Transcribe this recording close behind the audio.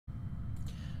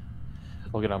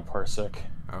We'll get on Parsec.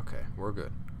 Okay, we're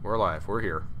good. We're live. We're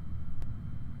here.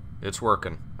 It's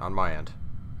working on my end.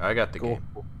 I got the Cool.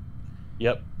 game.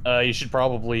 Yep. You should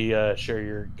probably share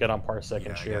your get on Parsec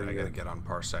and share I your. gotta get on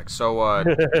Parsec. So,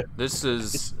 this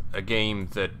is a game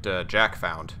that Jack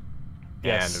found,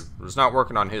 and it Yes. was not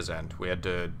working on his end. We had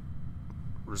to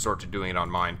resort to doing it on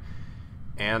mine.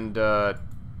 And I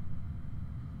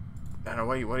don't know,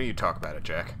 what do you talk about it,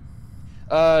 Jack?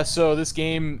 So this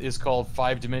game is called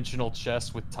Five-Dimensional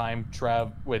Chess with Time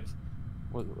Travel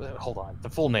hold on, the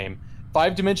full name.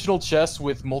 Five-Dimensional Chess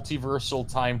with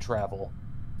Multiversal Time Travel.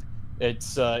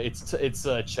 It's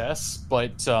chess,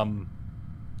 but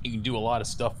you can do a lot of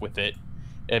stuff with it.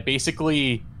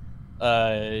 Basically,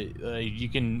 you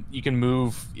can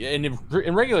move in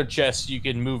regular chess. You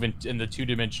can move in the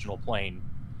two-dimensional plane.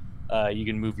 You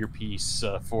can move your piece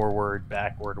forward,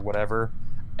 backward, whatever.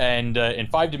 And in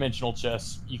five-dimensional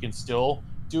chess, you can still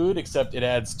do it, except it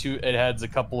adds a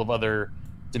couple of other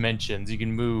dimensions. You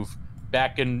can move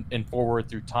back and forward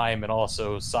through time, and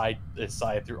also side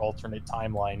through alternate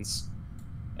timelines.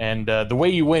 And the way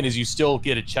you win is you still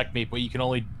get a checkmate, but you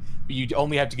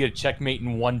only have to get a checkmate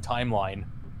in one timeline.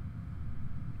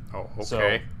 Oh, okay.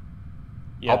 So,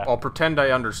 yeah. I'll pretend I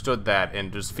understood that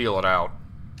and just feel it out.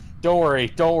 Don't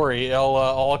worry.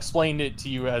 I'll explain it to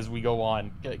you as we go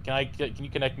on. Can you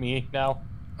connect me now?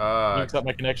 Can you accept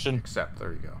my connection? Accept.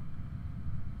 There you go.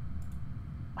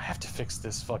 I have to fix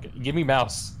this fucking. Give me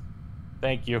mouse.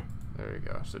 Thank you. There you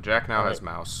go. So Jack now has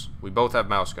mouse. We both have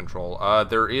mouse control.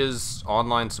 There is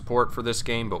online support for this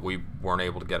game, but we weren't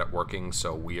able to get it working,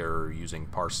 so we are using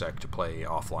Parsec to play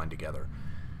offline together.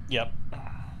 Yep.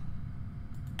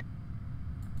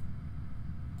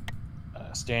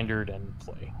 Standard and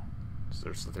play. So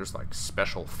there's like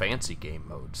special fancy game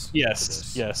modes.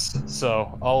 Yes.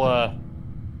 So I'll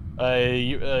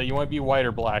you want to be white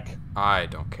or black? I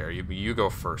don't care. You go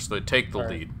first. Take the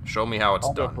lead. Show me how it's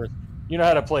I'll done. go first. You know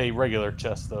how to play regular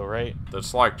chess, though, right?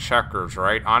 That's like checkers,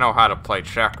 right? I know how to play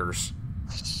checkers.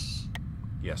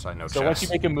 Yes, I know chess. So once you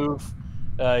make a move,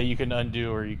 you can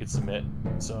undo or you can submit.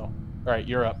 So, all right,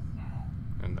 you're up.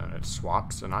 And then it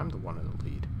swaps, and I'm the one in the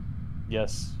lead.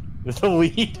 Yes, the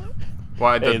lead.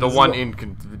 Well, the one in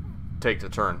can take the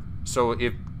turn. So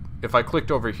if I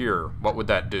clicked over here, what would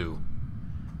that do?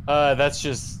 That's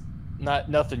just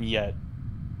nothing yet.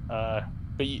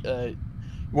 But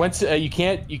once you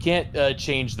can't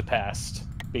change the past,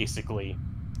 basically.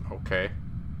 Okay.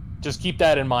 Just keep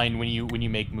that in mind when you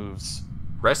make moves.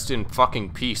 Rest in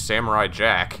fucking peace, Samurai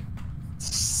Jack.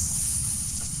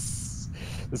 This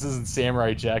isn't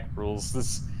Samurai Jack rules.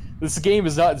 This game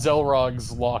is not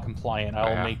Xelrog's law compliant.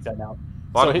 I will make that now.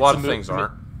 A lot of things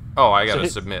aren't. Oh, I gotta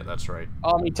submit. That's right.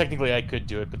 I mean, technically I could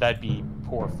do it, but that'd be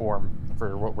poor form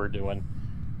for what we're doing.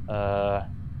 Okay.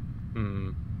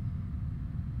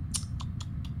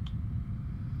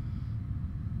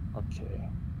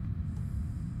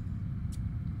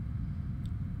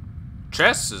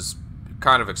 Chess has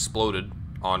kind of exploded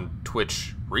on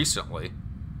Twitch recently.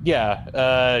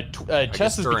 Yeah.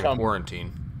 Chess has during become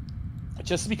quarantine.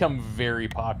 Chess has become very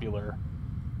popular.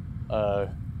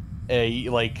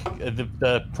 Like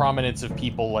the prominence of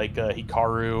people like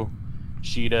Hikaru,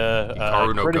 Shida,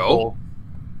 Hikaru no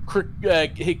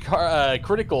Critical.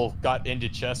 Critical got into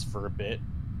chess for a bit.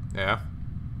 Yeah.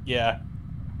 Yeah.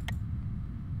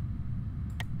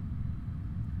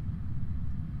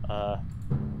 All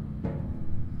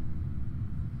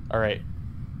right.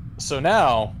 So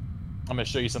now I'm gonna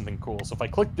show you something cool. So if I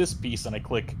click this piece and I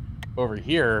click over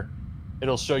here,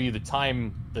 it'll show you the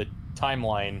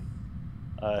timeline.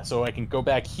 So I can go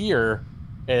back here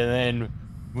and then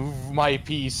move my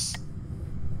piece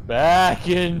back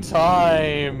in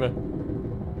time.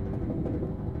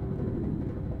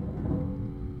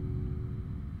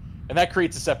 And that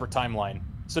creates a separate timeline.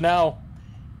 So now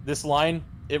this line,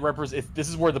 this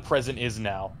is where the present is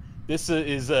now. This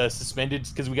is suspended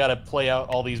because we got to play out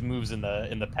all these moves in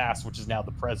the past, which is now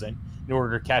the present, in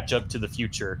order to catch up to the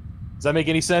future. Does that make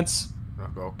any sense?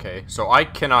 Okay, so I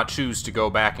cannot choose to go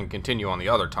back and continue on the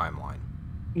other timeline.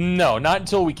 No, not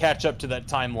until we catch up to that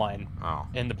timeline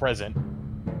in the present.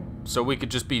 So we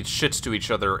could just be shits to each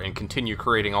other and continue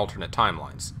creating alternate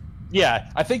timelines.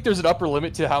 Yeah, I think there's an upper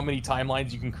limit to how many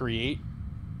timelines you can create.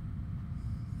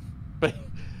 But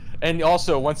and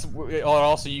also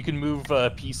you can move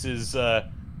pieces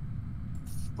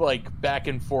like back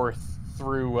and forth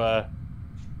through. Oh,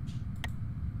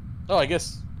 I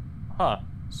guess, huh?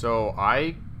 So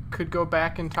I could go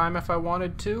back in time if I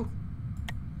wanted to?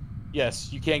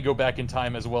 Yes, you can go back in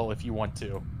time as well if you want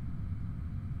to.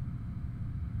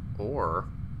 Or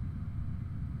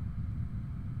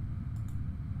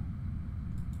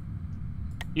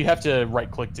You have to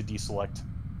right-click to deselect.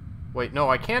 Wait, no,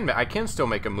 I can still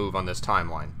make a move on this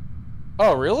timeline.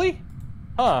 Oh, really?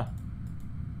 Huh.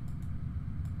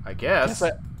 I guess.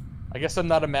 I guess I'm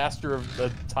not a master of the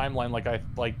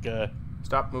timeline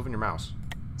Stop moving your mouse.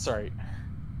 Sorry.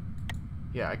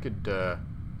 Yeah, I could,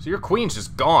 So your queen's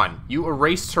just gone. You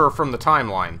erased her from the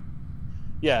timeline.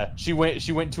 Yeah, she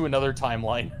went to another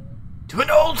timeline. To an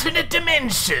alternate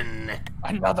dimension!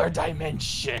 Another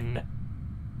dimension!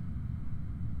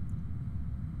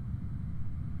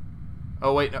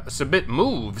 Oh, wait, no, submit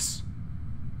moves?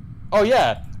 Oh,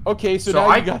 yeah. Okay, so now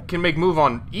I can make move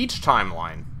on each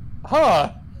timeline.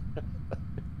 Huh.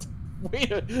 Wait,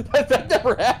 that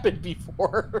never happened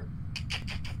before.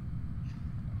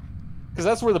 Because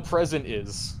that's where the present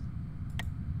is.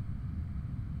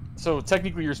 So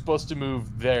technically you're supposed to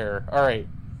move there. Alright.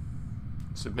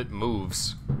 Submit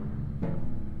moves.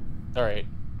 Alright.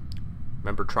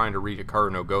 Remember trying to read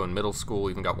Hikaru no Go in middle school,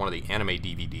 even got one of the anime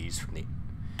DVDs from the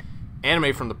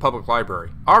anime from the public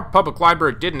library. Our public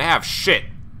library didn't have shit.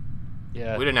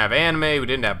 Yeah. We didn't have anime, we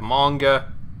didn't have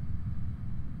manga.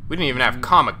 We didn't even have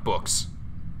comic books.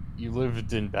 You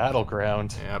lived in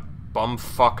Battleground. Yeah,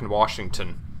 bumfuck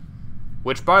Washington.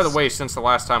 Which, by the way, since the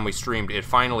last time we streamed, it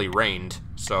finally rained,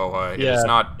 so it is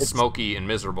not smoky and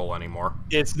miserable anymore.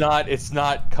 It's not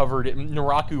covered in...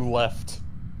 Naraku left.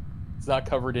 It's not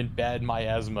covered in bad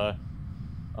miasma.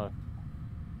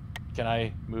 Can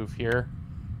I move here?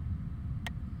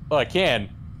 Oh, I can.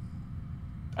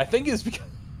 I think it's because...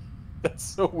 That's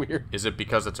so weird. Is it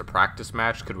because it's a practice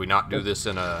match? Could we not do this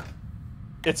in a...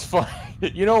 It's fine.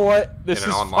 You know what? This is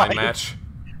in an online fine. match?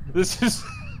 This is...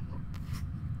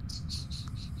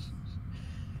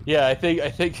 Yeah, I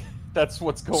think that's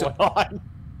what's going on.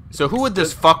 So who would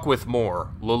this fuck with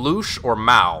more? Lelouch or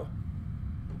Mao?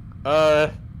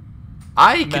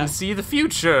 I can see the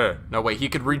future! No, wait, he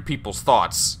could read people's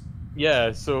thoughts.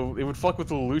 Yeah, so it would fuck with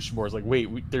the Lelouch more. It's like,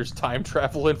 wait, there's time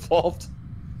travel involved?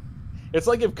 It's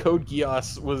like if Code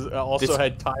Geass was also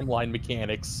had timeline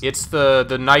mechanics. It's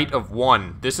the Knight of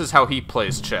One. This is how he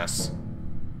plays chess.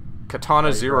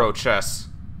 Katana Zero chess.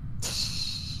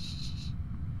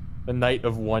 The Knight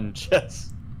of One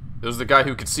chess. It was the guy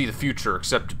who could see the future,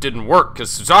 except it didn't work, because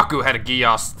Suzaku had a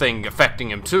Geass thing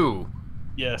affecting him too.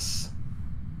 Yes.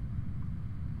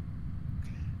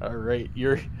 Alright,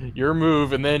 your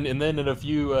move, and then in a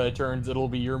few turns it'll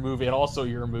be your move and also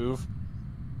your move.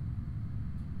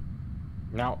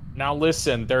 Now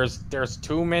listen, there's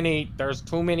too many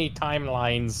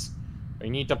timelines. We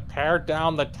need to pare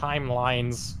down the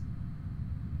timelines.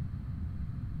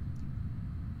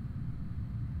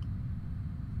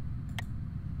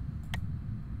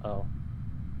 Oh.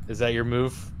 Is that your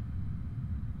move?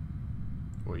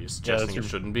 Were you suggesting it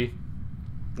shouldn't be?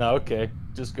 No, okay.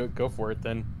 Just go for it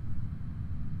then.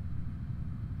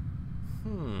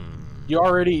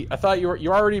 I thought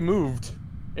you already moved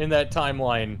in that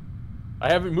timeline.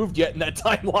 I haven't moved yet in that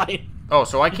timeline. Oh,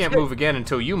 so I can't move again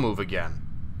until you move again.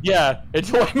 Yeah,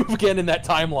 until I move again in that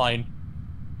timeline.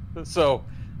 So...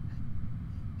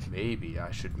 Maybe I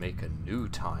should make a new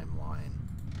timeline.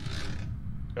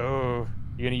 Oh,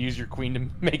 you're gonna use your queen to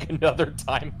make another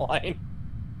timeline?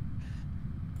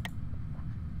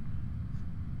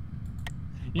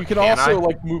 You can also,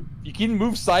 like, move... You can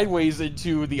move sideways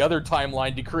into the other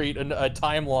timeline to create a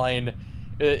timeline...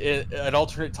 an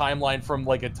alternate timeline from,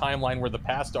 like, a timeline where the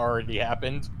past already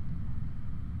happened.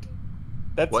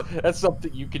 That's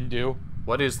something you can do.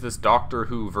 What is this Doctor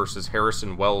Who versus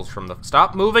Harrison Wells from the...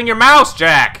 Stop moving your mouse,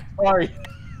 Jack! Sorry.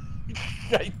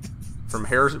 From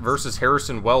versus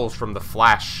Harrison Wells from the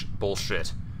Flash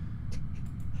bullshit.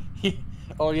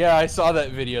 Oh yeah, I saw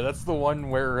that video. That's the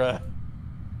one where,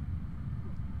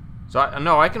 So,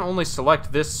 no, I can only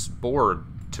select this board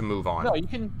to move on. No,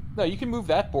 you can move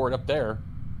that board up there.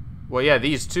 Well, yeah,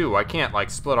 these two. I can't, like,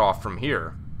 split off from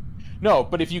here. No,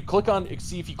 but if you click on...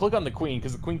 See, if you click on the queen,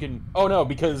 because the queen can... Oh, no,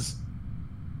 because...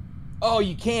 Oh,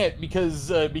 you can't, because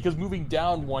moving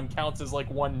down one counts as, like,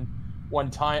 one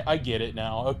time... I get it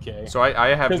now, okay. So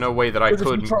I have no way that I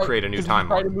could create a new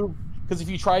timeline. Because if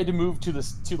you tried to move to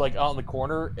like, out in the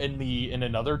corner in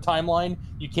another timeline,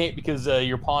 you can't because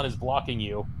your pawn is blocking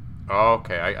you.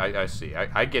 Okay, I see.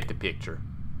 I get the picture.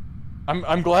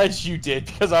 I'm glad you did,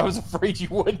 because I was afraid you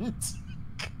wouldn't.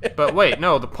 But wait,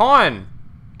 no, the pawn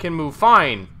can move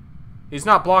fine. He's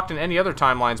not blocked in any other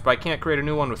timelines, but I can't create a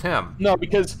new one with him. No,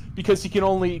 because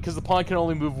the pawn can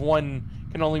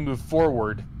only move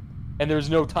forward, and there's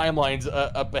no timelines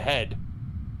up ahead.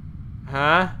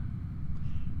 Huh?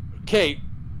 Okay,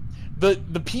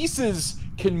 the pieces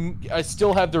can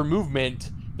still have their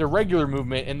movement, their regular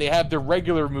movement, and they have their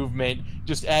regular movement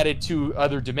just added to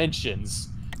other dimensions.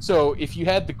 So if you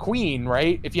had the queen,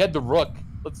 right? If you had the rook,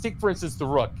 let's take for instance the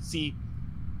rook. See,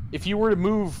 if you were to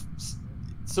move,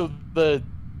 so the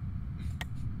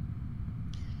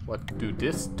What do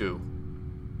this do?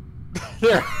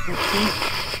 there.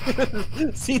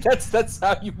 See, that's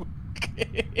how you.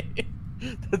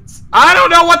 I don't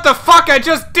know what the fuck I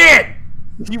just did.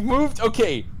 You moved.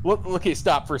 Okay, okay.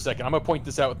 Stop for a second. I'm gonna point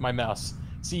this out with my mouse.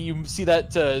 See, you see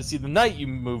that? See the knight you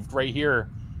moved right here.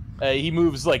 He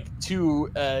moves like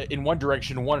 2 in one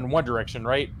direction, 1 in one direction,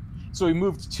 right? So he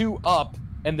moved 2 up,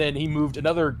 and then he moved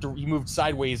another. He moved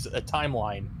sideways a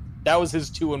timeline. That was his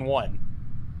 2 in 1.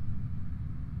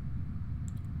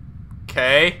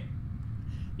 Okay.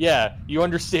 Yeah, you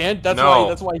understand? That's No. why.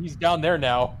 That's why he's down there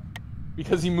now,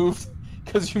 because he moved.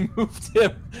 Because you moved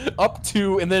him up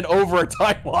 2 and then over a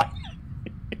timeline.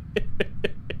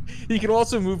 He can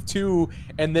also move 2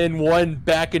 and then 1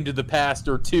 back into the past,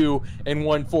 or 2 and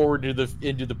 1 forward into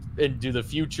the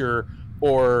future,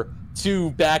 or 2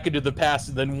 back into the past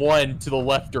and then 1 to the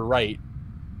left or right.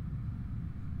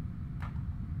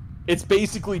 It's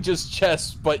basically just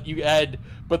chess, but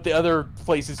but the other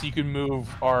places you can move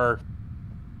are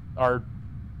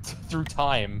through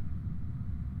time.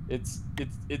 It's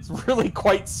really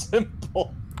quite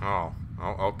simple. Oh,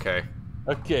 okay.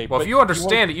 Okay. Well, if you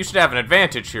understand it, you should have an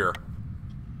advantage here.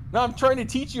 No, I'm trying to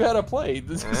teach you how to play.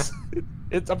 This is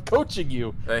I'm coaching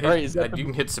you. All right, is that you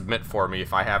can hit submit for me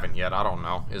if I haven't yet. I don't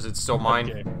know. Is it still mine?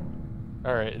 Okay.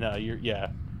 All right. No,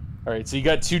 yeah. All right. So you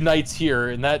got 2 knights here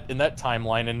in that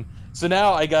timeline, and so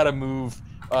now I gotta move.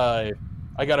 In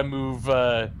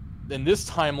this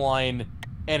timeline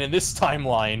and in this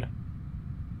timeline.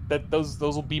 Those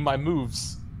will be my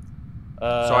moves.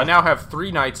 So I now have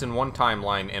 3 knights in one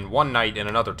timeline and 1 knight in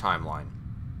another timeline.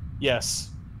 Yes,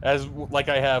 like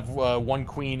I have 1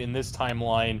 queen in this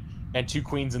timeline and 2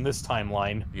 queens in this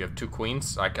timeline. You have 2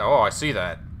 queens? Oh, I see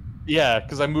that. Yeah,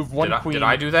 because I moved 1 queen. Did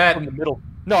I do that? From the middle.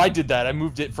 No, I did that. I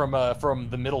moved it from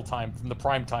the middle time, from the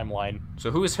prime timeline.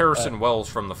 So who is Harrison Wells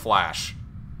from The Flash?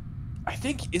 I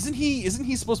think isn't he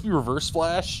supposed to be Reverse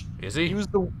Flash? Is he?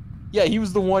 He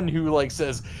was the one who like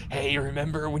says, "Hey,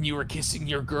 remember when you were kissing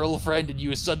your girlfriend and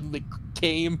you suddenly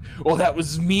came? Well, that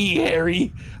was me,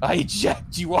 Harry. I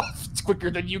jacked you off quicker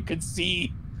than you could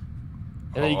see."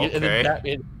 And then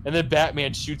and then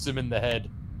Batman shoots him in the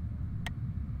head.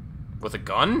 With a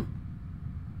gun?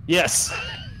 Yes.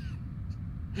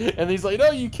 And he's like,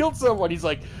 "No, you killed someone." He's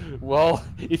like, "Well,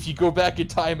 if you go back in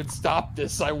time and stop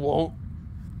this, I won't."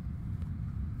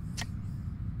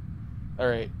 All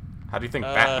right. How do you think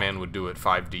Batman would do at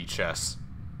 5D chess?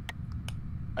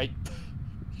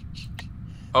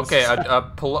 Okay,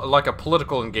 like a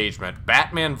political engagement.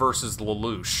 Batman versus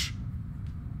Lelouch.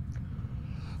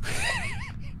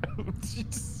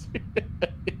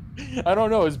 I don't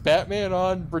know. Is Batman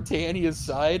on Britannia's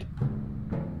side?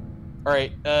 All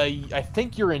right. I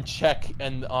think you're in check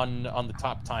and on the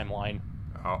top timeline.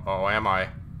 Oh, am I?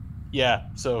 Yeah.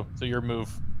 So your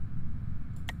move.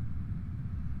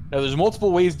 Now, there's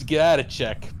multiple ways to get out of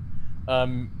check.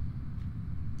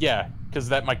 Yeah, because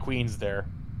my queen's there.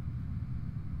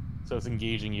 So it's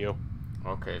engaging you.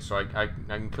 Okay, so I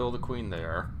can kill the queen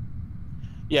there.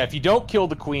 Yeah, if you don't kill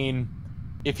the queen,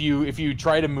 if you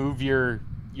try to move your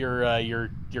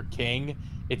king,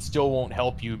 it still won't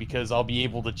help you because I'll be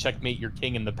able to checkmate your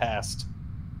king in the past.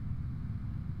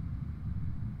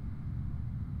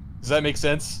 Does that make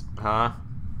sense? Huh?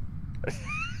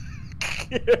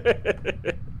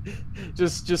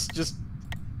 just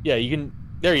yeah, you can.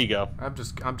 There you go. I'm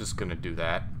just gonna do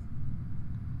that.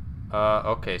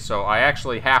 Okay, so I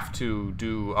actually have to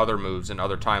do other moves in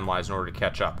other timelines in order to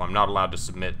catch up. I'm not allowed to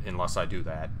submit unless I do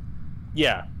that.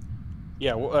 Yeah.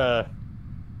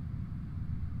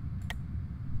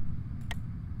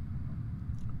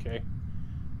 Okay,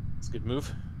 it's a good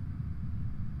move.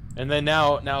 And then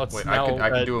now it's wait. now, I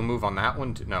can do a move on that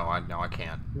one too? No, I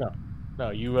can't. No,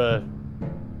 you.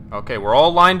 Okay, we're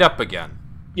all lined up again.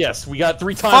 Yes, we got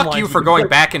 3 timelines. Fuck you for going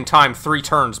back in time 3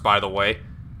 turns, by the way.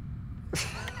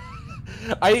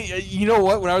 You know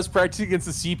what? When I was practicing against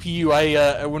the CPU,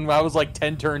 when I was like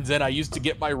 10 turns in, I used to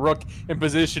get my rook and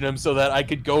position him so that I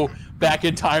could go back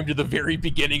in time to the very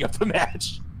beginning of the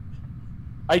match.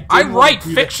 I write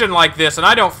fiction like this, and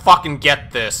I don't fucking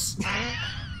get this.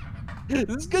 This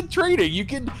is good training. You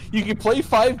can play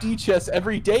 5D chess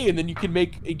every day, and then you can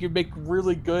make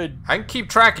really good. I can keep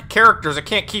track of characters. I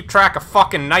can't keep track of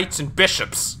fucking knights and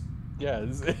bishops. Yeah.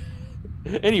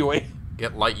 Anyway.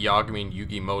 Get Light Yagami and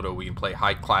Yugi Moto. We can play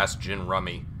high class Jin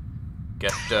Rummy.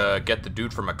 Get the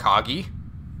dude from Akagi.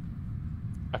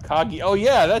 Akagi. Oh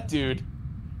yeah, that dude.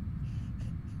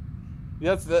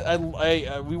 That's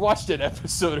the we watched an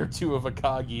episode or two of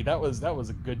Akagi. That was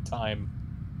a good time.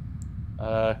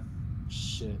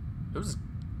 Shit. It was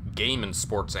game and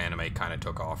sports anime kind of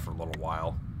took off for a little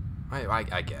while.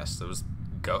 I guess it was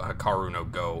Hikaru no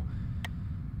Go.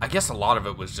 I guess a lot of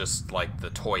it was just like the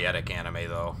toyetic anime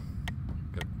though,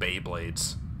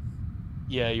 Beyblades.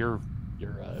 Yeah, your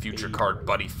Future Card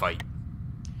Buddy Fight.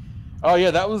 Oh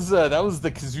yeah, that was the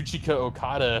Kazuchika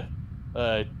Okada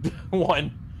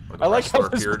one. I like how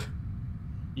appeared.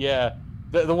 Yeah,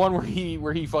 the one where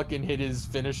he fucking hit his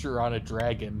finisher on a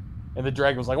dragon, and the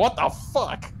dragon was like, "What the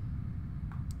fuck?"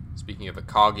 Speaking of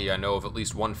Akagi, I know of at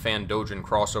least one fan Dojin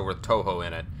crossover with Toho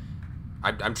in it.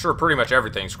 I'm sure pretty much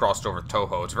everything's crossed over with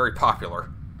Toho. It's very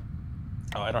popular.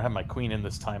 Oh, I don't have my queen in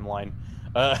this timeline.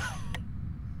 All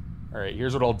right,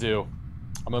 here's what I'll do.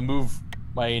 I'm gonna move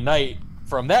my knight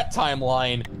from that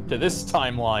timeline to this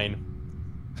timeline.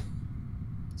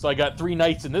 So I got 3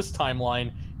 knights in this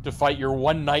timeline to fight your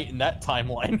 1 knight in that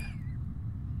timeline.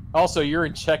 Also, you're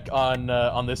in check on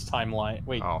this timeline.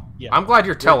 Wait, yeah. I'm glad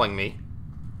you're telling me.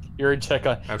 You're in check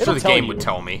on. I'm sure the game would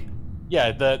tell me.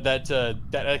 Yeah, that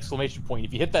exclamation point.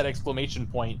 If you hit that exclamation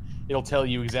point, it'll tell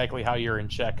you exactly how you're in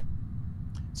check.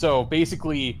 So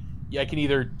basically, I can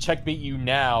either checkmate you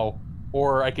now,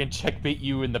 or I can checkmate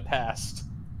you in the past,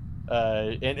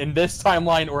 in this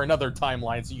timeline or another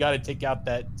timeline. So you got to take out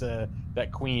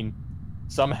that queen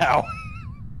somehow.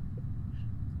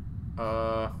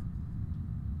 Well,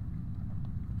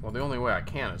 the only way I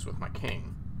can is with my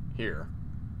king here.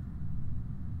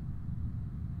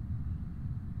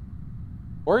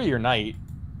 Or your knight.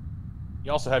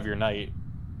 You also have your knight.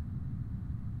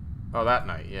 Oh, that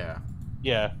knight, yeah.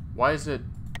 Yeah. Why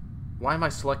am I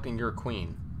selecting your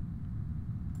queen?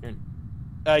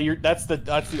 That's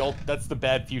the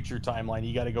bad future timeline.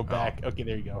 You got to go back. Oh. Okay,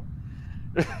 there you go.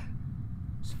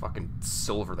 It's fucking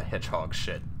Silver the Hedgehog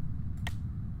shit.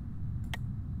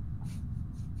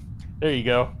 There you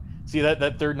go. See,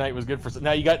 that third knight was good for.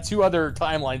 Now you got 2 other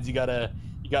timelines you gotta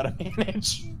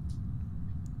manage.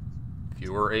 If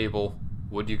you were able,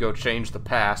 would you go change the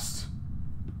past?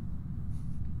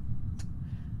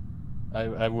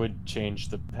 I would change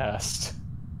the past.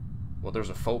 Well,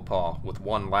 there's a faux pas with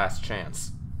 1 last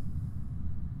chance.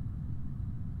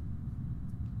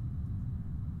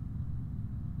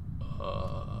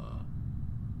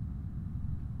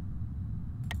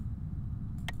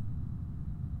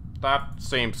 That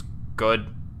seems good.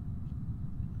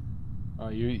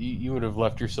 You would have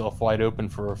left yourself wide open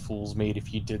for a fool's mate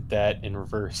if you did that in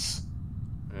reverse.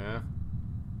 Yeah.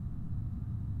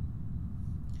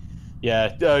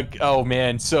 Yeah. Oh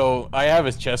man. So I have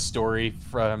a chess story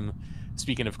from.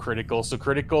 Speaking of Critical, so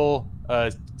Critical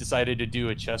decided to do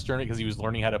a chess tournament because he was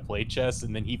learning how to play chess,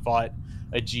 and then he fought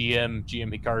a GM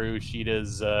Hikaru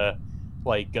Ushida's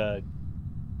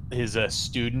his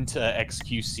student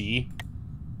XQC,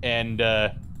 and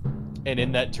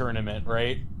in that tournament,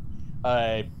 right,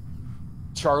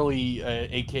 Charlie,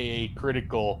 aka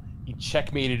Critical, he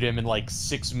checkmated him in like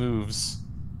 6 moves,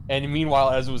 and meanwhile,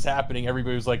 as it was happening,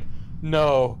 everybody was like,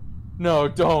 no,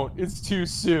 don't. It's too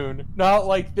soon. Not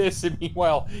like this. And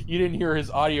meanwhile, you didn't hear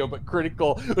his audio, but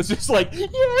Critical was just like,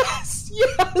 yes.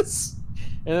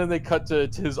 And then they cut to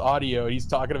his audio, and he's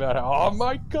talking about how, oh,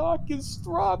 my cock is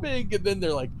throbbing. And then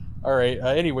they're like, all right,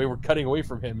 anyway, we're cutting away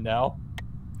from him now.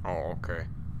 Oh, okay.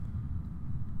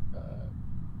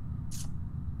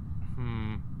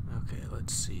 Okay,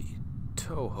 let's see.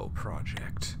 Toho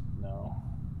Project. No.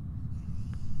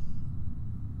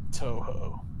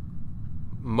 Toho.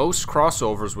 Most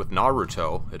crossovers with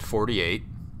Naruto at 48.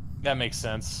 That makes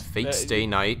sense. Fate Stay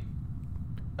Night.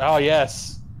 Oh,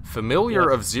 yes. Familiar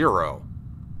of Zero.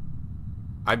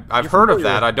 I've heard of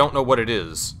that. I don't know what it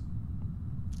is.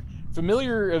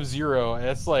 Familiar of Zero.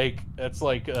 That's like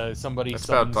somebody. That's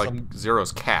about like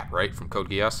Zero's cat, right, from Code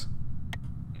Geass.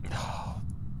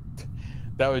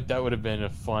 That would have been a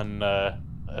fun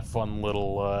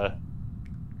little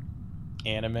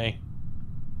anime.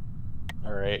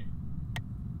 All right.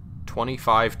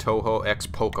 25 Toho X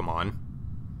Pokemon.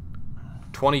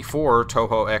 24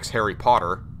 Toho X Harry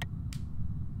Potter.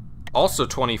 Also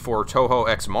 24 Toho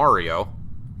X Mario.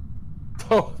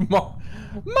 Oh,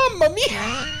 Mamma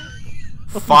Mia!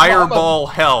 Fireball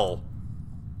Hell.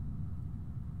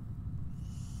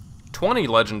 20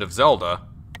 Legend of Zelda.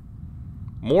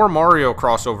 More Mario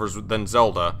crossovers than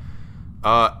Zelda.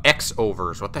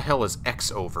 X-overs. What the hell is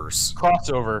X-overs?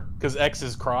 Crossover, because X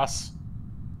is cross.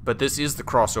 But this is the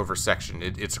crossover section.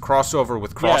 It's a crossover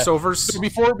with crossovers. Yeah.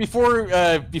 So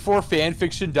before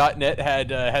fanfiction.net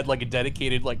had like a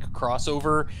dedicated like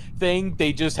crossover thing,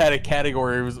 they just had a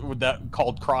category with that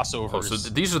called crossovers. Oh, so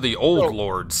these are the old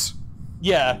lords.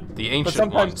 Yeah, The but ancient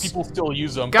sometimes ones. people still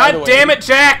use them. God damn it,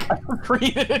 Jack! I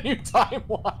created a new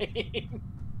timeline.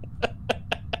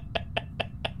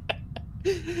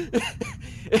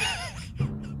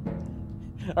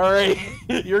 All right,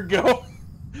 your go.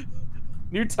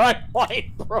 New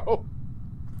timeline, bro.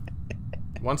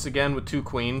 Once again with 2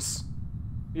 queens.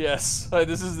 Yes,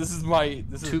 this is my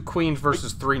 2 queens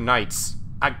versus 3 knights.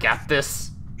 I got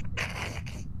this.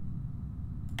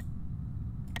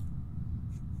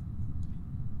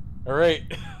 All right.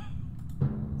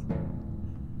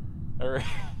 All right.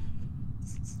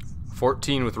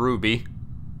 14 with Ruby.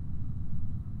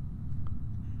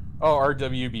 Oh,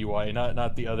 RWBY,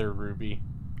 not the other Ruby.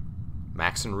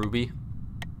 Max and Ruby.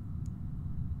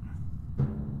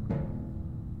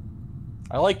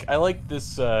 I like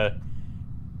this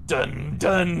dun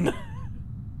dun.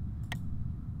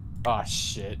 Ah,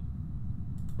 shit.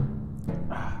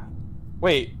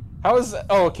 Wait, how is that?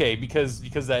 Oh, okay, because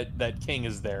that king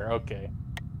is there. Okay.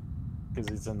 Because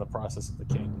he's in the process of the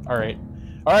king. All right.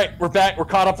 All right, we're back. We're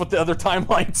caught up with the other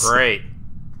timelines. Great.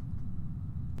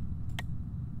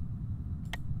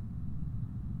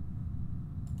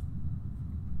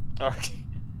 Okay.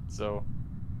 So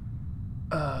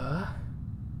I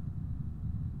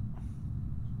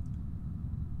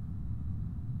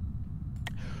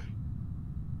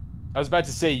was about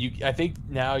to say I think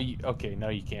now you okay, no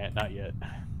you can't, not yet.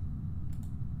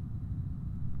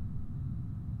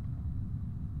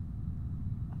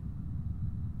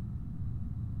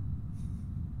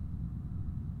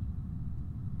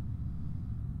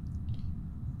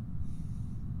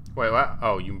 Wait, what?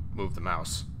 Oh, you moved the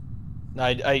mouse.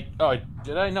 Oh,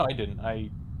 did I? No, I didn't. I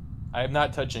am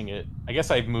not touching it. I guess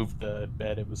I've moved the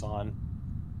bed it was on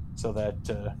so that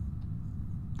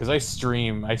because I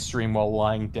stream while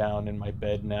lying down in my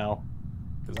bed now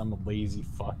because I'm a lazy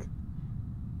fuck.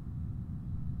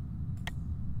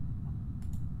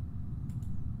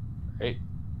 Right.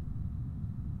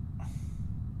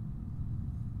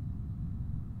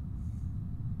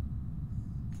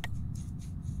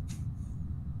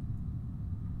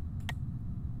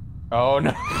 Oh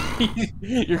no!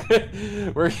 You're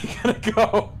gonna, where are you gonna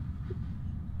go?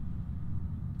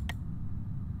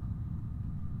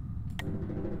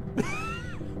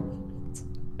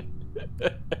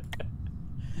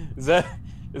 Is that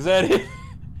it? Is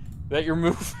that your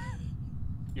move?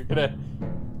 You're gonna.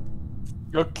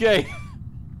 Okay,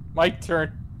 my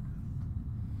turn.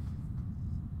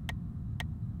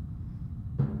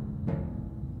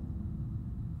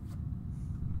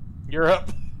 You're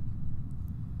up.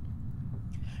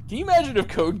 Can you imagine if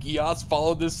Code Geass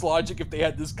followed this logic, if they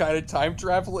had this kind of time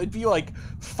travel? It'd be like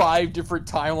 5 different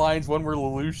timelines, one where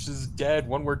Lelouch is dead,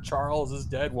 one where Charles is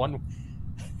dead, one...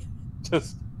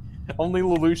 Just... Only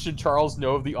Lelouch and Charles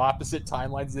know of the opposite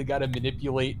timelines they gotta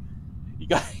manipulate. You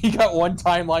got one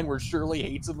timeline where Shirley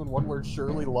hates him and one where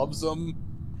Shirley loves him.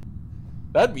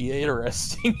 That'd be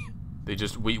interesting. They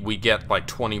just... We get like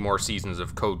 20 more seasons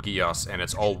of Code Geass, and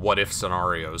it's all what-if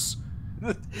scenarios.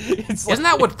 Isn't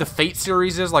that what the Fate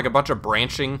series is? Like a bunch of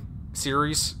branching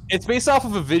series? It's based off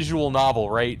of a visual novel,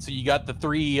 right? So you got the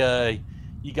three like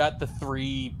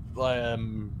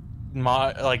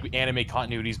anime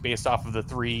continuities based off of the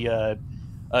 3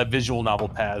 visual novel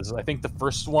paths. I think the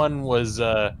first one was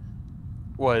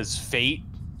Fate,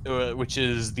 which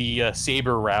is the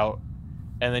Saber route,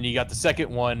 and then you got the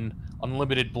second one,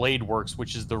 Unlimited Blade Works,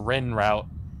 which is the Ren route.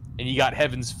 And you got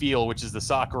Heaven's Feel, which is the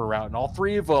Sakura route, and all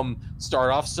 3 of them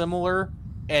start off similar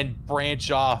and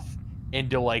branch off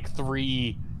into like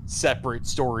 3 separate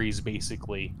stories,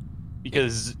 basically,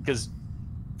 because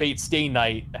Fate Stay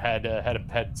Night had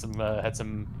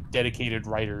some dedicated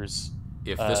writers.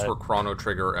 If this were Chrono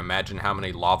Trigger, imagine how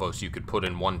many Lavos you could put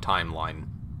in one timeline.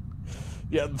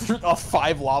 Yeah,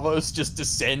 5 Lavos just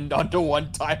descend onto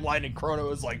one timeline, and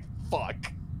Chrono is like, fuck.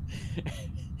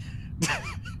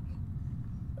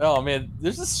 Oh man,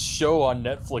 there's this show on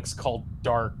Netflix called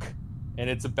Dark, and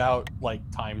it's about like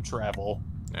time travel.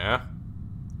 Yeah.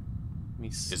 Let me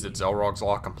see. Is it Xelrog's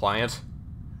Law compliant?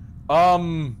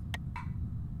 I'm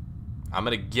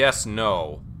gonna guess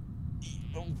no.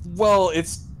 Well,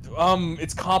 it's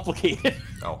complicated.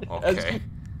 Oh, okay.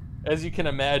 as you can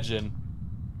imagine.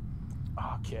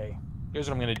 Okay, here's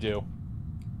what I'm gonna do.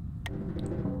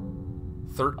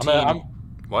 13.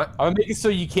 What? I'm gonna make it so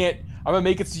you can't. I'm gonna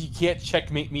make it so you can't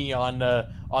checkmate me on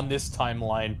this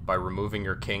timeline. By removing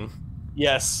your king?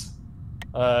 Yes.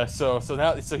 So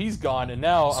he's gone, and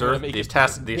now Sir, I'm gonna make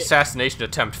the assassination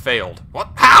attempt failed. What?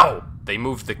 How? They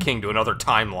moved the king to another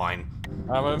timeline.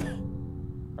 All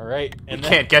right. And we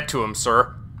can't get to him,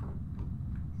 sir.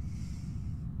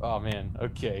 Oh man.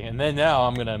 Okay. And then now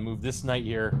I'm gonna move this knight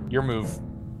here. Your move.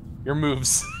 Your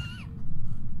moves.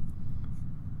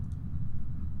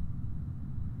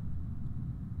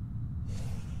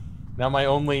 Now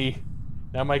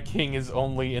my king is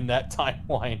only in that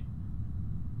timeline.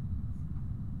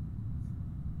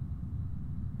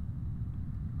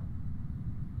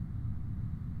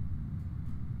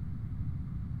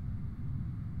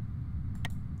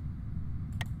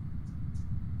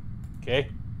 Okay.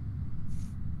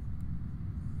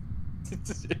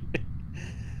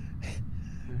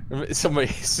 Somebody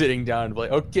sitting down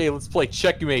like, okay, let's play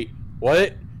checkmate.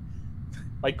 What?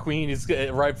 My queen is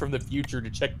arrived from the future to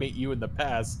checkmate you in the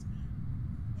past.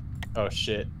 Oh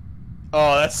shit.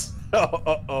 Oh, that's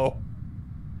uh-oh.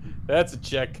 That's a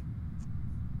check.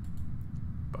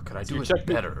 But could I do it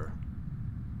better?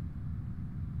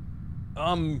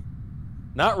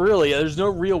 Not really. There's no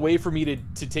real way for me to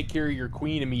take care of your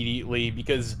queen immediately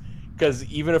because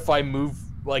even if I move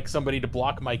like somebody to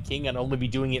block my king, I'd only be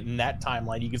doing it in that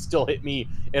timeline. You can still hit me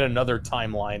in another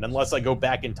timeline unless I go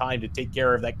back in time to take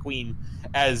care of that queen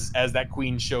as that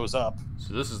queen shows up.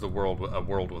 So this is a world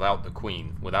without the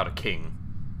queen, without a king.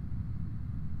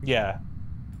 Yeah.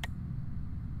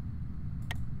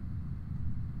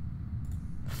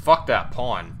 Fuck that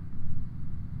pawn.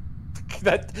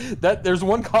 That there's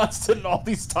one constant in all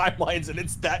these timelines, and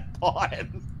it's that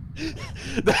pawn.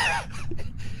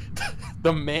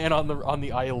 The man on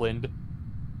the island.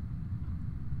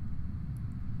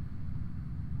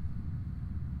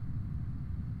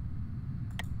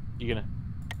 You gonna?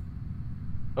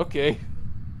 Okay.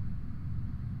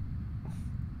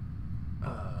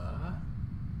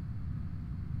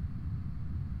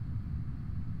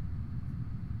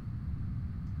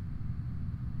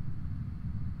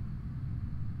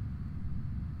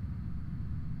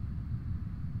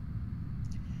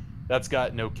 That's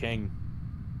got no king.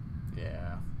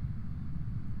 Yeah.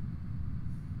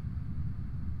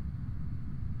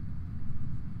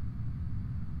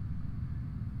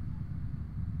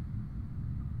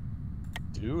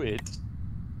 Do it.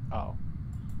 Oh.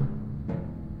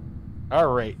 All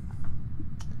right.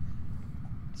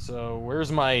 So where's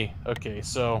my... Okay,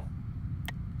 so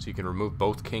you can remove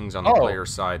both kings on the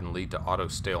player's side and lead to auto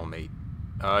stalemate.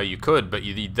 You could, but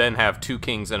you then have two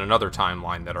kings in another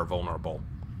timeline that are vulnerable.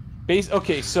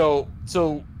 Okay, so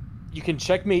you can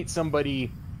checkmate somebody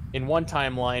in one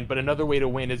timeline, but another way to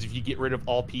win is if you get rid of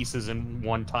all pieces in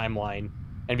one timeline.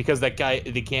 And because that guy,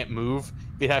 they can't move,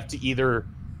 they'd have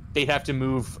to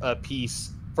move a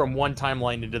piece from one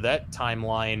timeline into that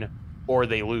timeline, or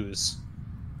they lose.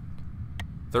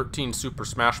 13 Super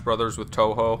Smash Brothers with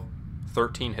Toho,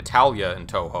 13 Hitalia in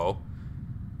Toho,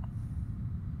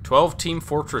 12 Team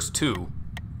Fortress 2.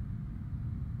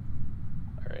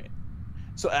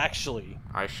 So actually,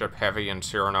 I ship heavy in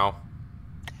Cyrano.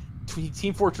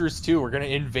 Team Fortress 2, we're gonna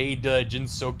invade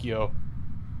Jinsokyo.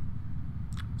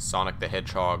 Sonic the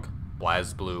Hedgehog,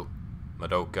 BlazBlue,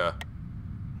 Madoka,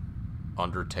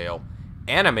 Undertale.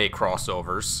 Anime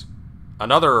crossovers.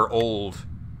 Another old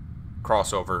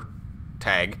crossover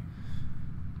tag.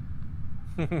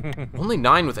 Only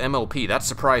 9 with MLP, that's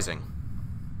surprising.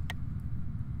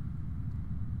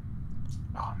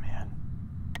 Oh man.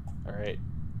 Alright.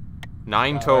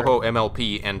 9 Toho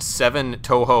MLP and 7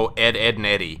 Toho Ed and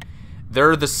Eddie.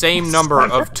 They're the same number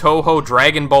of Toho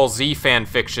Dragon Ball Z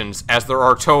fanfictions as there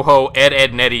are Toho Ed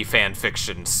and Eddie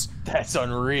fanfictions. That's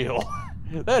unreal.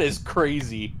 That is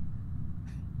crazy.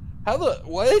 How the...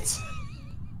 What?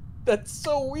 That's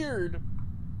so weird.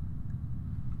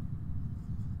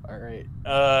 Alright.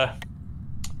 How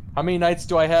many nights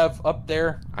do I have up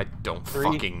there? I don't 3?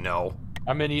 fucking know.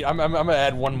 I'm gonna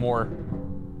add one more.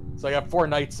 So I got 4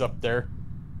 nights up there.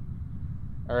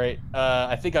 Alright,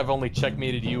 I think I've only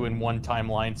checkmated you in one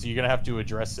timeline, so you're gonna have to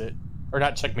address it. Or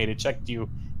not checkmated, checked you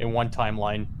in one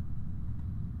timeline.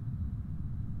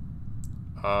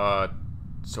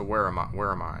 So where am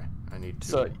I? I need to...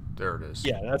 So, there it is.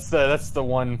 Yeah, that's the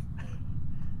one...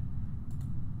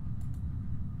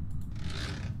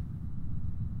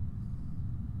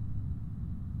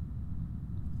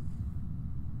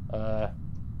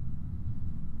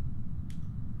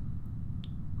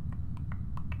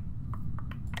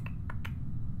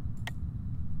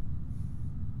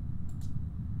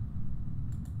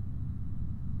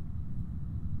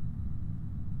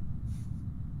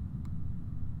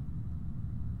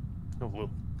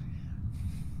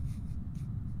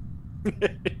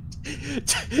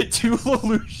 Two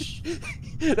Lelouch.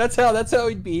 That's how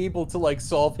he'd be able to like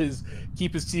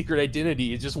keep his secret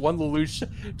identity. It's just one Lelouch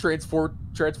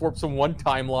transforms from one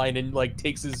timeline and like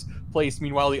takes his place.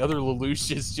 Meanwhile, the other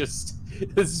Lelouch is just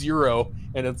a 0,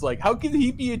 and it's like, how can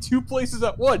he be in 2 places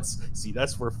at once? See,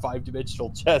 that's where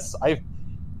 5-dimensional chess.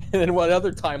 And then one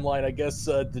other timeline, I guess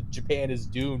Japan is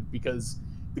doomed because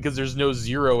there's no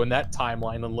Zero in that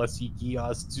timeline unless he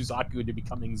Geass Suzaku into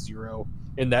becoming Zero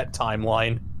in that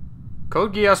timeline.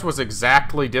 Code Geass was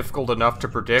exactly difficult enough to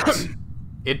predict.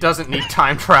 It doesn't need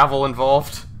time travel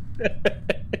involved.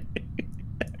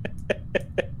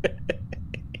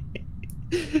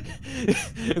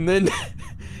 And then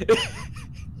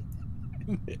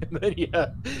and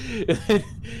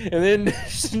then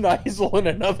Schneisel in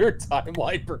another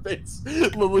timeline prevents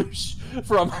Lelouch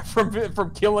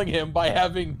from killing him by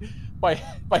having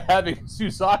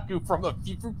Suzaku from a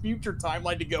future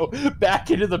timeline to go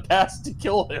back into the past to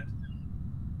kill him.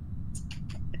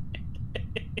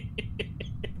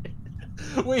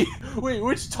 Wait,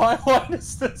 which timeline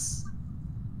is this?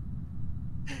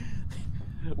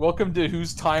 Welcome to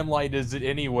whose timeline is it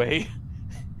anyway?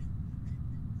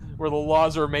 Where the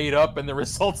laws are made up and the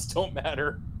results don't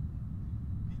matter.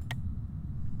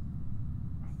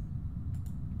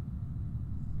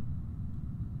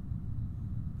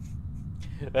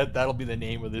 That'll be the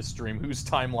name of this stream. Whose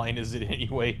timeline is it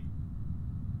anyway?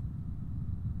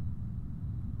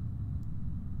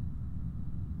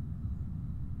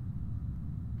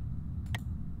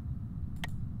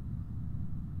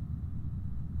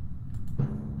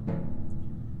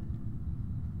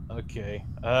 Okay.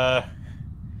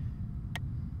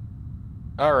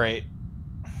 All right.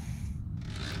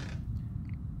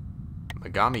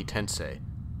 Megami Tensei.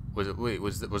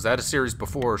 Was that a series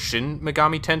before Shin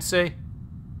Megami Tensei?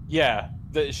 Yeah,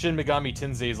 the Shin Megami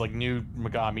Tensei is like new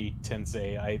Megami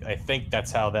Tensei. I think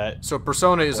that's how that. So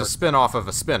Persona is works. a spin-off of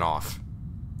a spin-off.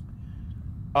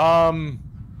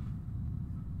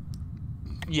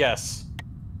 Yes.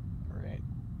 All right.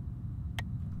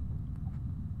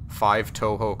 5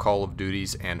 Toho Call of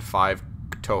Duties and 5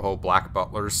 Toho Black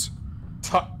Butlers.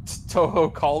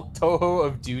 Toho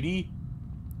of Duty?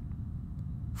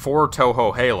 4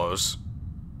 Toho Halos.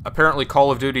 Apparently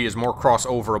Call of Duty is more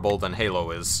crossoverable than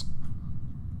Halo is.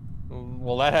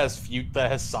 Well, that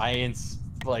has science,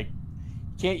 like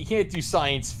you can't do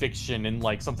science fiction in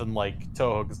like something like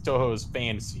Toho, because Toho is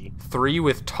fantasy. 3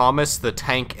 with Thomas the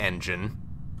Tank Engine.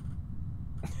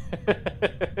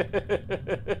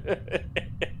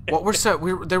 What was that?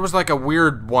 There was like a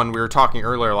weird one we were talking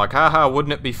earlier, like, haha,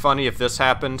 wouldn't it be funny if this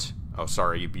happened? Oh,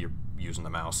 sorry, you're using the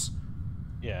mouse.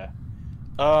 Yeah.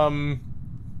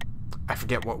 I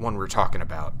forget what one we were talking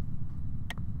about.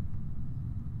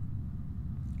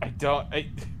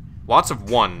 Lots of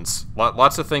ones.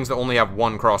 Lots of things that only have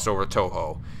one crossover with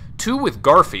Toho. 2 with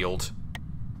Garfield.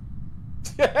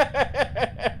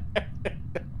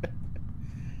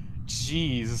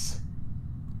 Jeez.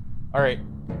 Alright.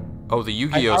 Oh, the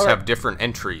Yu-Gi-Ohs have different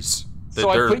entries. So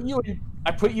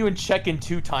I put you in check in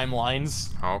 2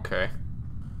 timelines. Okay.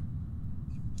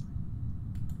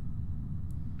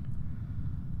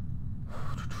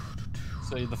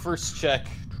 So the first check.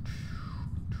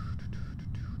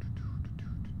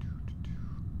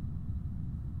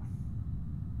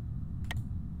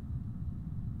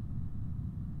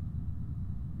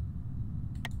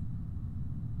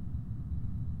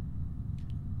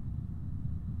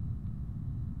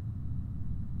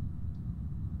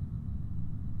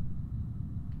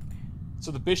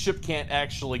 So the bishop can't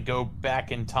actually go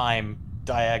back in time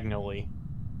diagonally.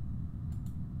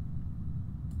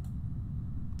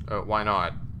 Why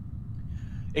not?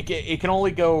 It can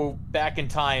only go back in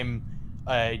time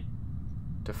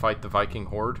to fight the Viking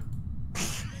horde?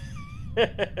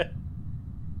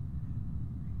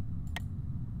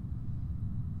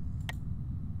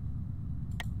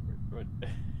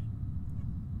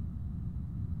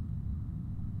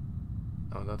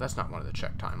 Oh, no, that's not one of the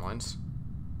check timelines.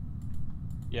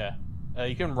 Yeah.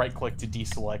 You can right-click to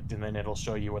deselect, and then it'll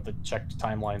show you what the checked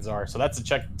timelines are. So that's the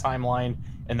checked timeline,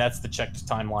 and that's the checked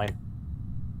timeline.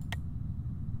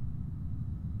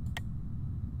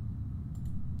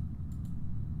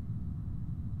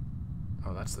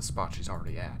 Oh, that's the spot she's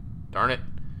already at. Darn it.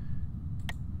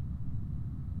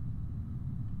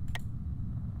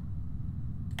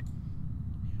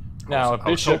 Now, I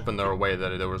was hoping there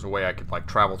was a way I could like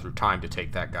travel through time to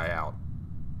take that guy out.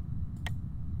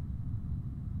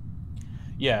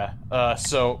 Yeah.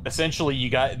 So essentially, you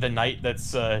got the knight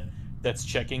that's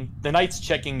checking. The knight's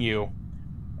checking you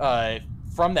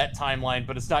from that timeline,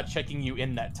 but it's not checking you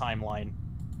in that timeline.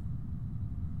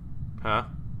 Huh?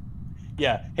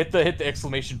 Yeah. Hit the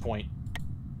exclamation point.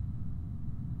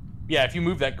 Yeah, if you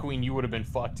move that queen, you would have been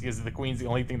fucked, because the queen's the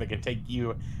only thing that can take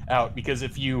you out. Because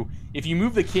if you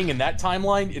move the king in that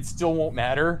timeline, it still won't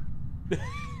matter,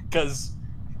 because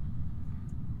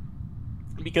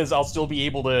I'll still be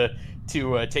able to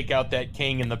take out that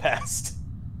king in the past.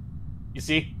 You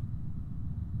see?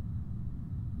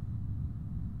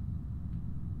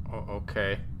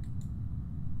 Okay.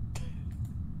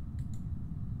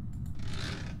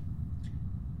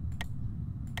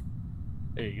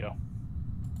 There you go.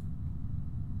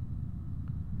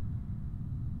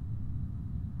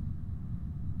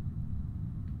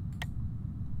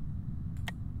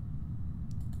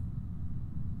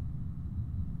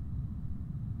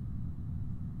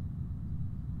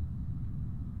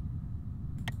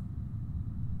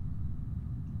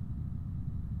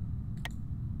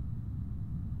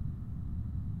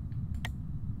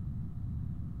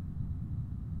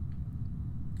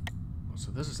 So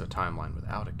this is a timeline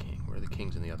without a king. Where are the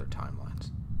kings in the other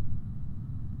timelines?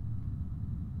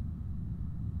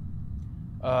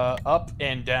 Up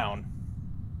and down.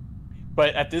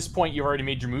 But at this point, you've already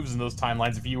made your moves in those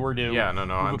timelines. If you were to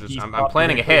I'm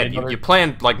planning ahead. You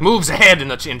plan like moves ahead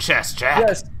in chess, Jack.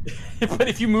 Yes, but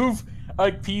if you move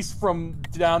a piece from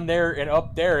down there and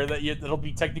up there, that'll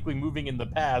be technically moving in the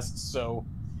past. So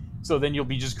then you'll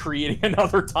be just creating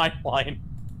another timeline.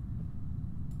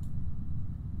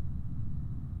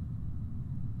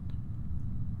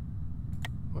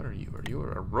 What are you? Are you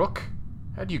a rook?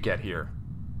 How'd you get here?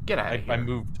 Get out of here. I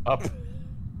moved up.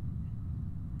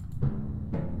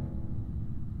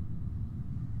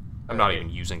 I'm not even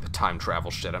using the time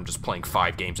travel shit. I'm just playing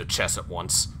 5 games of chess at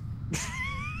once.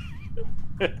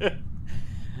 I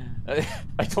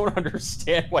don't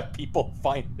understand why people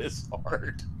find this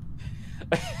hard.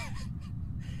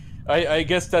 I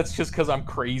guess that's just because I'm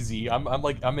crazy. I'm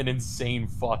an insane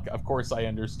fuck. Of course I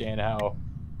understand how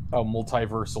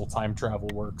multiversal time travel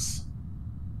works.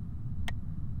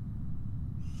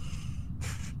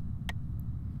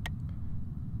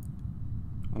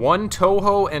 One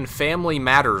Toho and Family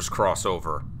Matters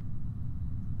crossover.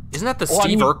 Isn't that the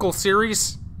Steve Urkel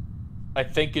series? I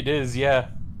think it is, yeah.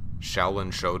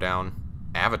 Shaolin Showdown.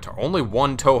 Avatar. Only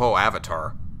one Toho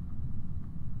Avatar.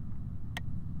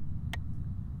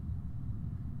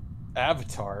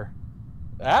 Avatar?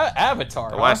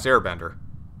 Avatar, The Last Airbender.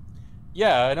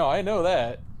 Yeah, I know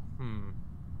that.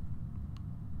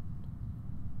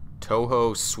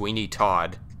 Toho Sweeney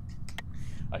Todd.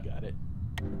 I got it.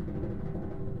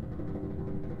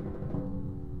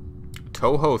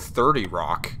 Toho 30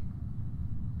 Rock.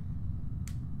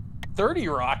 30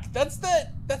 Rock? That's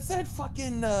that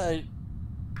fucking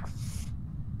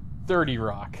 30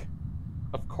 Rock.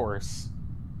 Of course.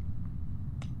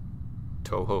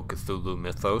 Toho Cthulhu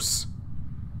Mythos.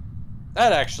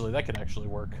 That could actually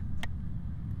work.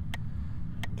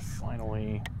 And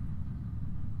finally.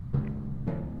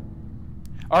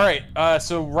 Alright,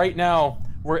 so right now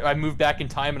I moved back in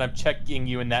time and I'm checking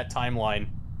you in that timeline.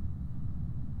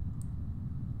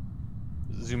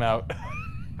 Zoom out.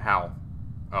 How?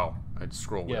 Oh, I'd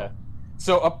scroll wheel. Yeah.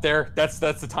 So up there, that's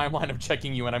the timeline I'm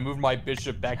checking you, and I moved my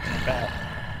bishop back to the back.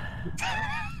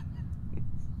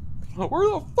 Where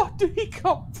the fuck did he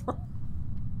come from?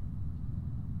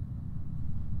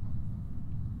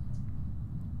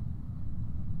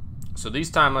 So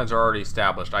these timelines are already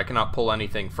established. I cannot pull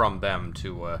anything from them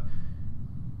to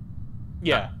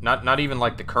Yeah. Not even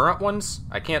like the current ones?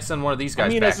 I can't send one of these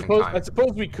guys back in time. I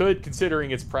suppose we could, considering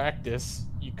it's practice.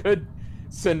 You could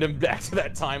send him back to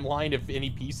that timeline if any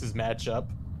pieces match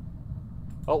up.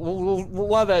 Oh, we'll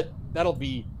allow that. That'll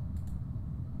be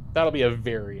a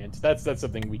variant. That's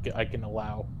something I can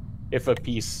allow if a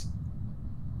piece.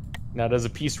 Now, does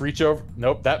a piece reach over?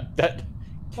 Nope. That.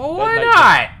 Well, why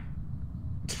not?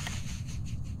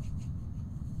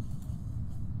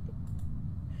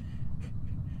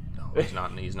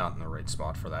 No, he's not in the right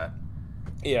spot for that.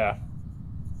 Yeah.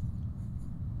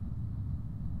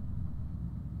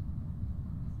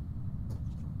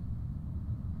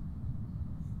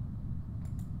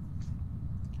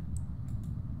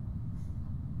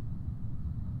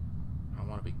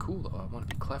 Be cool though. I want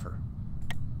to be clever.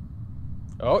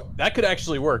 Oh, that could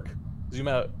actually work. Zoom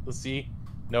out. Let's see.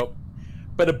 Nope.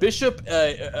 But a bishop,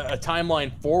 a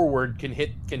timeline forward can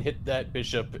hit that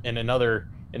bishop in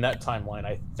that timeline,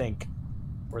 I think,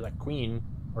 or that queen.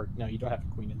 Or no, you don't have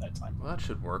a queen in that timeline. Well, that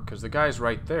should work because the guy's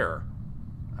right there.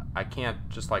 I can't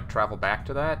just like travel back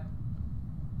to that.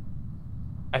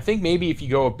 I think maybe if you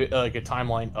go a bit like a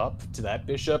timeline up to that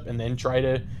bishop and then try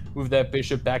to move that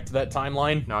bishop back to that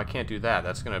timeline. No, I can't do that.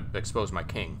 That's going to expose my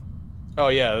king. Oh,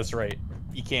 yeah, that's right.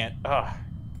 You can't. Ugh.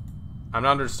 I'm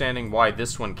not understanding why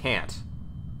this one can't.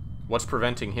 What's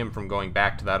preventing him from going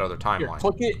back to that other timeline?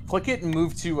 Here, click it and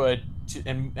move to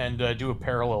do a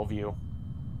parallel view.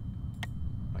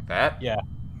 Like that? Yeah.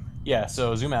 Yeah,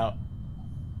 so zoom out.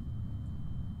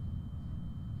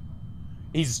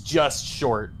 He's just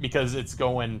short because it's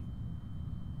going...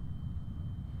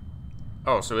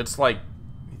 Oh, so it's like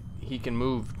he can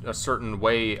move a certain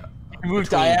way move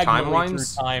between diagonally through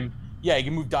timelines? time. Yeah, you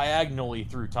can move diagonally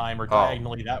through time or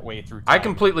diagonally that way through time. I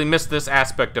completely missed this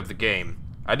aspect of the game.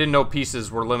 I didn't know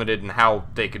pieces were limited in how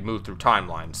they could move through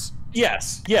timelines.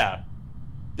 Yes, yeah.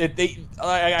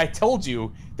 I told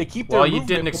you they keep their Well, you movement,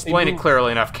 didn't but explain it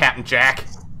clearly enough, Captain Jack.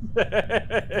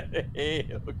 Hey,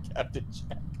 Captain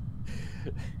Jack.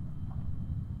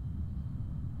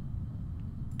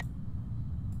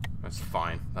 That's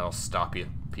fine. That'll stop you,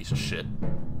 piece of shit.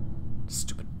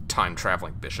 Stupid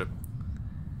time-traveling bishop.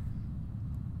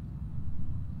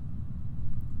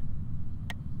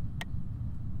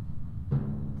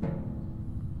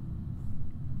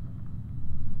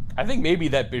 I think maybe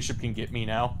that bishop can get me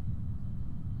now.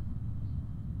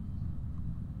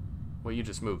 Well, you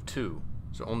just moved 2,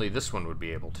 so only this one would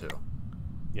be able to.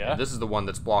 Yeah. And this is the one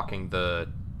that's blocking the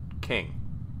king,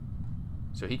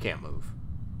 so he can't move.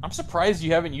 I'm surprised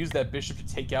you haven't used that bishop to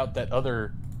take out that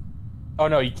other. Oh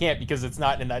no, you can't because it's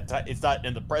not in that. It's not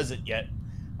in the present yet.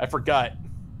 I forgot.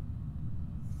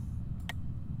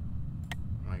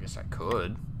 I guess I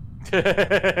could.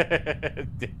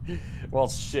 Well,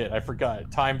 shit, I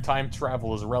forgot. Time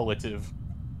travel is relative.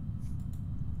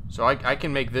 So I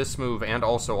can make this move and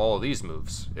also all of these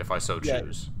moves if I so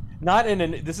choose. Not in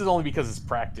an. This is only because it's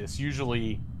practice.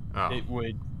 Usually,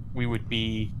 we would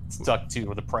be stuck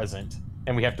to the present,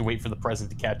 and we have to wait for the present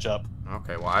to catch up.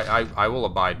 Okay, well I will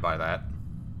abide by that.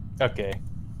 Okay.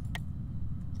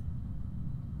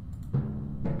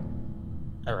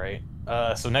 All right.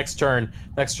 So next turn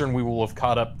we will have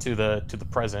caught up to the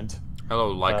present.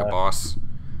 Hello, Leica boss.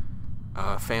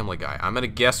 Family Guy. I'm gonna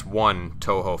guess 1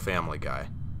 Toho Family Guy.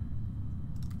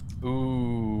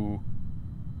 Ooh.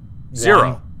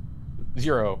 0.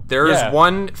 0. There is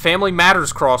 1 Family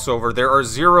Matters crossover. There are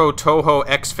 0 Toho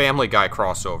X Family Guy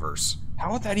crossovers.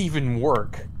 How would that even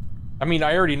work? I mean,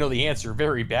 I already know the answer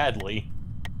very badly.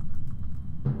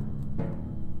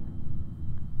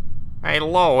 Hey,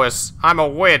 Lois, I'm a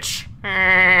witch.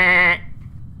 Alright,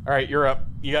 you're up.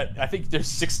 You got, I think there's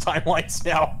 6 timelines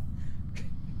now.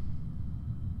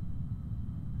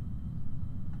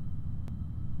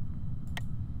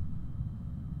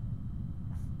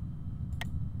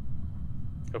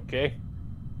 Okay.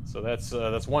 So that's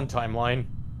 1 timeline.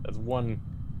 That's 1.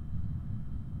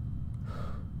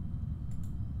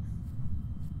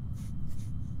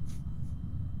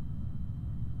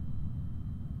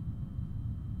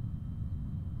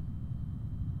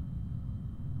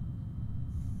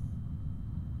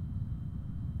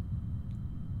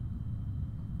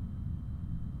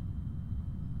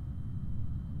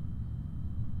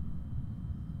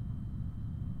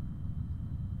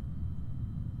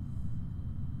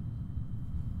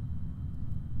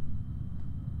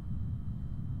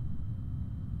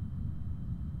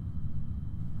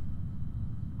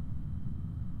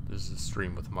 This is a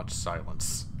stream with much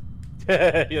silence.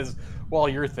 Yes, while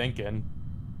you're thinking.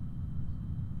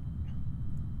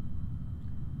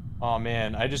 Oh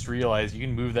man, I just realized you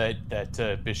can move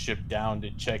that bishop down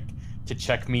to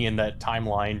check me in that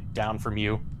timeline down from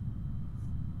you.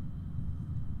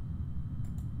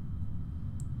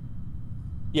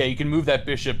 Yeah, you can move that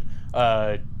bishop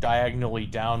diagonally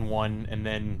down 1, and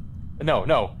then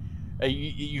no,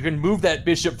 you can move that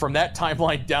bishop from that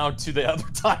timeline down to the other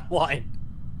timeline.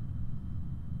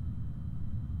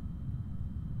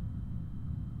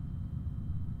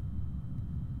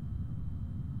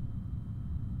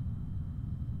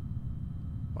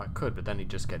 Well, I could, but then he'd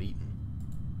just get eaten.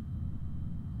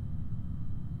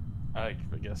 I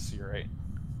guess you're right.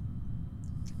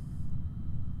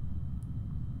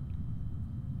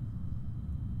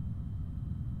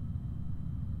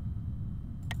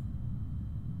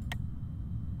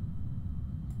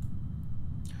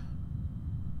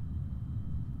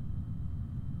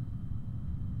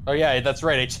 Oh yeah, that's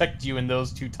right. I checked you in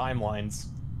those 2 timelines.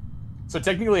 So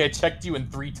technically I checked you in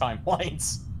 3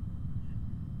 timelines.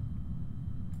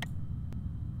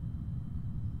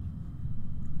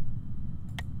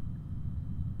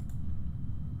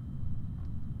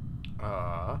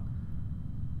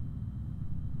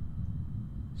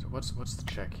 So what's the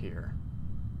check here?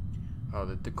 Oh,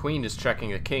 the queen is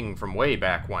checking the king from way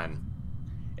back when.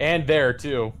 And there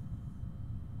too.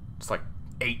 It's like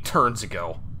 8 turns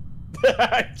ago.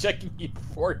 Checking you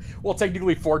before. Well,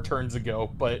 technically 4 turns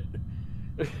ago, but.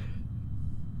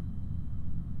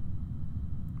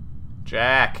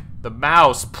 Jack, the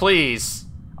mouse, please.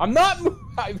 I'm not.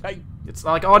 It's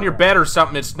like on your bed or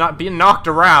something. It's not being knocked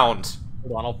around.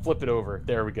 Hold on, I'll flip it over.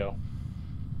 There we go.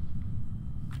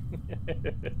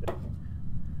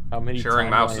 How many Sharing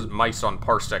mice on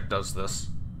Parsec does this.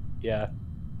 Yeah.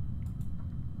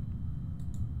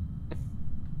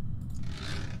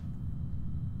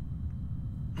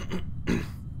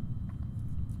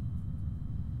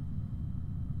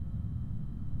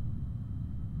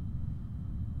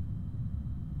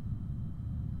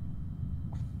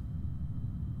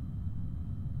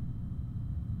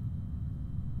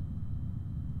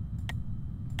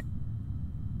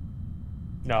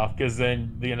 No, because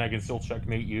then I can still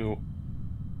checkmate you.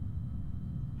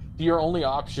 Your only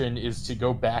option is to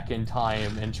go back in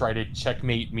time and try to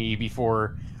checkmate me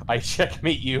before I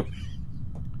checkmate you.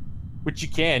 Which you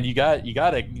can. You got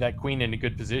that queen in a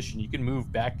good position. You can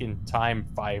move back in time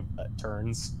 5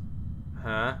 turns.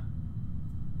 Huh?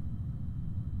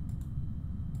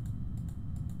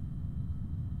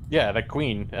 Yeah, that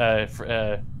queen.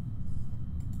 That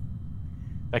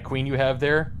queen you have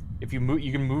there. If you move,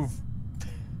 you can move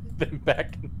them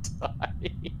back in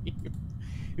time.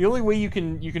 The only way you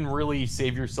can really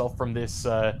save yourself from this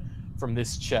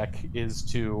check is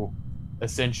to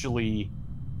essentially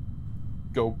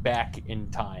go back in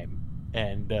time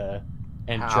and try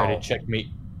to How? checkmate.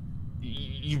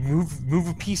 You move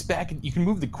a piece back. You can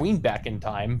move the queen back in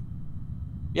time.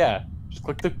 Yeah, just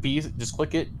click the piece. Just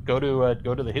click it. Go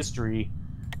to the history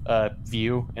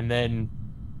view, and then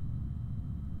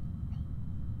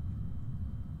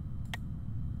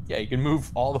yeah, you can move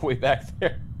all the way back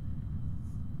there.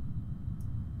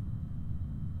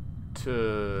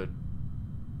 To...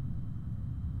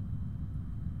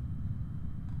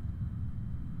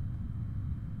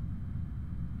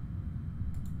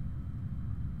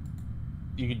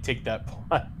 You can take that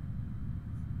plot.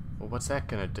 Well, what's that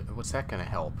gonna do? What's that gonna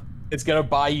help? It's gonna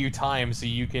buy you time so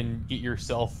you can get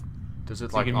yourself. Does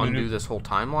it So you like can undo maneuver- this whole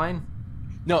timeline?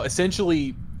 No,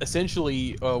 essentially,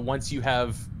 once you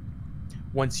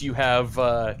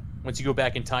go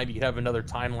back in time, you have another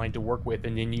timeline to work with,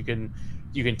 and then you can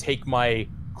take my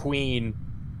queen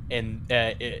and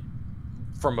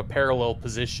from a parallel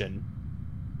position.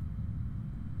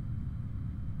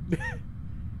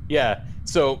 Yeah.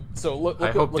 So look.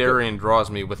 I hope look Darian draws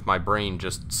me with my brain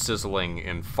just sizzling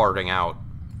and farting out.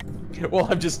 Well,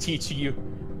 I'm just teaching you.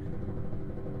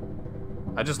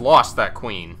 I just lost that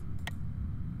queen.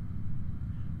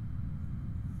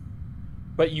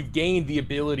 But you've gained the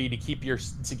ability to get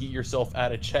yourself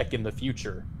out of check in the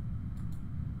future.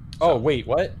 Oh wait,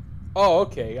 what? Oh,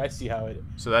 okay, I see how it.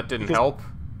 So that didn't help?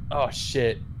 Oh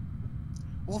shit.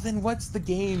 Well then, what's the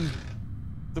game?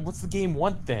 What's the game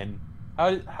want then?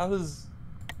 How does?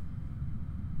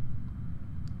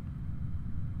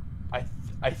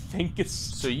 I think it's.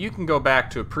 So you can go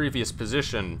back to a previous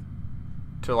position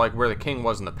to like where the king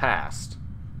was in the past.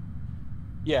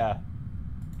 Yeah,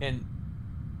 and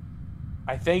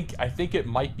I think it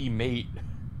might be mate.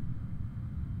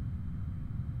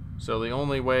 So the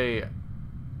only way,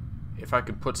 if I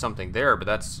could put something there, but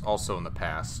that's also in the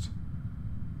past.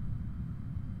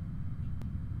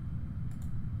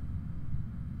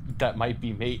 That might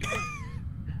be mate.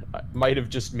 I might have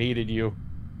just mated you.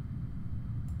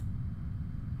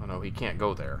 Oh no, he can't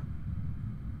go there.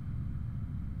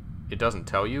 It doesn't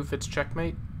tell you if it's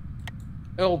checkmate?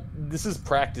 Well, this is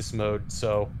practice mode,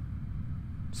 so.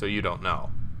 So you don't know.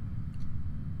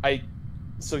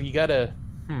 So you gotta.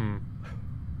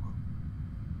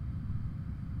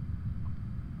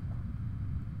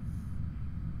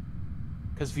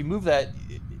 Because if you move that,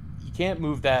 you can't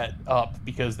move that up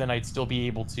because then I'd still be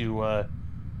able to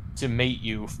mate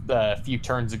you a few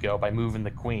turns ago by moving the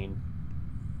queen.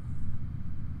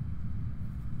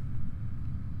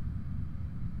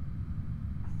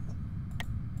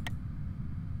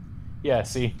 Yeah,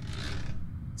 see.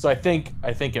 So I think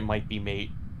it might be mate.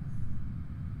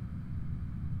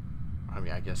 I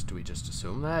mean, I guess, do we just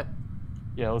assume that?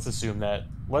 Yeah, let's assume that.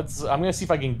 I'm gonna see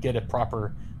if I can get a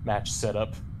proper match set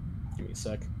up. Give me a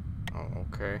sec. Oh,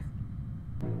 okay.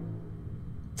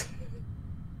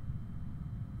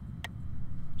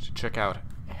 Should check out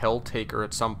Helltaker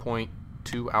at some point.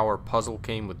 2-hour puzzle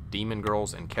game with demon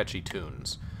girls and catchy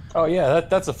tunes. Oh yeah,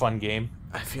 that's a fun game.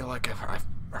 I feel like I've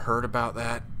heard about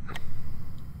that.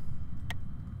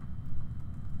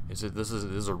 This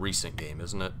is a recent game,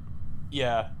 isn't it?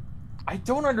 Yeah. I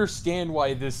don't understand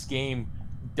why this game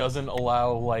doesn't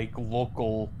allow, like,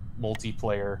 local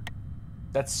multiplayer.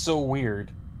 That's so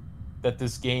weird that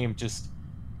this game just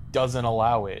doesn't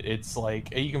allow it. It's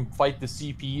like, you can fight the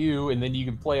CPU and then you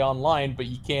can play online, but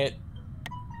you can't...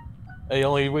 The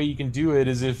only way you can do it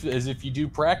is if you do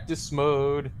practice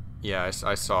mode. Yeah,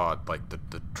 I saw, like,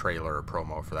 the trailer or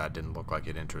promo for that. Didn't look like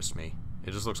it interests me.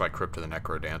 It just looks like Crypt of the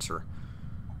Necrodancer.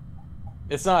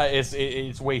 It's not.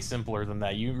 It's way simpler than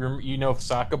that. You know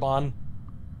Sakabon?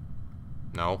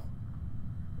 No.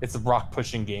 It's a rock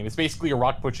pushing game. It's basically a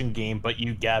rock pushing game, but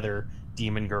you gather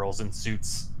demon girls in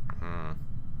suits. Hmm.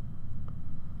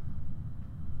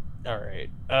 All right.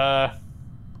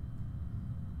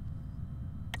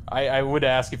 I would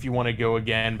ask if you want to go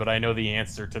again, but I know the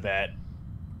answer to that.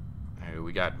 Hey,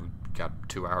 we got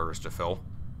 2 hours to fill.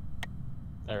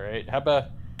 All right. How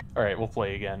about? All right, we'll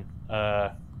play again.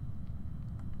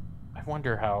 I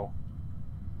wonder how.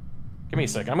 Give me a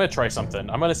second. I'm gonna try something.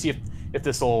 I'm gonna see if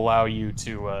this will allow you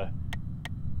to.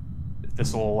 If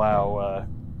this will allow.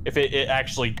 If it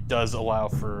actually does allow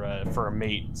for a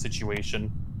mate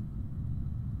situation.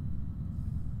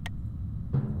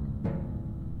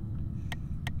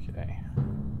 Okay.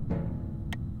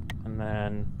 And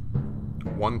then.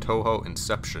 One Toho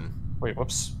Inception. Wait.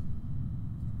 Whoops.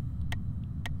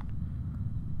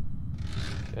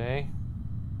 Okay.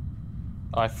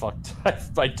 I fucked.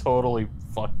 I totally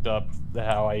fucked up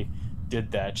how I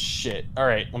did that shit.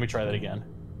 Alright, let me try that again.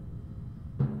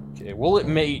 Okay, will it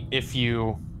mate if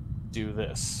you do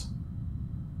this?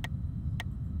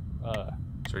 So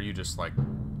are you just, like,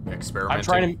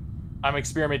 experimenting? I'm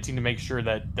experimenting to make sure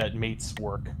that mates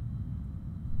work.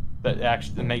 That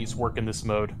actually the mates work in this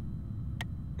mode.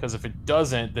 Because if it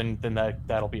doesn't, then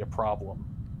that'll be a problem.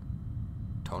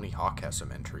 Tony Hawk has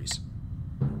some entries.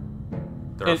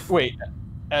 Wait,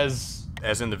 as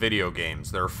in the video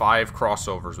games, there are 5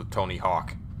 crossovers with Tony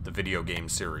Hawk, the video game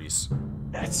series.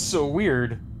 That's so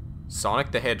weird. Sonic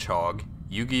the Hedgehog,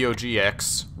 Yu-Gi-Oh!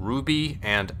 GX, Ruby,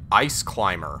 and Ice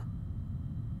Climber.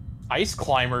 Ice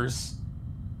Climbers?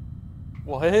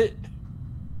 What?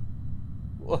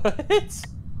 What?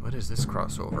 What is this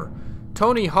crossover?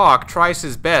 Tony Hawk tries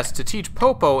his best to teach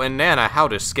Popo and Nana how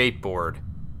to skateboard.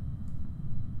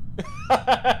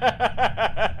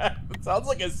 It sounds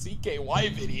like a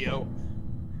CKY video.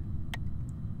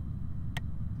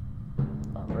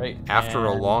 Alright. After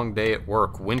a long day at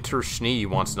work, Winter Schnee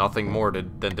wants nothing more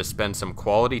than to spend some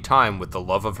quality time with the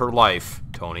love of her life,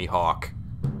 Tony Hawk.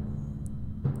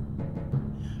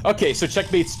 Okay, so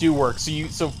checkmates do work.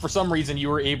 So for some reason you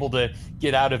were able to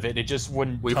get out of it. It just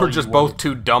wouldn't. We were just both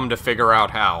too dumb to figure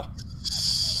out how.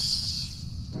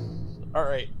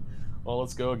 Alright. Well,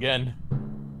 let's go again.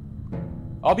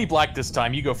 I'll be black this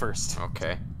time. You go first.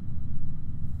 Okay.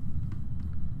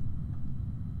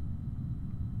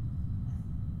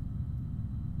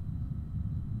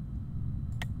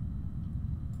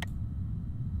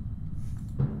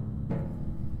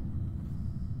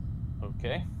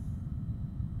 Okay.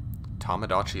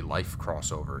 Tamagotchi Life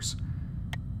crossovers.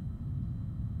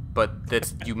 But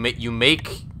that's you make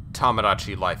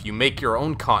Tamagotchi Life. You make your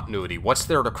own continuity. What's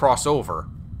there to cross over?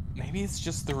 Maybe it's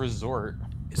just the resort.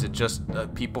 Is it just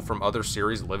people from other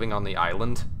series living on the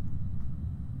island?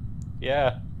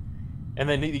 Yeah. And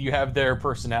then you have their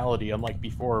personality, unlike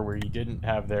before where you didn't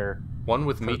have their... One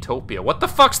with Metopia. What the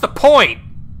fuck's the point?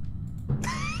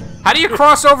 How do you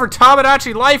cross over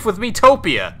Tamagotchi Life with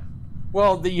Metopia?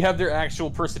 Well, you have their actual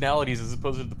personalities as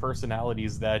opposed to the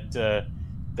personalities that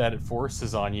that it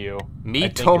forces on you.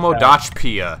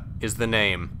 Metomodachpia is the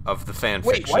name of the fanfiction.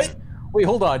 Wait, what? Wait,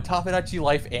 hold on. Tamagotchi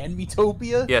Life and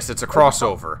Metopia? Yes, it's a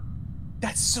crossover.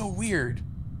 That's so weird.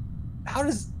 How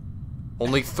does...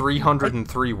 Only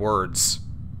 303 words.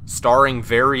 Starring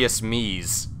various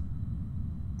me's.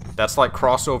 That's like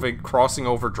crossing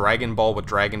over Dragon Ball with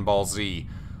Dragon Ball Z.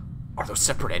 Are those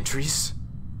separate entries?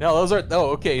 No, those are... Oh,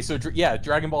 okay. So, yeah,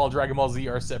 Dragon Ball and Dragon Ball Z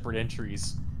are separate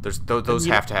entries. Those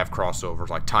have to have crossovers,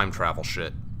 like time travel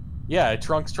shit. Yeah,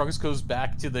 Trunks goes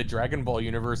back to the Dragon Ball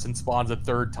universe and spawns a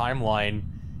third timeline,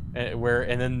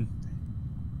 and then...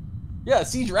 Yeah,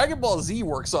 see, Dragon Ball Z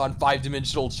works on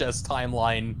 5-dimensional chess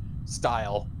timeline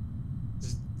style.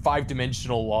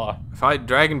 5-dimensional law.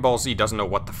 Dragon Ball Z doesn't know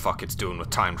what the fuck it's doing with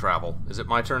time travel. Is it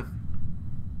my turn?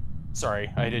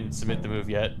 Sorry, I didn't submit the move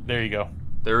yet. There you go.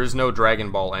 There is no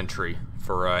Dragon Ball entry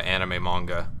for anime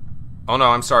manga. Oh no,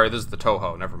 I'm sorry, this is the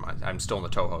Toho. Never mind. I'm still in the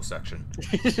Toho section.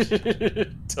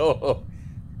 Toho.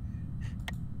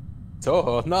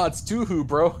 No, it's Tuhu,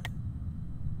 bro.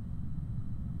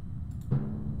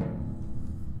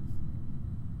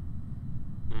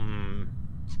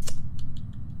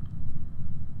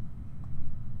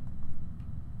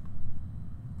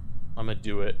 I'm gonna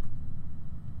do it.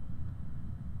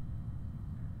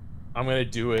 I'm gonna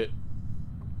do it.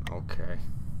 Okay.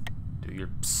 Do your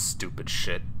stupid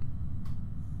shit.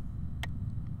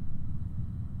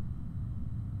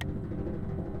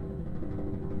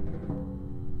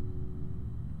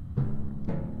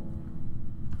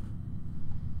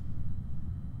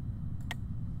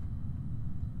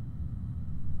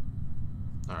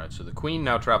 Alright, so the Queen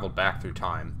now traveled back through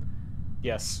time.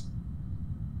 Yes.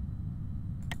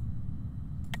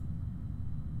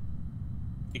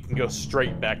 It can go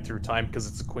straight back through time because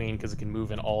it's a queen, because it can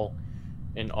move in all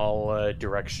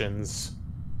directions.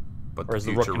 But the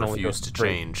future refused to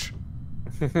change.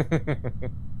 Damn it,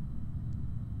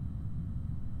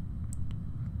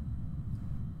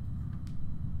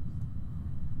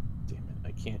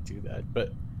 I can't do that.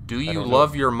 But do you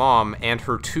love your mom and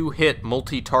her 2-hit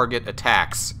multi-target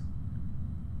attacks?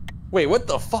 Wait, what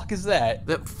the fuck is that?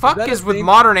 The fuck that is a with thing?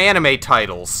 modern anime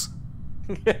titles?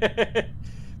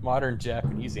 Modern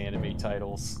Japanese anime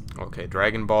titles. Okay,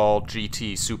 Dragon Ball,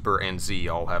 GT, Super, and Z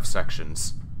all have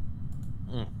sections.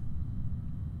 Mm.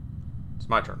 It's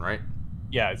my turn, right?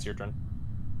 Yeah, it's your turn.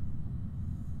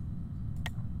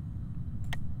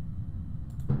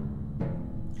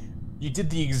 You did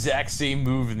the exact same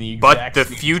move in the exact But the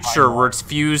same future timeline.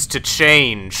 refused to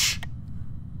change.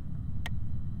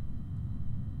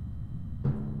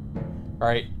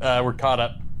 Alright, we're caught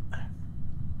up.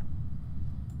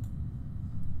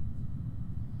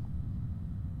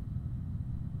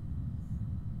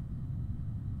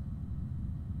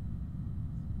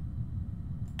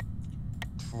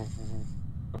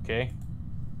 Okay.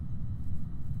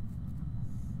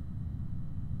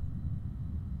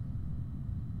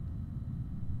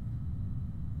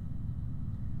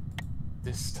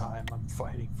 This time I'm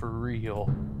fighting for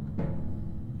real.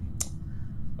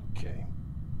 Okay.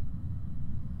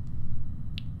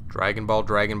 Dragon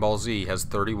Ball Z has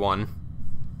 31.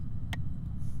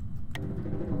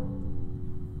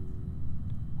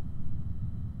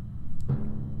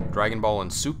 Dragon Ball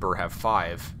and Super have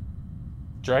 5.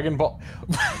 Dragon Ball...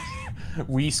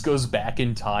 Whis goes back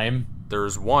in time.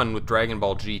 There's one with Dragon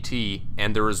Ball GT,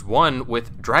 and there is one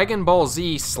with Dragon Ball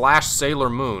Z / Sailor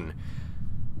Moon,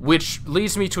 which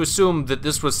leads me to assume that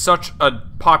this was such a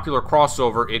popular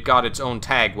crossover, it got its own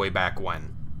tag way back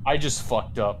when. I just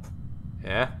fucked up.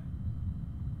 Yeah?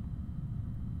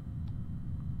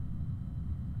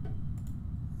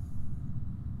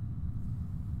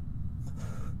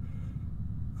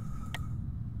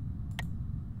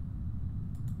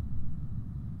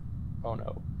 Oh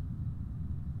no.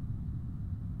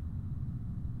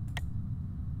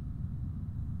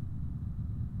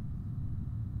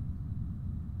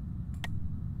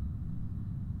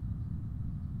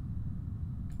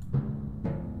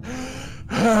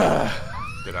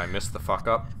 Did I miss the fuck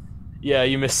up? Yeah,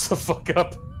 you missed the fuck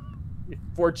up.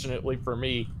 Fortunately for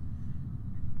me.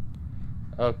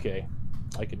 Okay.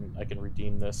 I can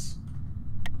redeem this.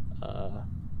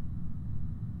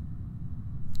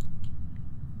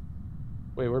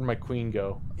 Wait, where'd my queen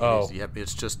go? Yep,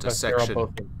 it's just a They're all section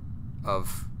both-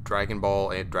 of Dragon Ball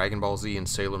and Dragon Ball Z and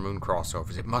Sailor Moon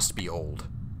crossovers. It must be old.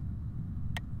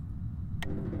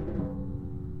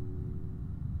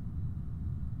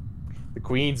 The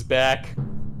queen's back.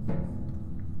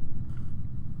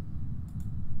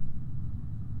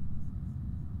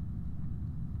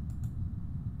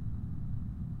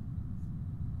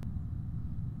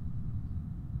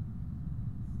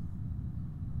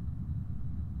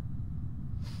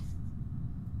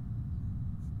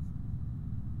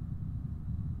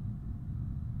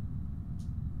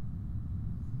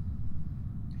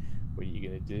 What are you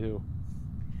gonna do?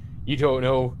 You don't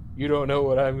know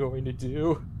what I'm going to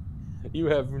do. You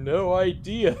have no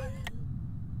idea.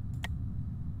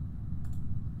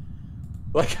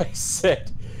 Like I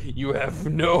said, you have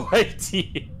no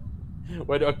idea.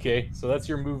 What? Okay, so that's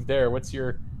your move there. What's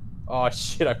your... Oh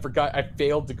shit, I forgot. I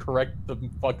failed to correct the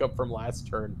fuck up from last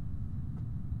turn.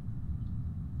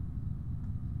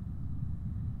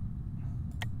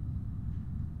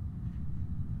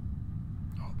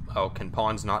 Oh, can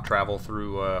pawns not travel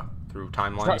through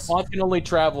timelines? Pawns can only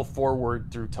travel forward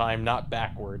through time, not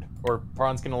backward. Or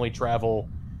pawns can only travel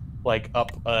like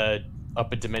up a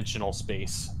dimensional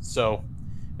space. So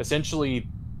essentially,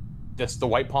 the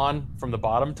white pawn from the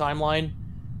bottom timeline,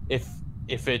 if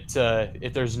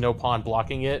there's no pawn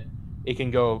blocking it, it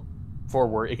can go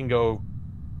forward. It can go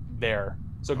there.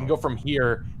 So it can go from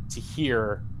here to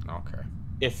here. Okay.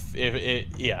 If it,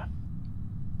 yeah.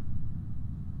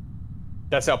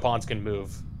 That's how pawns can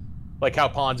move. Like how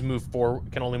pawns can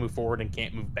only move forward and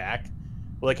can't move back.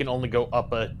 Well, they can only go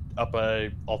up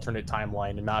a alternate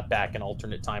timeline and not back an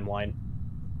alternate timeline.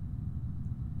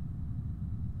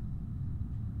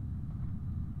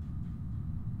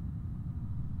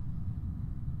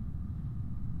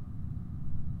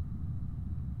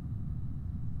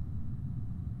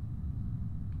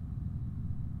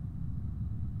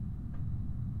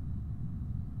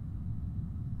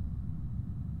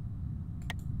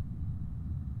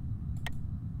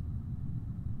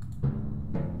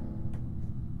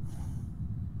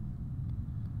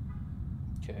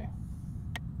 Okay.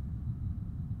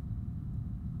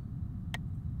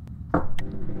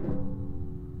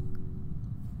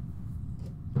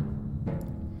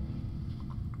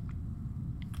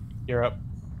 You're up.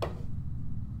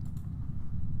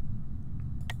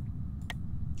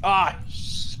 Ah!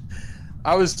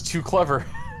 I was too clever.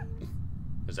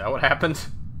 Is that what happened?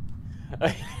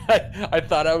 I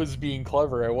thought I was being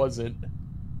clever. I wasn't.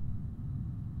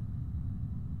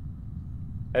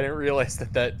 I didn't realize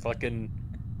that fucking.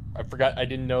 I forgot. I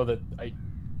didn't know that I.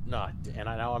 Nah, and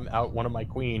now I'm out one of my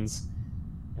queens.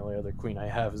 The only other queen I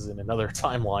have is in another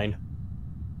timeline.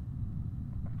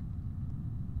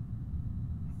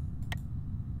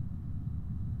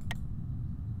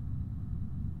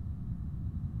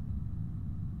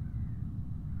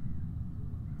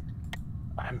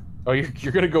 Oh,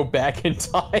 you're gonna go back in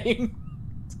time?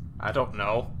 I don't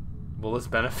know. Will this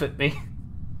benefit me?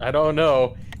 I don't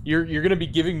know. You're gonna be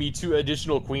giving me 2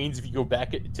 additional queens if you go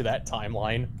back to that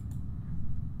timeline.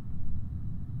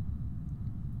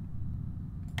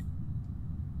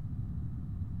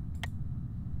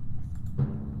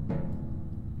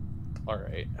 All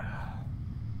right.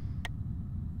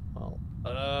 Well,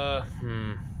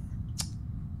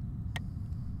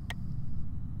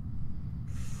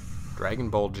 Dragon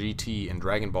Ball GT and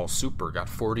Dragon Ball Super got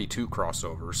 42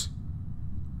 crossovers.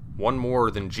 One more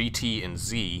than GT and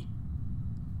Z.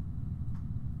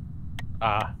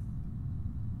 Ah.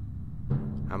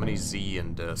 How many Z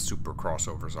and Super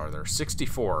crossovers are there?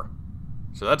 64.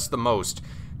 So that's the most.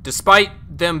 Despite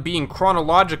them being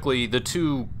chronologically the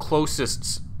 2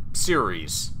 closest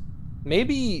series.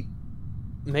 Maybe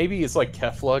it's like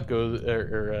Kefla goes,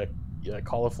 or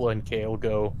Caulifla and Kale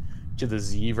go to the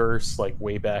Z-verse, like,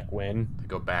 way back when. They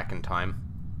go back in time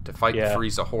to fight the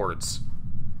Frieza hordes.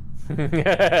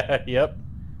 Yep.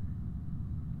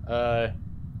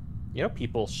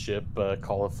 People ship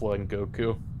Caulifla and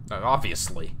Goku.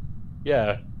 Obviously.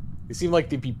 Yeah. They seem like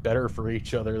they'd be better for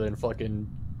each other than fucking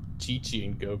Chi-Chi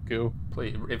and Goku.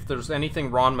 Please, if there's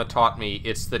anything Ranma taught me,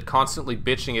 it's that constantly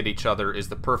bitching at each other is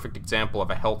the perfect example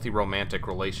of a healthy romantic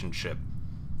relationship.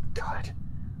 God.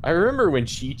 I remember when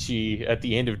Chi-Chi at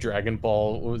the end of Dragon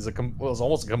Ball was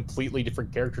almost a completely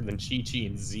different character than Chi-Chi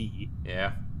and Z.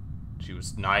 Yeah. She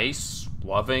was nice,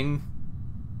 loving.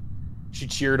 She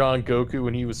cheered on Goku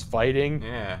when he was fighting.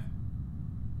 Yeah.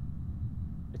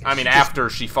 I mean, after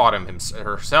she fought him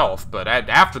herself, but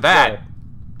after that,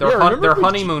 their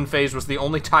honeymoon phase was the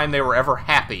only time they were ever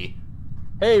happy.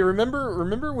 Hey,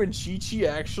 remember when Chi-Chi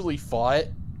actually fought?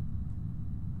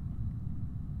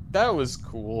 That was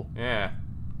cool. Yeah.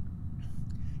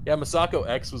 Yeah, Masako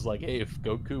X was like, hey, if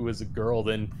Goku was a girl,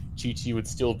 then Chi-Chi would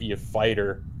still be a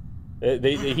fighter.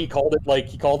 He called it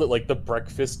like the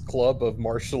Breakfast Club of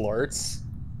martial arts.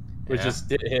 Was just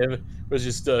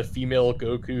female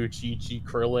Goku, Chi-Chi,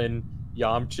 Krillin,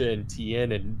 Yamcha, and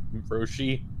Tien, and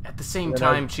Roshi. At the same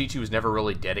time, Chi-Chi was never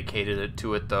really dedicated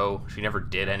to it, though. She never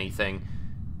did anything.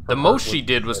 The most she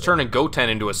did was turning Goten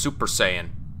into a Super Saiyan.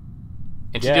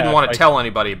 And she didn't want to tell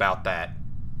anybody about that.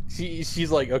 She's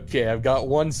like, okay, I've got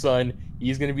one son.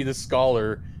 He's gonna be the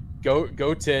scholar.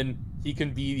 Goten, he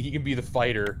can be the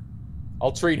fighter.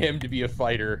 I'll train him to be a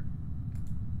fighter.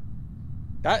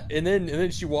 And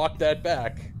then she walked that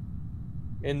back.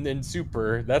 And then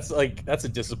Super, that's a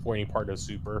disappointing part of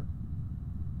Super.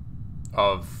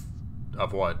 Of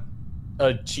what?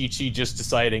 Chi-Chi just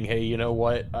deciding, hey, you know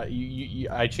what?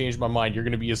 I changed my mind. You're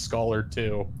gonna be a scholar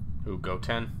too. Who,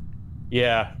 Goten?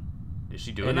 Yeah. Is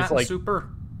she doing that in Super?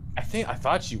 I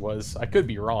thought she was. I could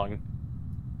be wrong.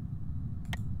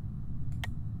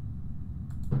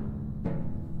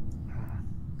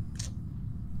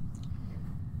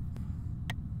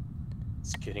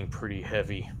 It's getting pretty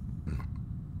heavy.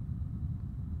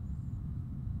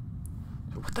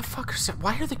 What the fuck is that?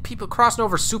 Why are the people crossing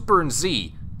over Super and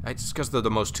Z? It's because they're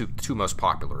the two most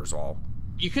popular is all.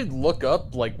 You could look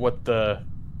up like what some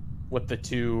of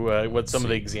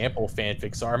the example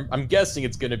fanfics are. I'm guessing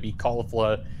it's going to be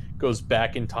Caulifla goes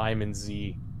back in time in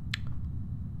Z.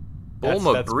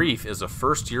 Bulma Brief is a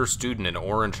first-year student in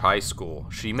Orange High School.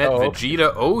 She met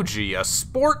Vegeta OG, a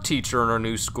sport teacher in her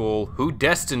new school, who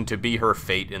destined to be her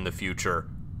fate in the future.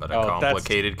 But a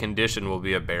complicated condition will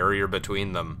be a barrier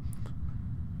between them.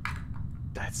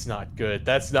 That's not good.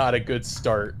 That's not a good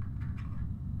start.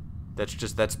 That's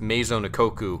Meizo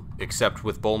Nikoku, except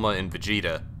with Bulma and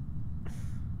Vegeta.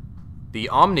 The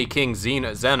Omni King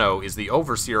Zeno is the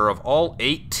overseer of all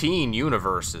 18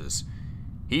 universes.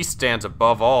 He stands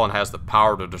above all and has the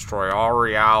power to destroy all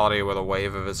reality with a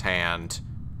wave of his hand.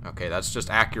 Okay, that's just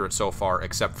accurate so far,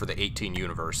 except for the 18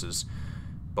 universes.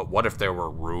 But what if there were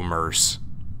rumors?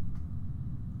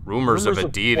 Rumors of a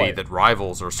deity that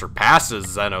rivals or surpasses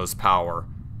Zeno's power.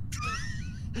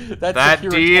 That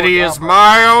deity is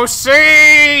my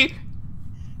OC!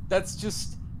 That's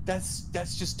just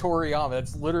Toriyama.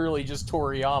 That's literally just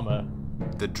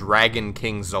Toriyama. The Dragon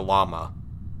King Zalama.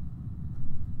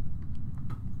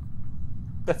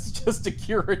 That's just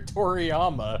Akira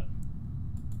Toriyama.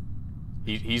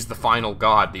 He's the final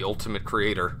god, the ultimate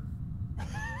creator.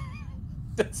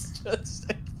 That's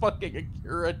just fucking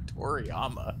Akira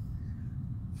Toriyama.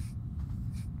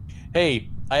 Hey,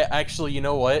 I actually, you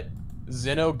know what?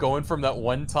 Zeno going from that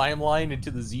one timeline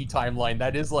into the Z timeline,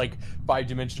 that is like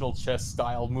five-dimensional chess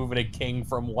style, moving a king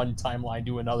from one timeline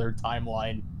to another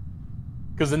timeline.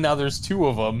 Because then now there's two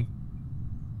of them.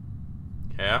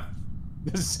 Yeah?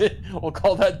 We'll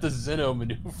call that the Zeno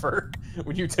maneuver,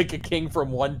 when you take a king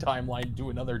from one timeline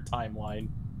to another timeline.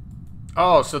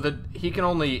 Oh, so that he can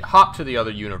only hop to the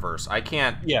other universe. I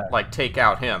can't, like, take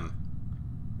out him.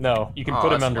 No, you can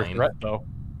put him under lame. threat, though.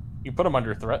 You put him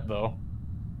under threat, though.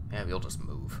 Yeah, he'll just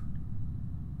move.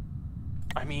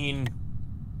 I mean...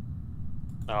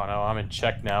 Oh, no, I'm in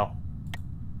check now.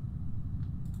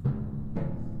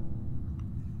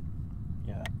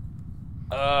 Yeah.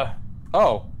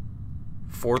 Oh.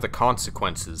 For the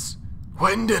consequences.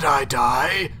 When did I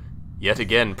die? Yet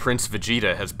again, Prince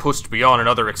Vegeta has pushed beyond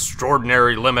another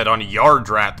extraordinary limit on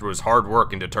Yardrat through his hard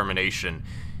work and determination.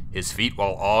 His feat,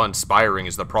 while awe-inspiring,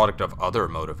 is the product of other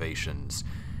motivations.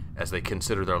 As they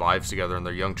consider their lives together and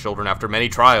their young children after many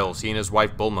trials, he and his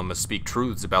wife Bulma must speak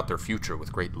truths about their future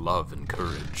with great love and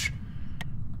courage.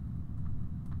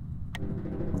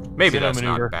 Maybe that's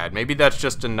not bad. Maybe that's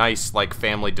just a nice, like,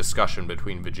 family discussion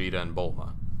between Vegeta and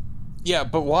Bulma. Yeah,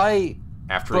 but why...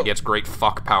 After he gets great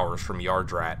fuck powers from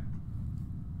Yardrat.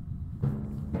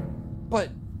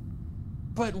 But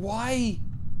why...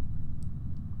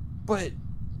 But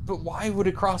why would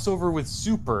it cross over with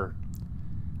Super?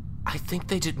 I think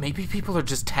they did. Maybe people are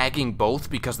just tagging both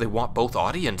because they want both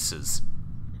audiences.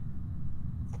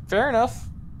 Fair enough.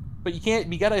 But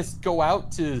you gotta go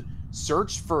out to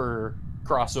search for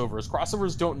crossovers.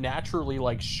 Crossovers don't naturally,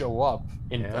 like, show up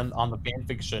on the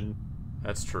fanfiction.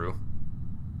 That's true.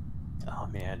 Oh,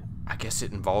 man. I guess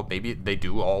it involved, maybe they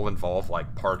do all involve,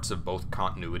 like, parts of both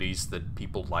continuities that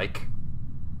people like.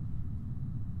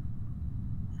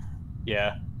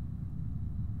 Yeah.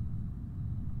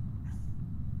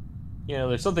 You know,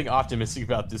 there's something optimistic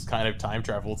about this kind of time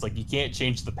travel. It's like, you can't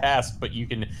change the past, but you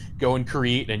can go and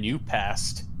create a new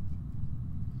past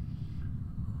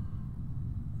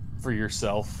for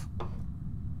yourself.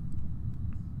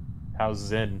 How's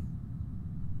Zen?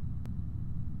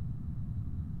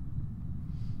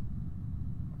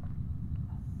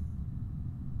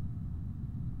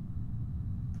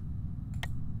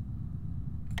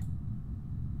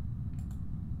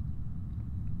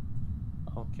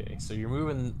 Okay, so you're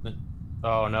moving...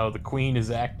 Oh no, the queen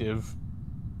is active.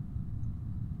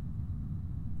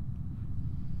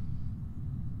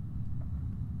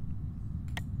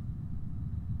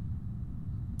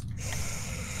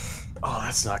 Oh,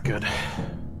 that's not good.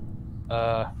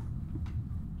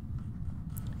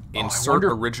 Insert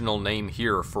original name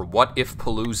here for What If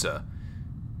Palooza.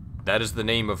 That is the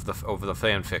name of the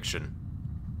fanfiction.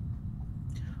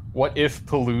 What If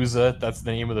Palooza? That's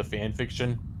the name of the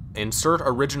fanfiction? Insert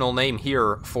original name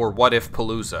here for What If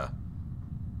Palooza.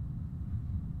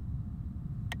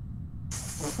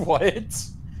 What?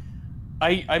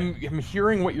 I'm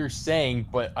hearing what you're saying,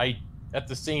 but at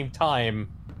the same time,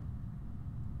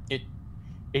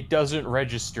 it doesn't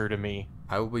register to me.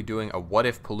 I will be doing a What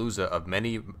If Palooza of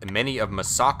many of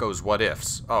Masako's What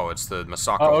Ifs. Oh, it's the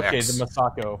Masako X. Oh, okay, the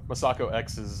Masako. Masako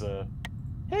X is,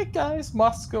 hey guys,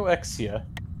 Masako X here.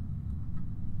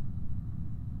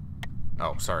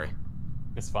 Oh, sorry.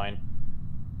 It's fine.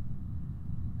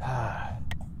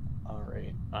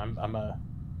 Alright.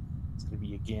 It's gonna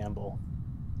be a gamble.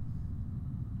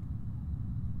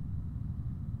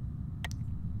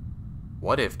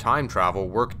 What if time travel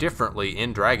worked differently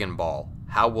in Dragon Ball?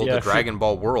 How will the Dragon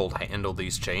Ball world handle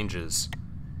these changes?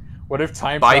 What if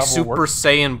time travel By Super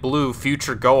Saiyan Blue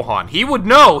Future Gohan. He would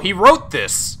know! He wrote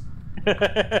this!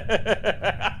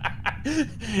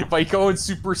 By going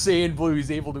Super Saiyan Blue,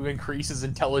 he's able to increase his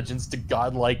intelligence to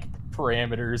godlike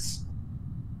parameters.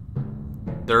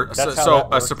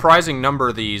 A surprising number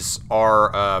of these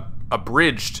are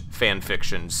abridged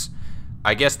fanfictions.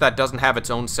 I guess that doesn't have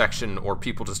its own section, or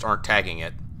people just aren't tagging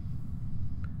it.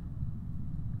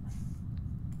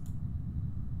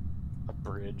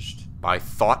 Abridged. By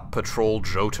Thought Patrol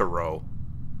Jotaro.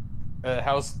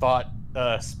 How's Thought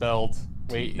spelled?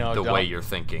 Wait, no, the way you're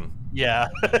thinking. Yeah.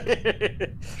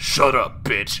 Shut up,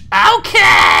 bitch.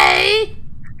 Okay!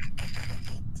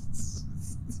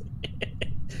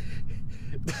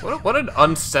 What an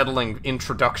unsettling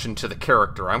introduction to the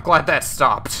character. I'm glad that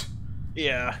stopped.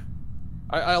 Yeah.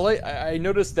 I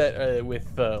noticed that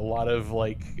with a lot of,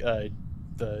 like,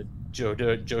 the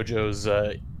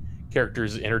JoJo's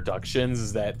characters' introductions,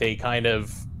 is that they kind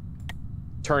of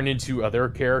turn into other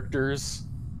characters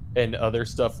and other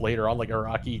stuff later on. Like,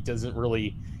 Araki doesn't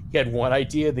really he had one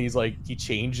idea, then he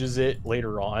changes it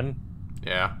later on.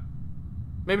 Yeah.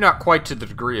 Maybe not quite to the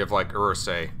degree of like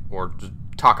Urusei or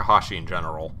Takahashi in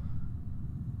general.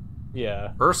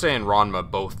 Yeah. Urusei and Ranma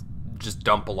both just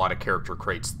dump a lot of character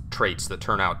traits that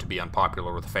turn out to be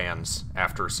unpopular with fans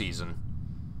after a season.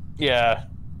 Yeah.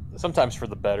 Sometimes for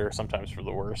the better, sometimes for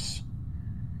the worse.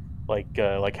 Like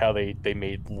how they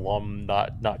made Lum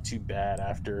not too bad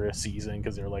after a season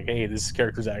because they're like, hey, this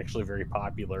character's actually very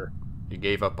popular. You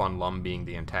gave up on Lum being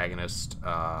the antagonist.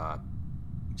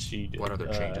 She did. What other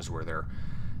changes were there?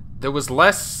 There was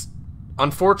less.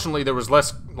 Unfortunately, there was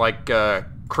less like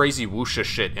crazy wuxia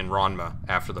shit in Ranma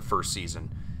after the first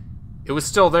season. It was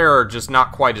still there, just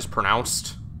not quite as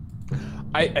pronounced.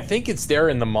 I think it's there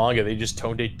in the manga. They just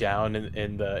toned it down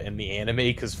in the anime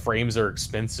because frames are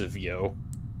expensive, yo.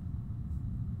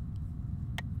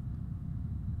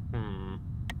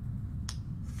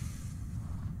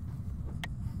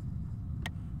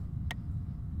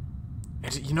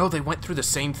 And you know, they went through the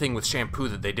same thing with Shampoo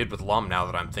that they did with Lum, now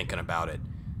that I'm thinking about it.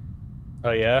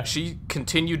 Oh, yeah? She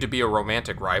continued to be a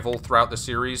romantic rival throughout the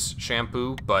series,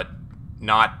 Shampoo, but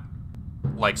not,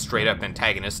 like, straight up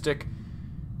antagonistic.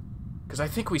 Because I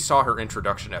think we saw her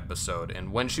introduction episode,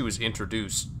 and when she was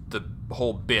introduced, the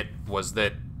whole bit was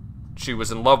that she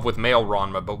was in love with male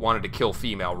Ranma, but wanted to kill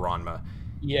female Ranma.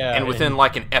 Yeah. And within,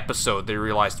 like, an episode, they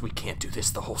realized, we can't do this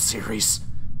the whole series.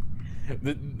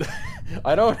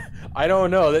 I don't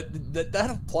know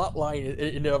that plot line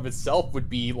in and of itself would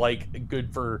be like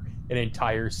good for an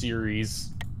entire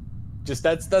series. Just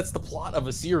that's the plot of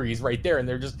a series right there, and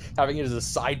they're just having it as a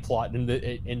side plot in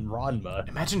Ranma.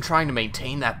 Imagine trying to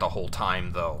maintain that the whole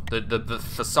time, though. The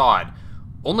facade.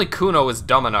 Only Kuno is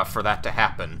dumb enough for that to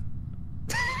happen.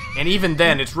 And even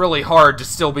then, it's really hard to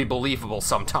still be believable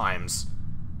sometimes.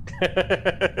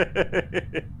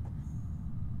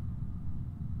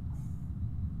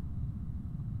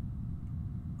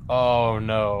 Oh,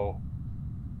 no.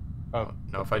 Oh,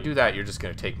 no, if I do that, you're just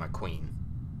gonna take my queen.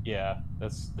 Yeah,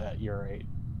 you're right.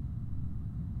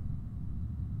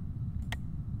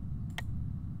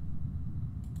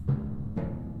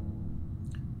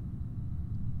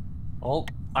 Well,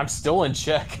 I'm still in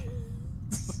check.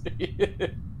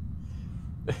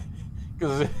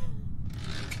 Because...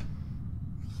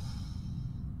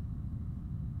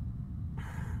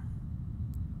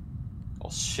 Oh,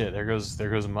 shit, there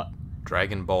goes my...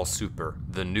 Dragon Ball Super,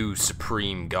 the new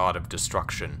supreme god of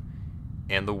destruction.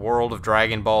 In the world of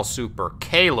Dragon Ball Super,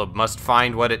 Caleb must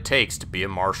find what it takes to be a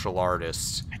martial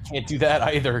artist. I can't do that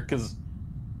either, because...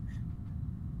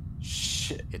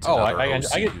 Shit. It's another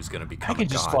OC who's going to become a god. I can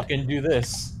just fucking do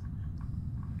this.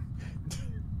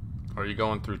 Are you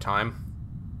going through time?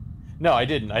 No, I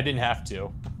didn't. I didn't have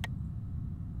to.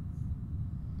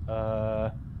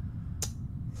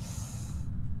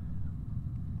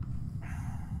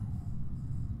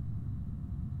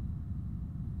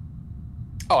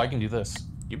 Oh, I can do this.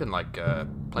 You've been, like,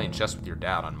 playing chess with your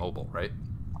dad on mobile, right?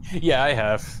 Yeah, I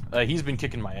have. He's been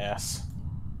kicking my ass.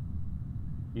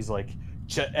 He's like...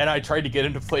 And I tried to get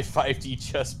him to play 5D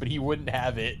chess, but he wouldn't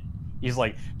have it. He's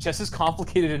like, chess is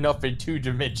complicated enough in 2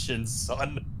 dimensions,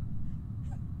 son.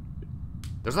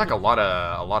 There's, like, a lot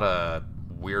of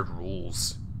weird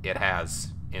rules it has,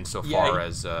 insofar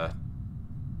as... Yeah,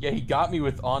 he got me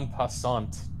with en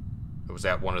passant. Was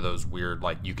that one of those weird,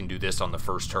 like, you can do this on the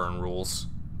first turn rules?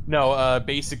 No,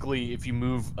 basically, if you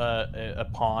move a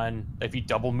pawn, if you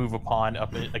double move a pawn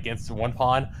up against one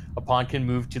pawn, a pawn can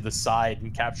move to the side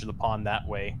and capture the pawn that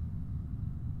way.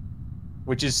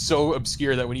 Which is so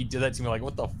obscure that when he did that to me, like,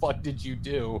 what the fuck did you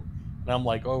do? And I'm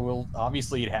like, oh, well,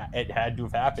 obviously it had to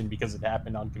have happened because it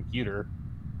happened on computer.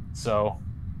 So...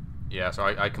 Yeah, so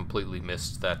I completely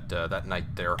missed that, that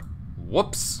night there.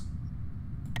 Whoops!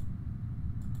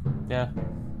 Yeah.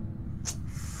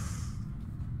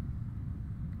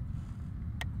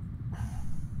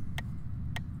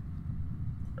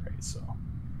 Alright, so...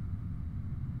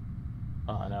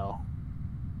 Oh, no.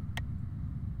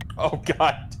 Oh,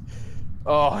 God!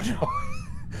 Oh, no!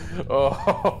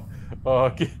 Oh,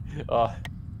 okay.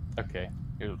 Okay,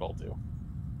 here's what I'll do.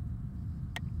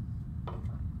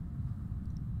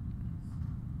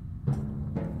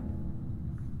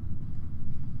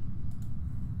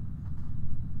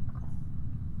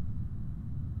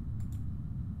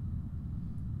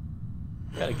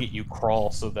 Gotta get you crawl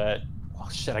so that... Oh,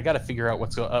 shit, I gotta figure out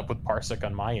what's up with Parsec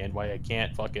on my end, why I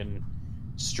can't fucking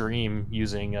stream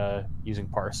using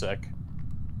Parsec.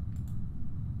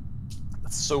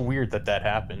 That's so weird that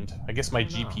happened. I guess my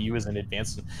GPU isn't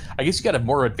advanced. I guess you got a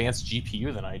more advanced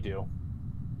GPU than I do.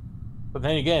 But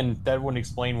then again, that wouldn't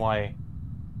explain why...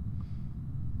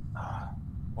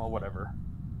 Well, whatever.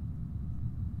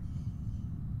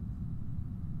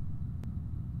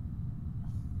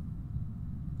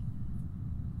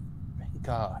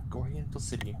 Oriental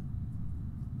City.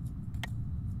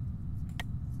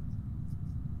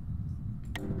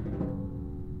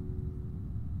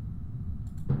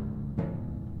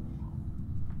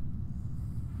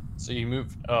 So you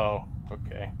moved. Oh,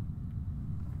 okay.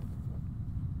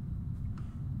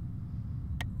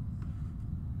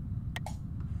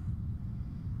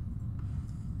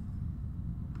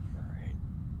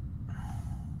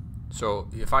 So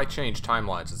if I change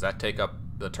timelines, does that take up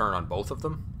the turn on both of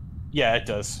them? Yeah, it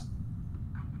does.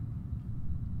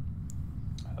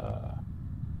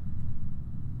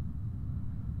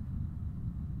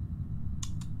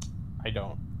 I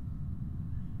don't.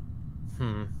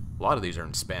 A lot of these are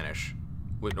in Spanish,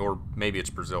 or maybe it's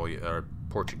Brazilian or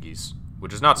Portuguese,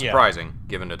 which is not surprising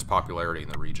given its popularity in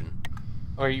the region.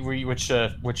 Which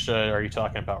are you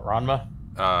talking about? Ranma?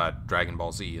 Dragon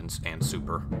Ball Z and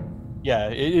Super. Yeah,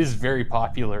 it is very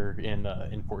popular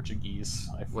in Portuguese.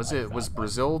 Was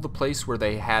Brazil the place where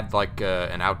they had like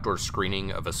an outdoor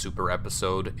screening of a Super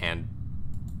episode and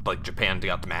like Japan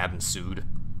got mad and sued?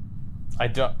 I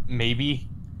don't. Maybe.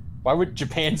 Why would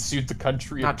Japan sue the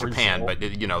country? Not of Brazil? Japan, but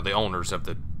you know the owners of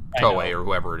the Toei or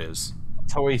whoever it is.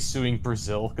 Toei suing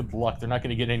Brazil. Good luck. They're not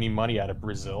going to get any money out of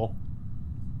Brazil.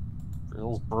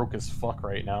 Brazil's broke as fuck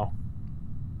right now.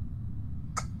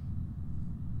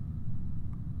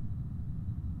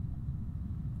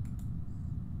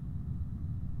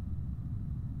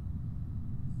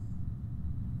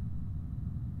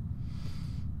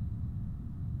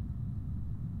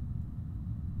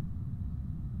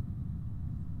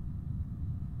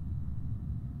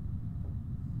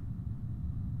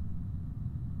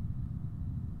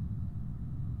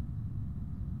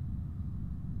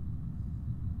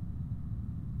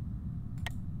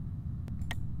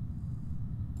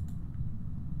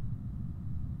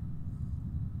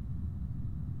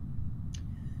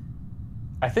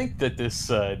 I think that this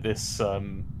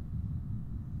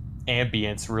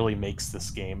ambience really makes this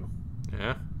game.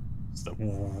 Yeah. It's the...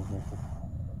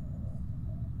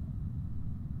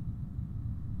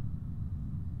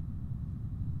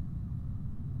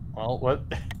 Well, what?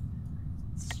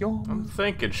 I'm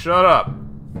thinking. Shut up.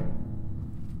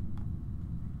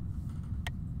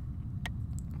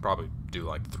 Probably do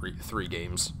like three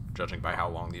games, judging by how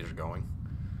long these are going.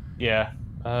 Yeah.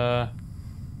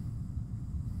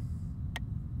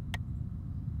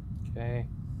 Okay.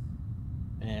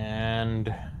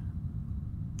 And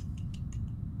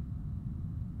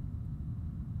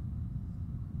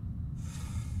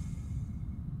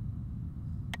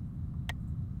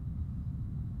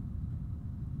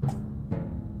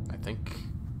I think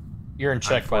you're in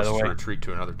check, by the way. To retreat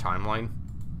to another timeline.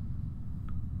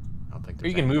 I don't think there's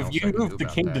you can move. else You I can move the do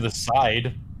king about to that. the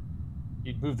side.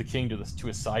 You'd move the king to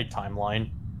a side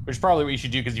timeline, which is probably what you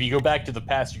should do. Because if you go back to the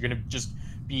past, you're gonna just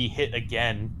be hit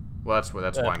again. Well, that's what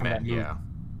I meant. move. Yeah.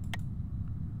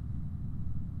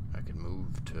 I can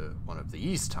move to one of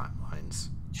these timelines.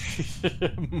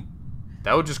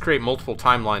 That would just create multiple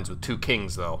timelines with two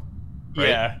kings, though.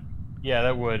 Right? Yeah,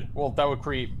 that would. Well, that would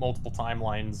create multiple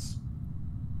timelines.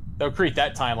 That would create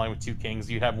that timeline with two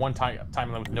kings. You'd have one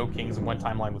timeline with no kings and one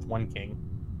timeline with one king.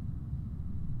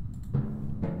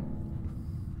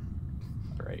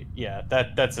 Right. Yeah,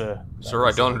 that's a... Sir,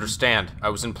 I don't understand. I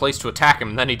was in place to attack him,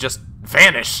 and then he just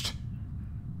vanished.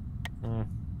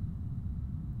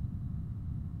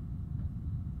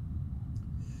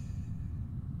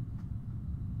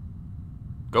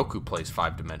 Goku plays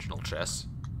 5-dimensional chess.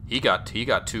 He got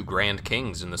two grand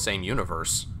kings in the same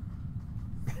universe.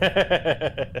 Alright,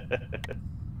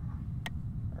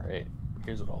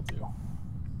 here's what I'll do.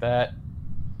 That,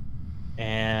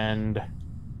 and...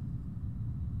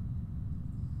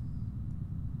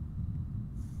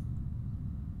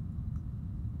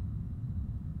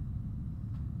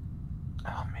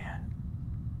 oh, man.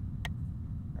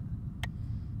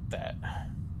 That.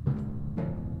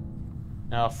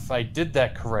 Now, if I did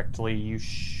that correctly, you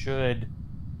should...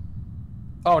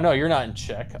 oh, no, you're not in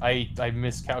check. I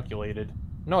miscalculated.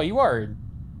 No, you are.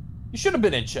 You should have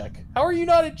been in check. How are you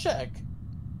not in check?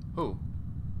 Who?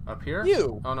 Up here?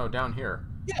 You. Oh, no, down here.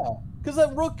 Yeah, because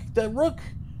that rook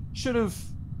should have...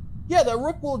 yeah, that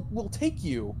rook will take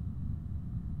you.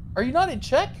 Are you not in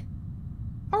check?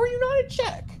 How are you not in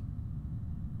check?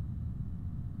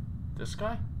 This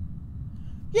guy?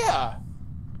 Yeah.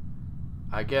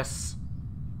 I guess...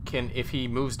 if he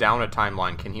moves down a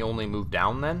timeline, can he only move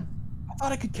down then? I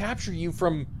thought I could capture you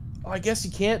from... oh, I guess you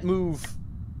can't move...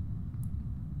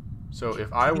 so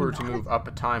if I were to move up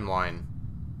a timeline...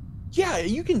 yeah,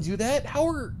 you can do that. How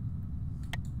are...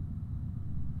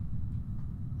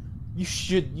 you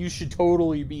should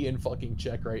totally be in fucking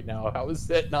check right now. How is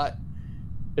that not...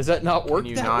 does that not work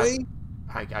that way?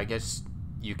 I guess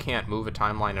you can't move a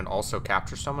timeline and also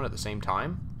capture someone at the same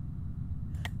time?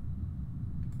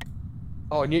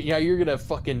 Oh, and yeah, you're gonna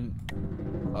fucking...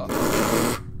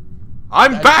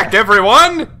 I'm back,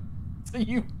 everyone!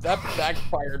 That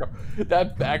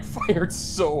backfired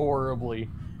so horribly.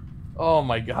 Oh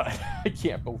my god. I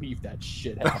can't believe that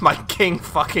shit happened. My king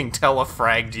fucking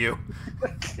telefragged you.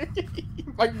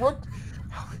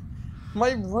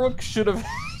 My rook should have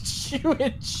had you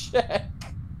in check.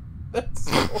 That's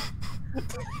so...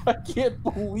 I can't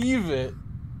believe it.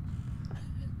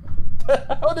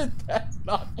 How did that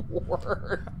not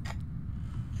work?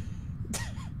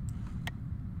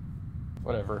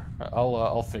 Whatever.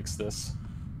 I'll fix this.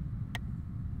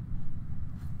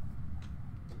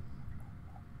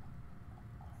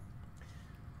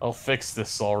 I'll fix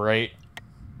this, all right.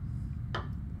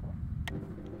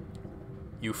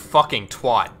 You fucking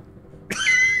twat.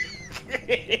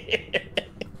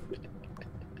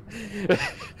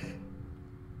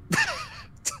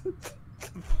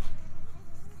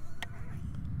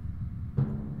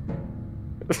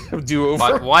 Do over.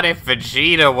 But what if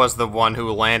Vegeta was the one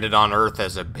who landed on Earth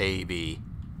as a baby?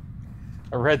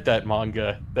 I read that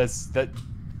manga. That.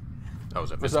 Oh,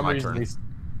 was it For some my reason, turn?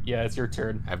 yeah, it's your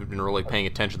turn. I haven't been really paying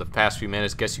attention the past few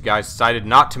minutes. Guess you guys decided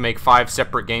not to make 5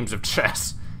 separate games of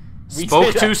chess. We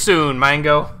Spoke did. too soon,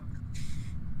 Mango.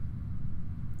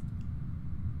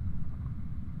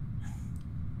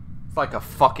 It's like a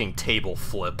fucking table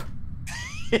flip.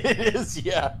 It is,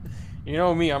 yeah. You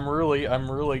know me, I'm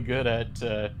really good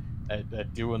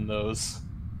at doing those.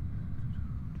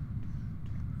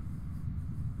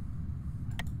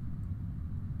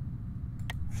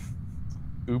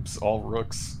 Oops, all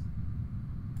rooks.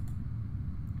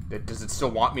 Does it still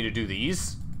want me to do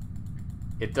these?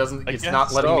 It doesn't. I It's guess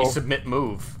not letting me so. submit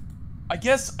move. I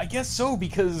guess so,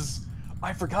 because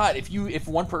I forgot if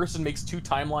one person makes 2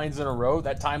 timelines in a row,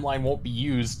 that timeline won't be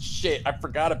used. Shit, I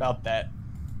forgot about that.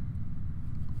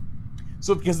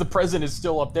 So because the present is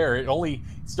still up there, it only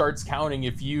starts counting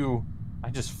if you... I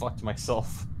just fucked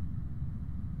myself.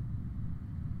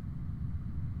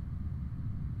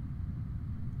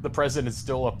 The present is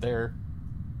still up there.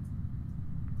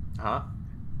 Huh?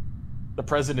 The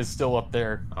present is still up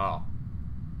there. Oh.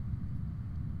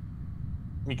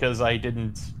 Because I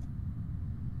didn't...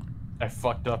 I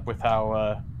fucked up with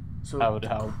how, So how... the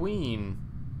queen...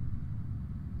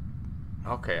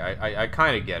 Okay, I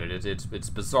kind of get it. It's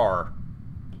bizarre.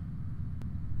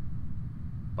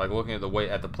 Like looking at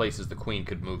the places the queen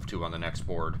could move to on the next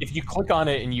board. If you click on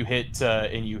it and you hit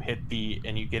and you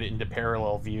get it into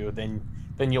parallel view, then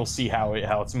you'll see how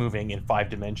it's moving in 5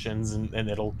 dimensions, and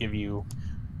it'll give you...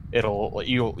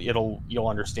 You'll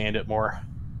understand it more.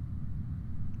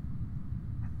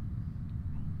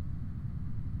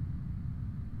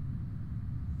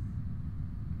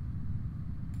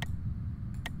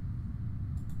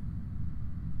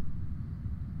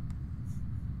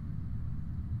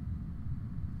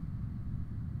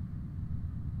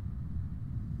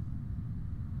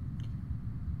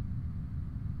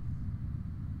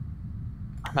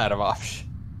 I'm out of option.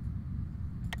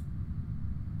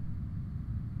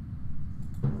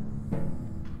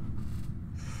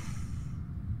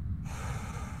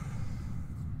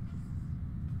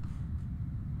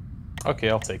 Okay,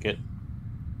 I'll take it.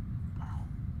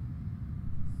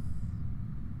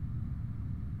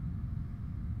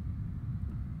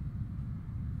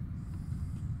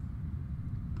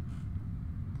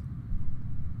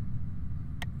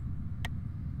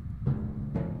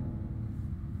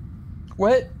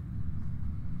 What?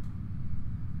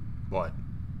 What?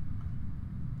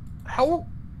 How?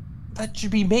 That should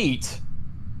be mate.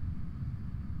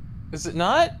 Is it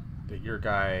not? That your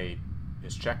guy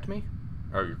has checked me?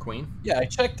 Or your queen? Yeah, I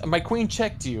checked. My queen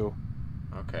checked you.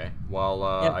 Okay. Well,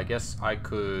 Yeah. I guess I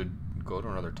could go to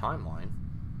another timeline.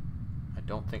 I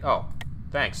don't think... Oh,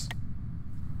 thanks.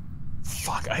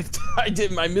 Fuck, I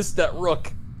missed that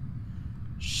rook.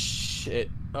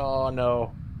 Shit. Oh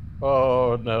no.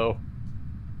 Oh no.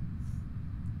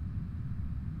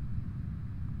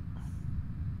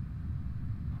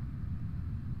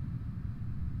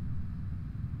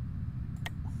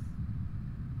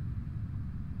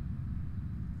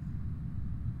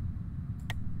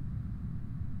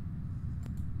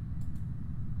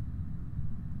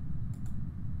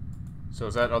 So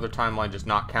is that other timeline just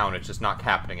not count? It's just not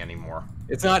happening anymore.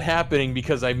 It's not happening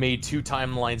because I made 2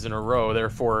 timelines in a row.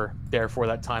 Therefore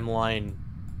that timeline...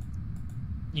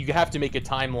 You have to make a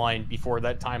timeline before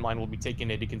that timeline will be taken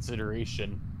into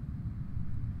consideration.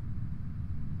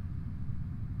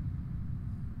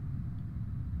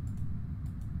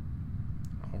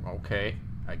 Okay,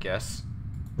 I guess.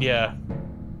 Yeah.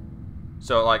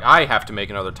 So, like, I have to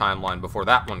make another timeline before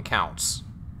that one counts.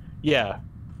 Yeah.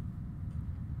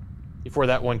 Before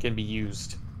that one can be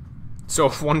used. So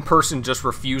if one person just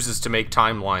refuses to make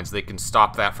timelines, they can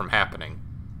stop that from happening.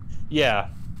 Yeah.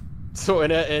 So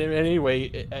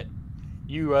anyway,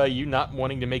 you not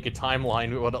wanting to make a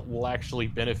timeline will actually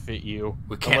benefit you.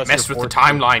 We can't mess with the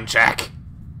timeline, Jack.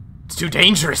 It's too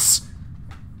dangerous.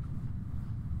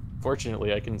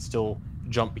 Fortunately, I can still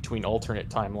jump between alternate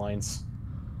timelines.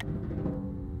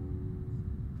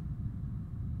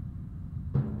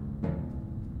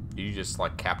 Did you just,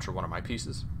 like, capture one of my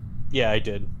pieces? Yeah, I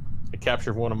did. I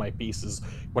captured one of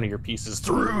your pieces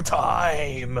through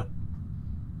time!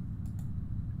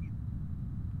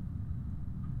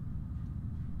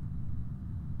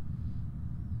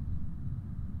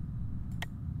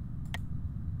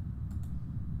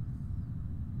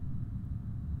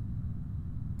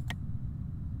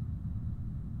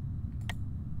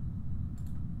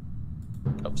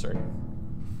 Oh, sorry.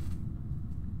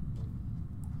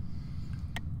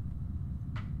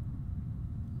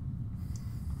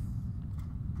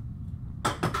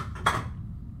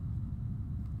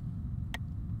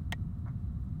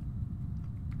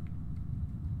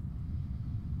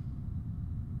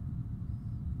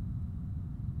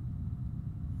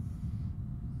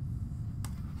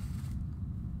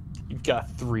 You've got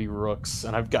 3 rooks,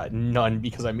 and I've got none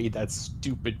because I made that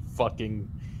stupid fucking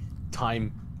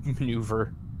time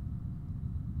maneuver.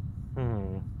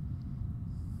 Will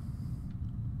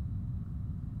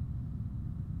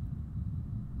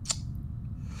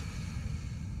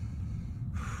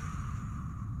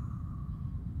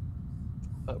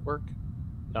that work?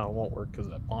 No, it won't work because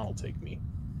that pawn will take me.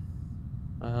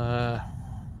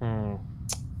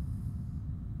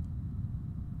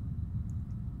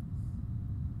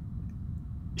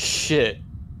 Shit.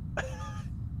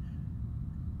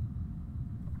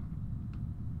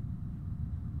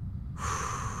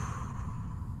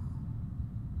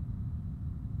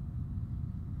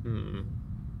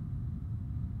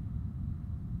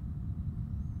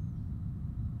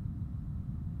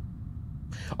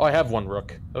 Oh, I have 1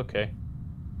 rook. Okay.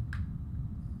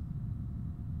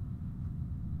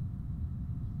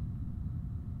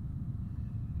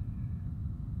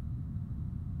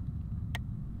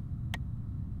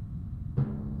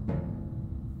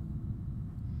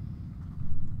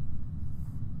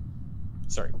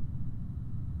 Sorry.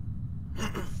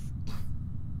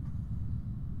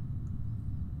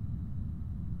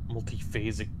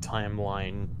 Multiphasic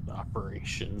timeline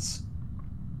operations.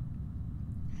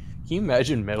 Can you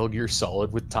imagine Metal Gear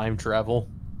Solid with time travel?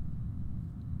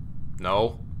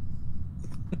 No.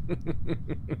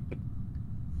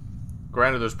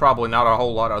 Granted, there's probably not a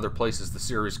whole lot of other places the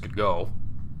series could go.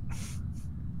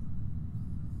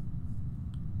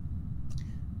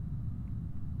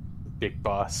 Big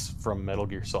Boss from Metal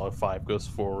Gear Solid 5 goes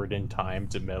forward in time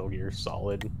to Metal Gear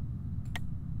Solid.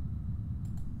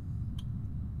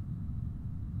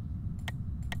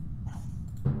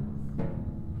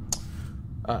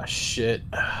 Ah, shit.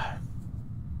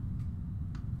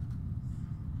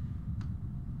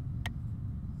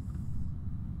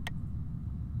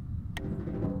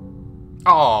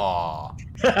 Aww.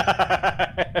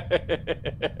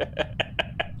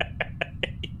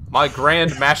 My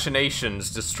grand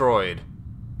machinations destroyed.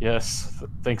 Yes,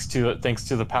 thanks to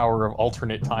the power of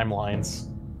alternate timelines.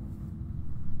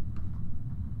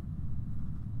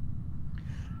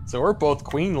 So we're both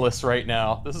queenless right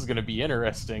now. This is going to be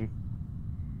interesting.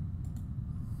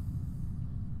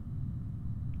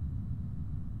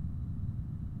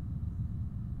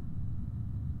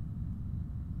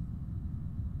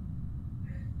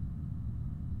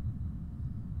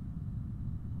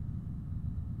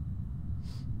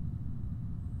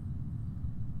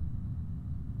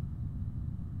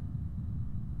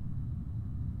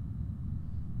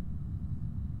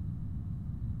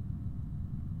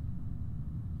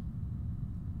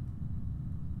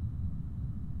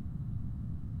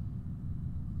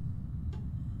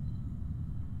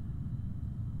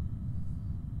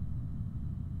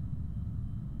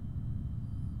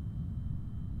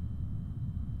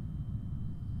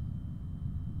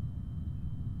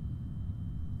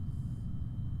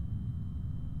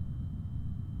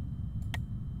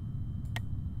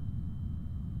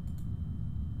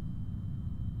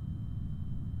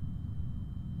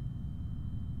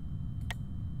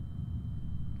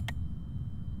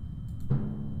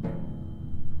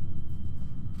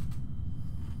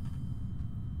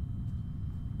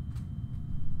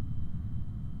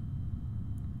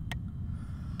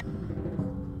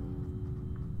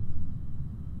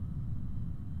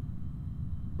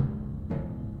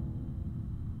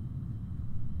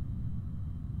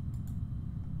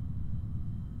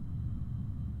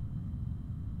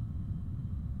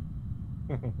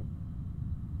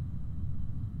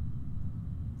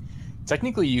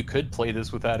 Technically, you could play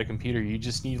this without a computer. You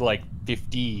just need like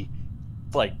 50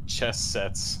 like chess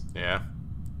sets. Yeah.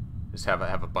 Just have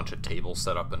a bunch of tables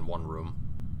set up in one room.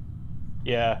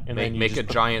 Yeah, and then you Make just a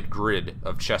giant grid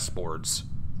of chessboards.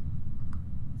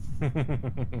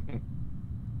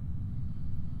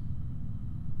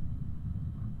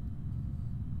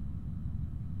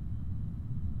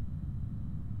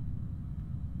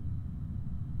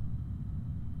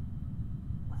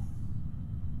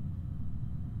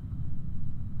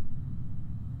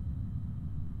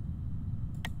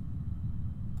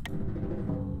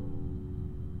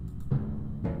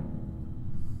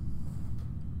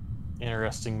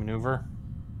 Interesting maneuver.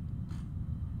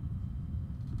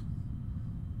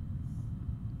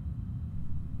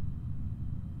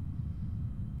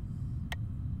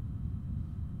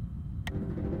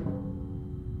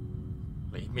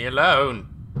 Leave me alone.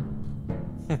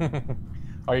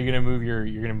 Are you gonna move your?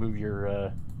 You're gonna move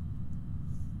your.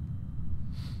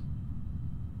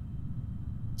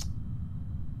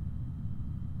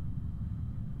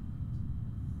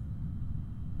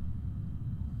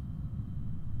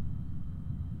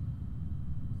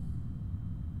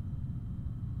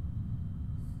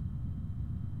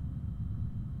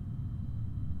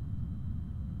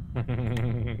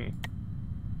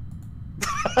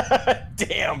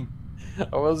 Damn!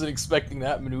 I wasn't expecting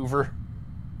that maneuver.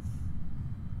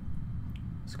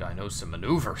 This guy knows some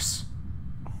maneuvers.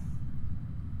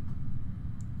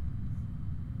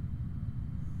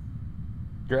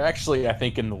 You're actually, I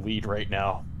think, in the lead right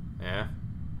now. Yeah.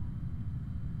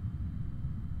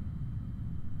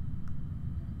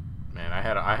 Man, I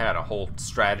had a whole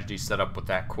strategy set up with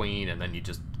that queen, and then you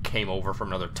just came over from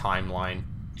another timeline.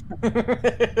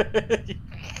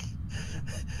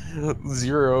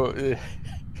 Zero.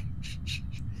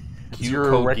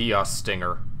 Zero Gia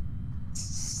Stinger.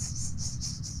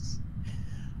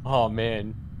 Oh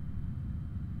man,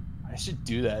 I should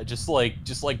do that. Just like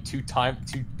two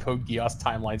Code Geass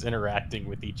timelines interacting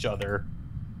with each other.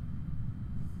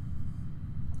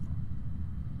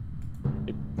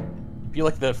 It'd be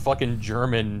like the fucking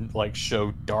German like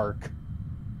show Dark.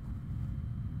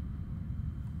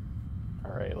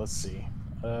 All right, let's see.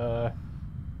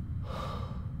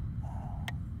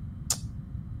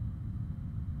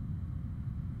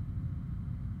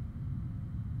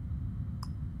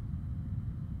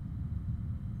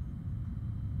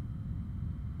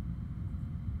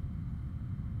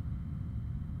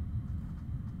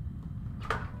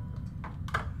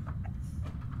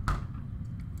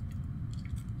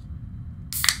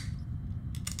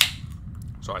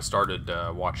 So I started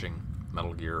watching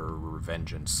Metal Gear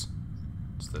Revengeance.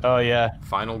 It's the Oh yeah,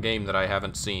 final game that I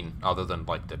haven't seen, other than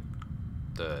like the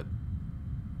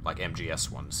like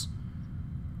MGS ones,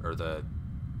 or the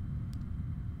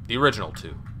original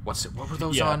two. What were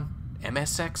those on?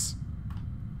 MSX?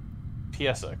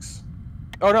 PSX.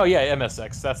 Oh no, yeah,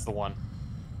 MSX. That's the one.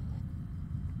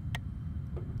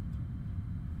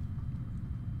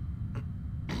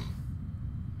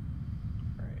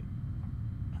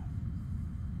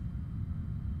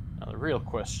 The real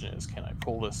question is, can I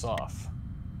pull this off?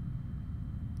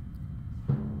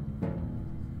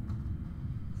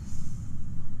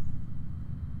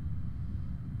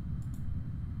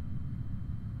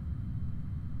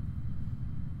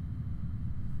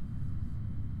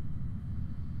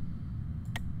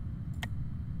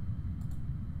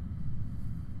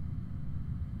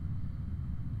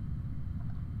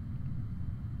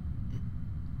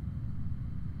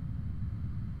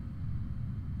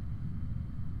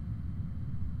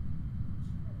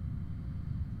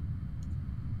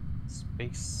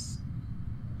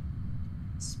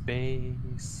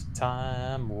 Space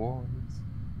time wars.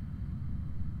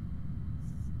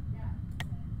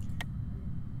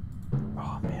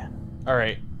 Oh man. All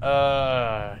right.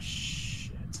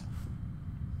 Shit.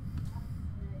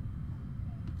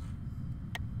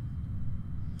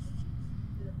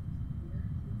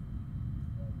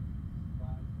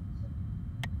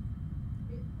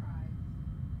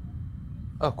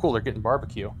 Oh, cool. They're getting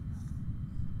barbecue.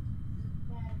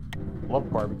 Love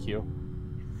barbecue.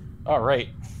 All right.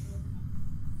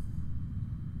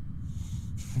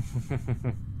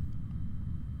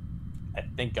 I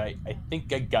think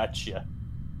I got you.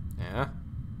 Yeah.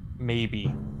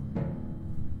 Maybe.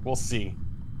 We'll see.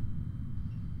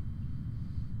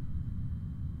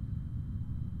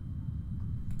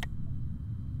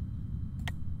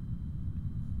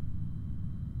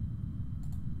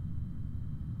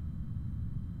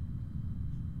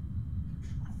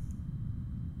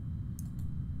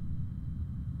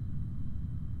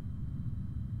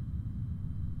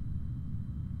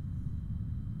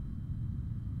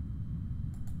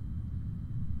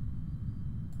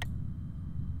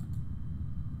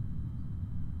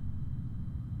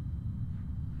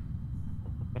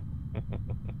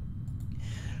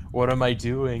 What am I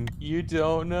doing? You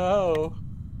don't know.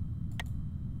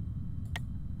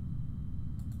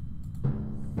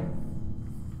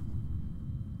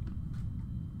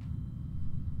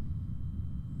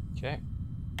 Okay.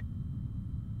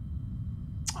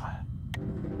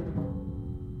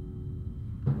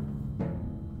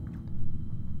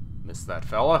 Missed that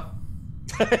fella.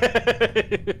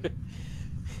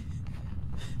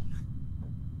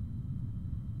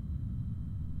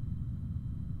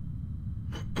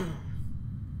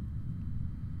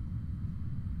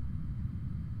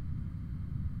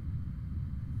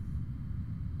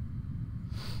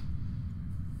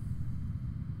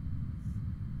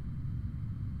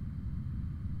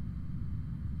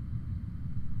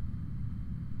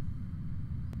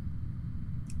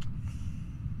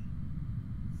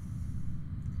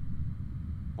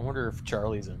 I wonder if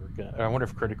Charlie's ever gonna. I wonder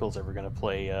if Critical's ever gonna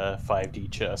play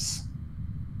 5D chess.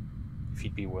 If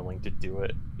he'd be willing to do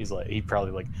it. He'd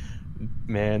probably like,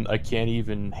 man, I can't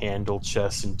even handle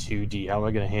chess in 2D. How am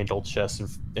I gonna handle chess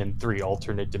in 3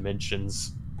 alternate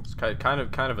dimensions? It's kind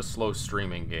of a slow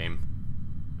streaming game.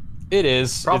 It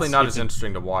is. Probably not as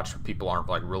interesting to watch if people aren't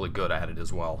like really good at it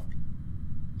as well.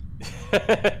 What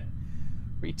are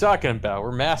you talking about?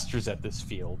 We're masters at this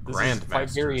field. This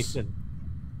Grandmasters.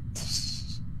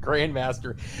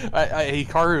 Grandmaster.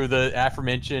 Hikaru, the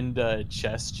aforementioned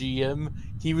chess GM,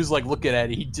 he was like looking at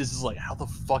it. He just is like, how the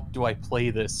fuck do I play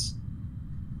this?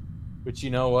 Which, you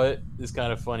know what, is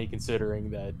kind of funny considering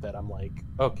that I'm like,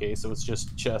 okay, so it's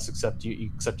just chess except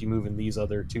you move in these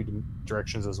other 2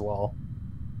 directions as well.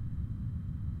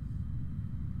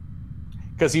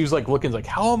 Because he was like looking like,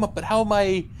 how am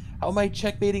I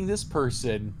checkmating this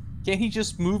person? Can't he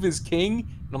just move his king?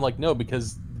 And I'm like, no,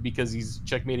 because he's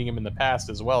checkmating him in the past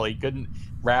as well. He couldn't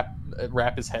wrap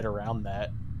his head around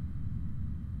that.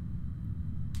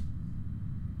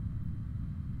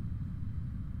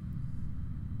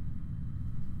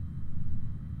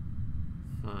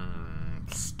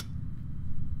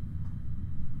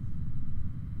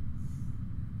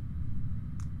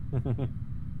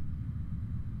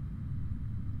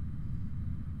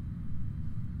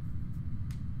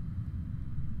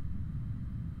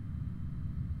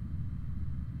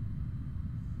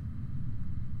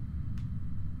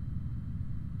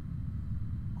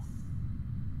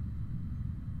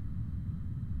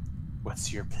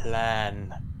 What's your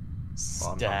plan?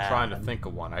 Well, I'm trying to think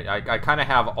of one. I kind of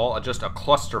have just a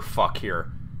clusterfuck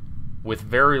here with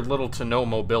very little to no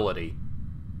mobility.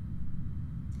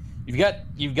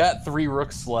 You've got 3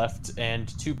 rooks left and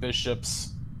 2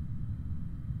 bishops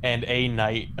and a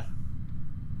knight.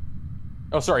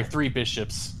 Oh, sorry, 3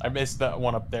 bishops. I missed that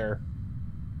one up there.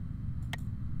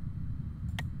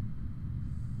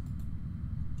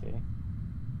 Okay.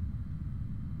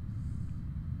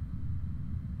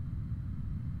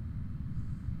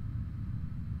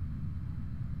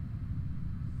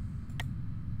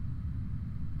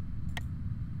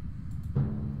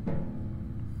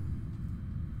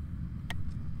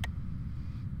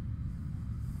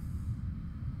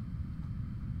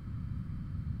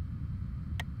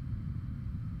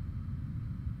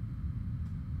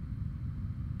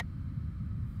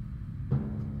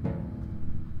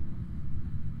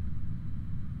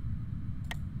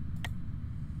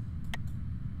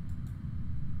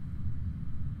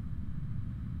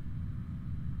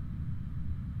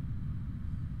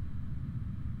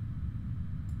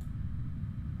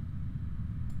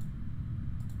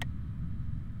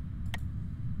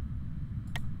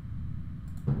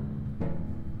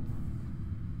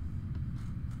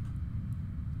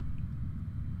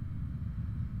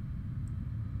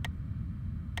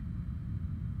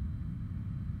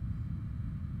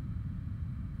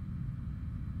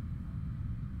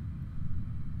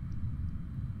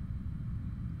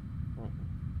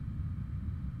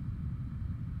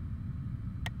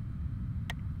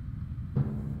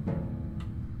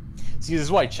 See, this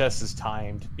is why chess is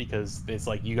timed, because it's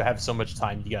like you have so much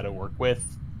time you got to work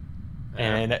with,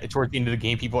 and towards the end of the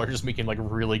game, people are just making like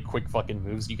really quick fucking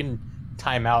moves. You can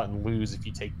time out and lose if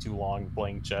you take too long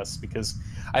playing chess, because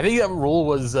I think that rule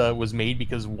was made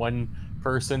because one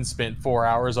person spent 4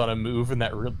 hours on a move, and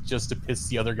that just to piss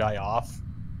the other guy off.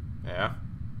 Yeah.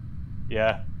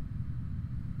 Yeah.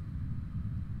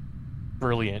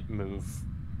 Brilliant move,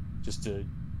 just to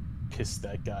piss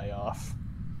that guy off.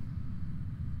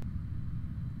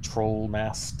 Troll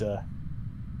master.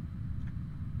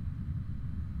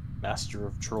 Master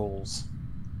of trolls.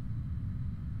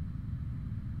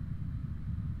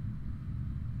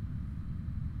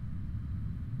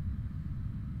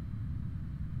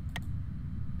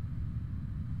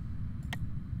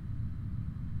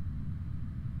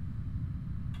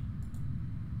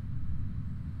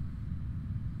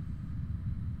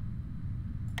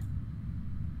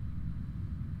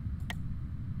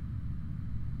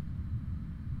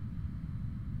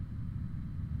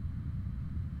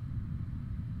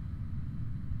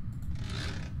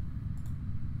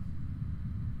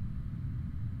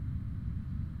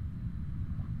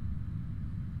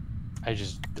 I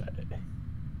just...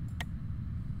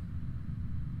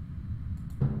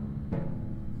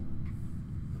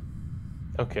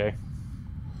 Okay.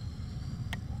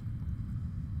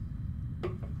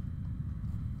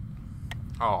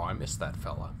 Oh, I missed that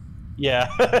fella. Yeah.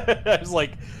 I was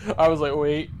like,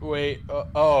 wait,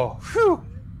 oh, whew.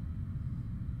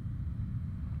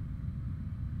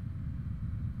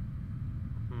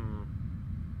 Hmm.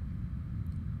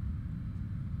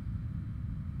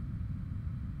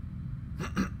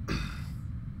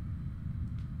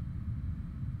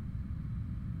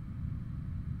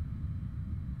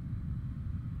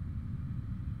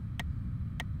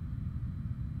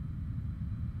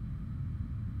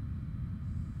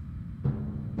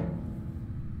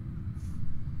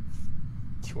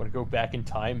 Do you want to go back in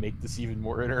time, make this even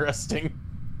more interesting?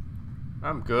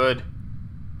 I'm good.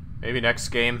 Maybe next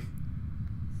game.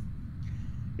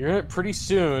 You're gonna pretty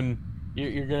soon.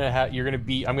 You're gonna have. You're gonna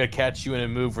be. I'm gonna catch you in a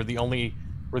move where the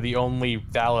only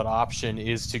valid option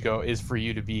is for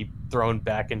you to be thrown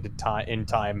back into time in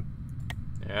time.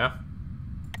 Yeah.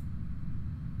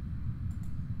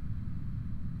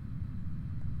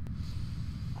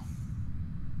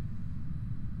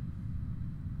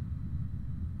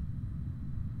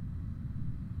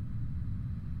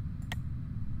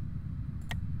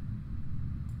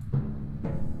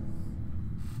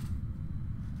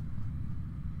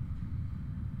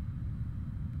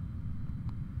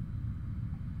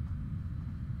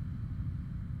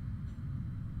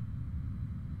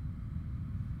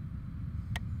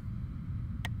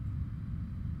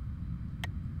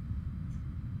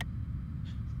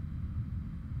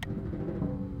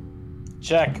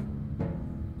 Check.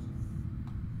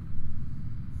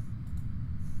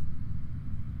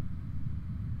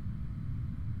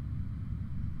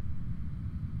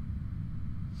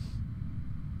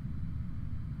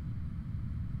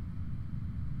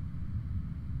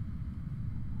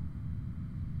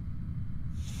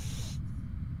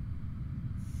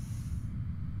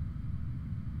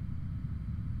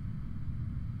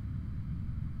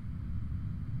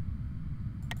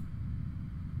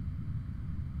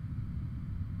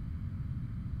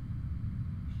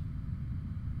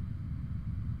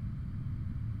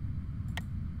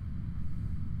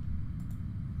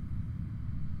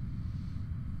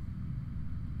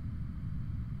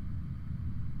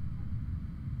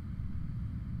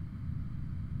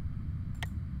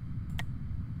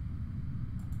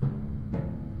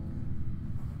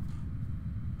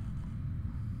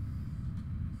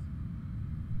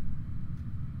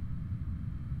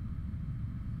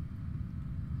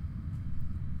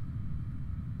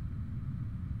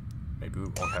 Maybe we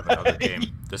won't have another game.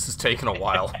 This is taking a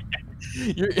while.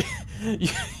 You're, you,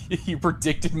 you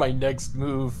predicted my next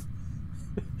move.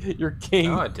 You're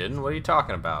king. No, I didn't. What are you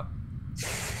talking about?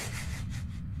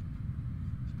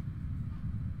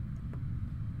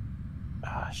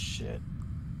 Ah, shit.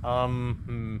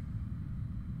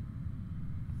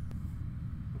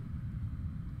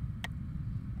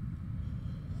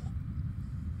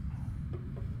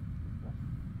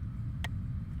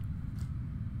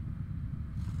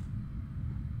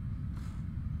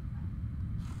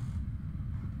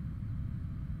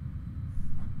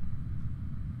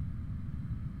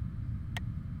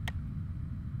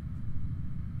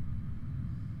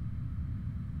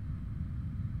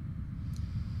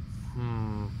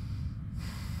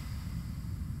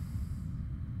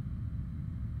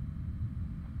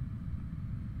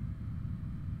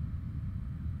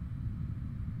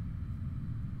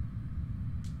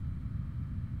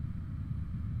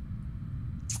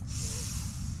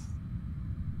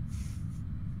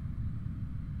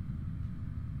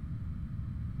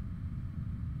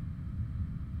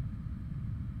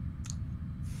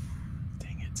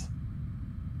 Dang it.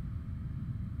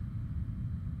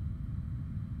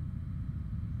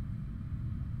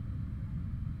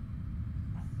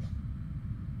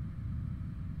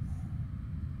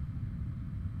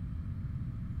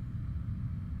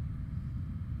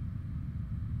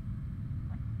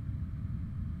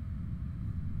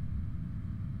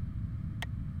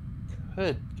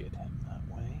 Could get him that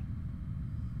way.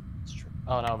 It's true.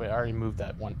 Oh no, but I already moved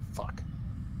that one. Fuck.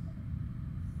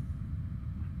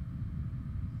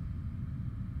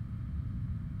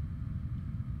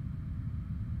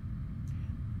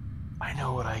 I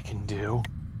know what I can do.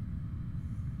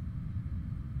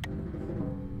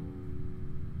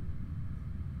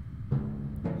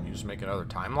 You just make another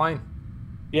timeline?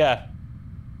 Yeah.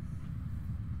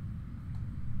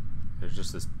 There's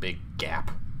just this big gap.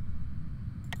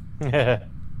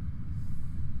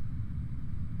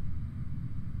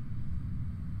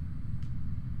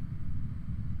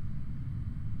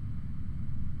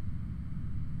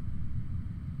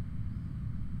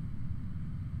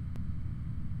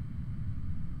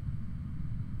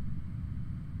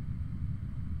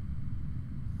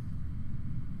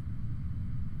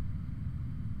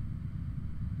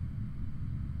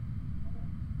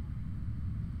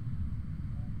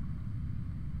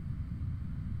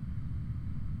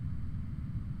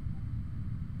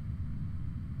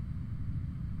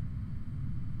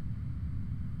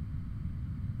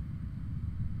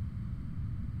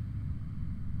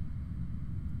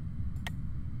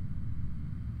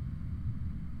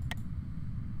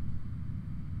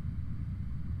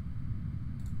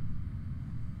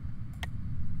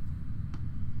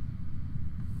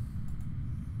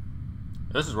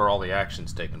 This is where all the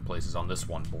action's taking place, is on this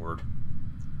one board.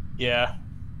 Yeah.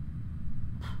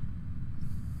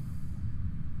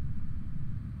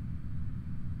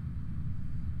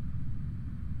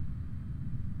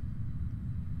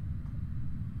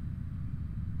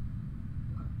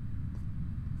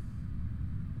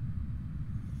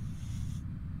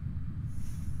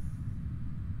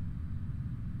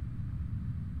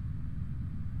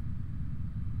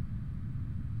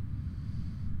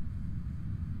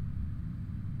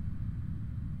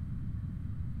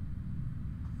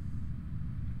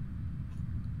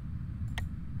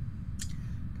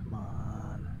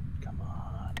 Come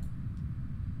on.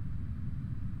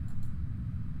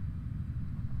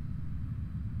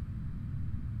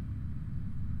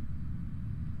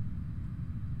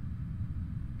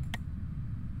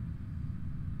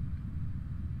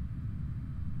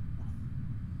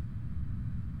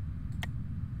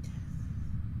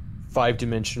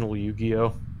 5-dimensional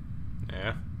Yu-Gi-Oh.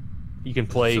 Yeah. You can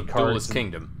play Duelist cards.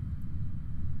 Kingdom.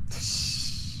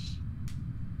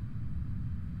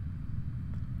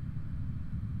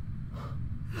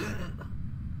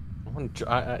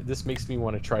 This makes me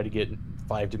want to try to get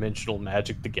 5-dimensional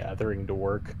Magic the Gathering to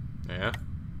work. Yeah.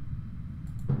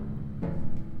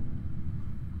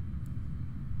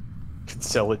 Could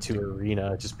sell it to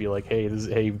Arena. Just be like, hey, this is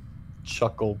a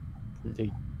chuckle. Hey.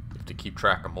 You have to keep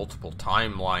track of multiple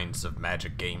timelines of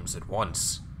Magic games at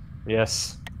once.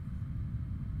 Yes.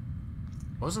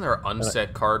 Wasn't there an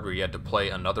unset card where you had to play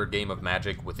another game of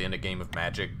Magic within a game of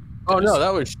Magic? Oh no,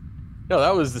 that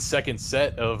was the second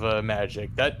set of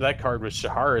Magic. That card was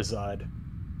Shahrazad.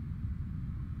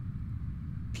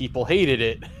 People hated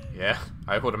it. Yeah,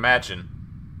 I would imagine.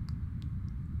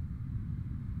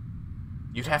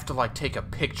 You'd have to, like, take a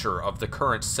picture of the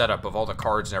current setup of all the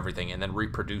cards and everything and then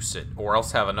reproduce it, or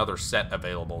else have another set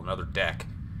available, another deck.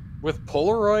 With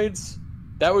Polaroids,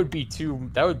 that would be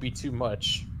too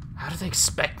much. How do they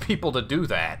expect people to do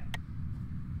that?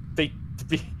 They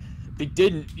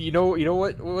didn't. You know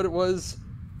what it was?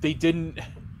 They didn't.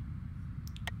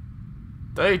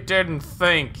 They didn't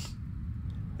think.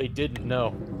 They didn't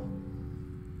know.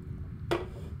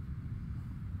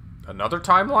 Another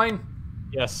timeline?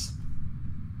 Yes.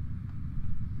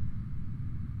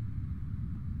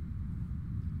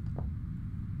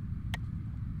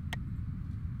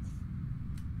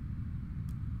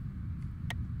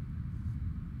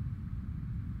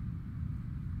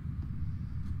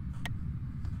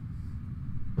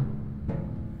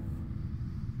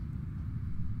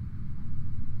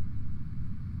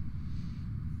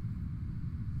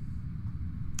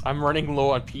 I'm running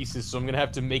low on pieces, so I'm gonna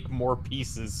have to make more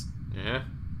pieces. Yeah.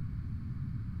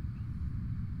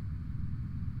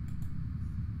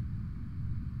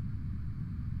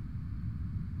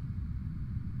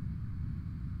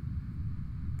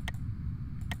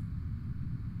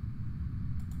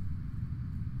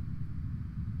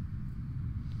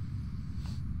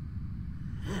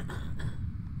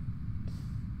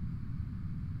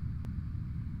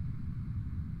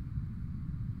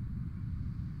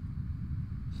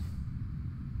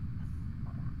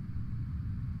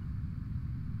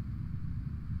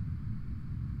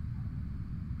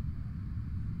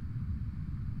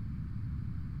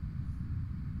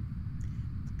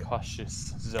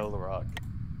 Cautious Xelrog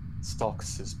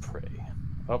stalks his prey.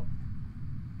 Oh.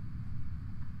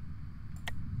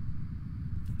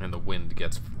 And the wind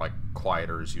gets, like,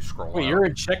 quieter as you scroll Wait, out. you're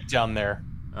in check down there.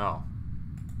 Oh.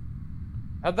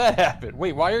 How'd that happen?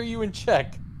 Wait, why are you in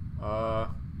check?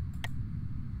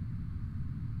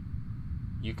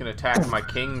 You can attack my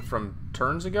king from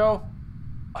turns ago?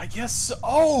 I guess so.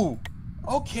 Oh!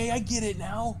 Okay, I get it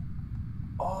now.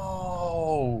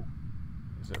 Oh.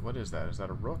 What is that? Is that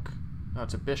a rook? No,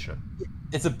 it's a bishop.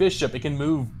 It's a bishop. It can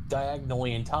move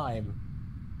diagonally in time.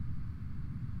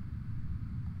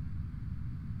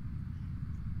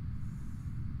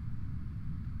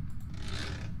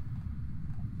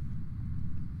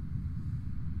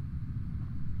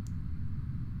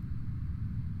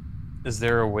 Is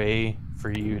there a way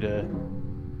for you to...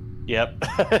 Yep.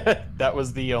 That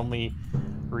was the only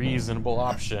reasonable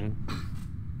option.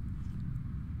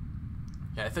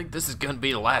 Yeah, I think this is gonna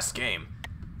be the last game.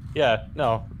 Yeah,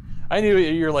 no. I knew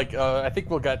you're like, I think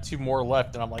we've got 2 more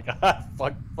left, and I'm like, ah,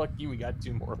 fuck you, we got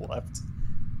 2 more left.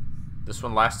 This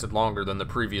one lasted longer than the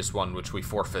previous one, which we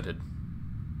forfeited.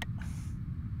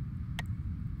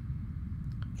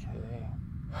 Okay.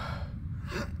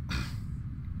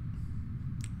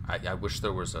 I wish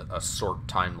there was a sort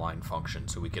timeline function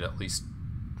so we could at least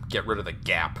get rid of the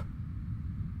gap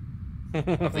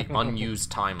of the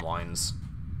unused timelines.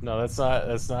 No, that's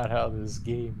not how this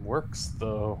game works,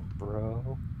 though,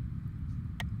 bro.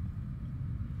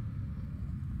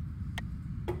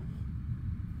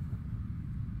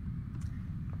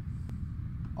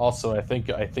 Also, I think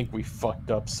we fucked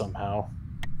up somehow.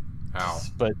 Ow.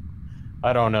 But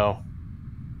I don't know.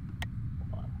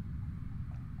 Hold on.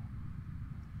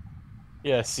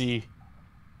 Yeah, see,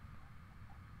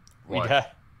 we What?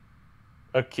 got.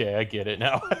 Okay, I get it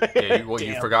now. Yeah, you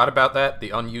Damn. forgot about that?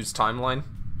 The unused timeline?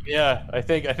 Yeah, I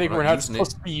think We're we're not not using it.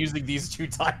 supposed to be using these two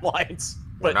timelines,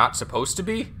 We're but not supposed to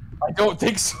be? I don't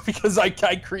think so because I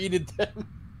created them.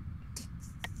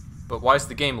 But why is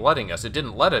the game letting us? It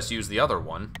didn't let us use the other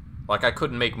one. Like, I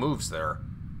couldn't make moves there.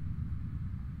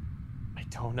 I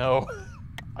don't know.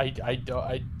 I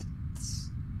don't.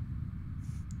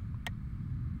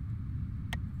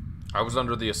 I was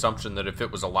under the assumption that if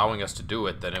it was allowing us to do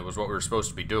it, then it was what we were supposed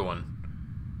to be doing.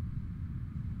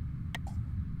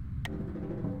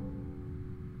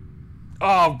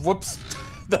 Oh, whoops!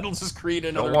 That'll just create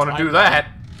another. Don't want to do timeline.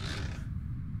 that.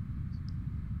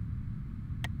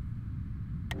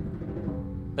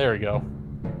 There we go.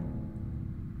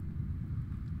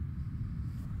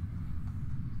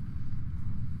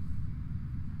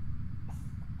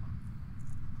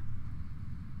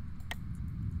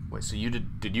 Wait, so you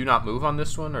did you not move on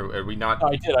this one, or are we not? No,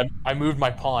 I did. I moved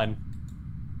my pawn.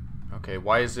 Okay,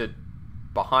 why is it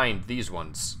behind these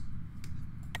ones?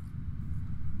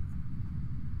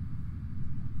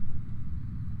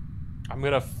 I'm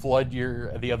gonna flood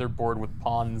the other board with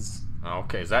pawns. Oh,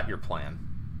 okay, is that your plan?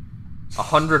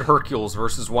 100 Hercules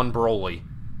versus 1 Broly.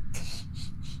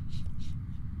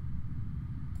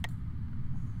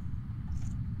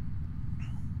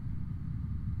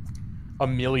 A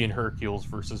million Hercules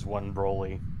versus 1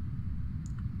 Broly.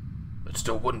 That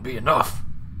still wouldn't be enough.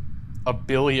 A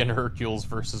billion Hercules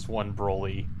versus 1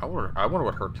 Broly. I wonder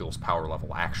what Hercules' power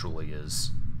level actually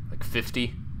is. Like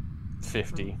 50?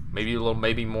 50. Maybe a little,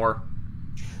 maybe more.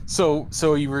 So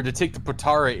you were to take the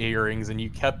Potara earrings and you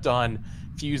kept on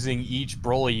fusing each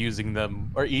Broly using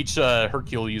them, or each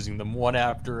Hercule using them one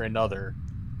after another,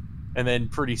 and then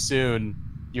pretty soon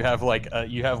you have like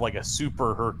a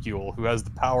super Hercule who has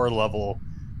the power level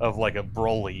of like a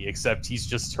Broly, except he's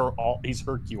just he's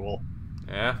Hercule.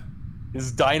 Yeah.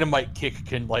 His dynamite kick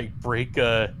can like break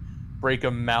a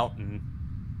mountain.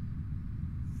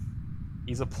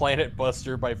 He's a planet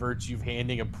buster by virtue of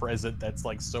handing a present that's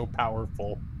like so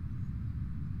powerful.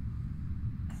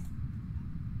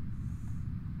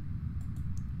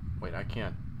 Wait, I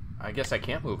can't. I guess I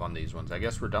can't move on these ones. I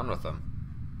guess we're done with them.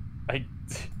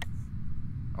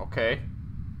 Okay.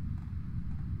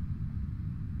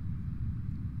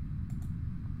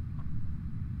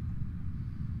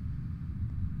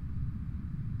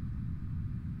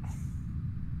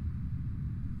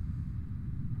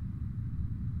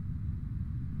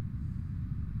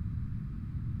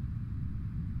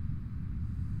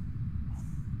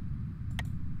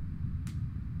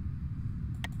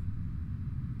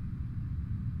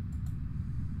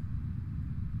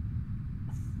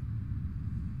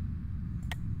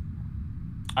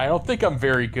 I don't think I'm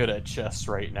very good at chess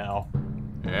right now.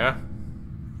 Yeah.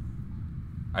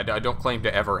 I don't claim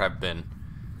to ever have been.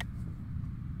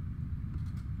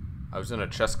 I was in a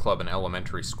chess club in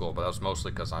elementary school, but that was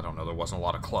mostly because, I don't know, there wasn't a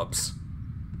lot of clubs.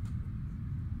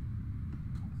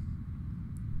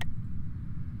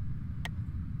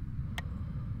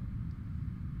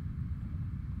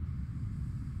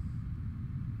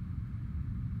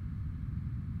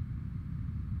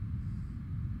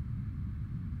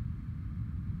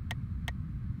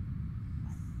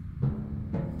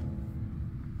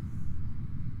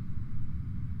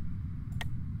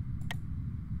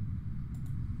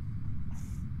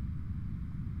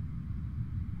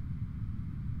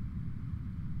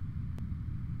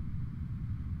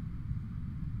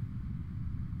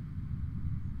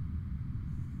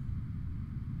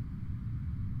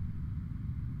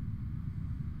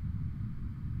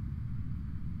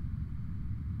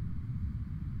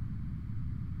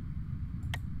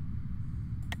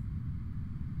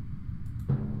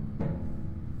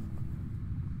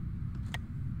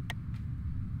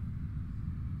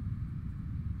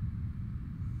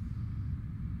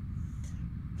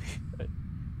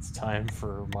 It's time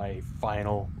for my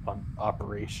final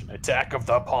operation, Attack of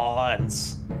the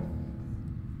Pawns.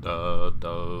 Do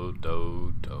do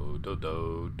do do do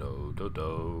do do do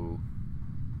do.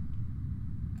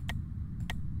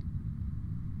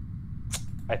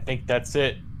 I think that's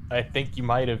it. I think you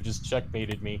might have just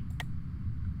checkmated me.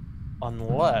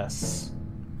 Unless...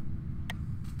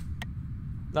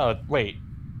 No, wait.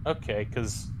 Okay,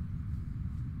 because...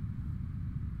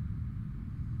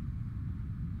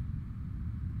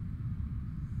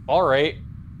 Alright.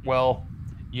 Well,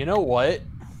 you know what?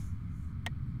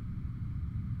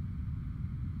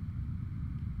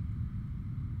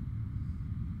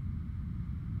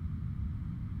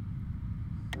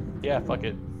 Yeah, fuck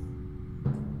it.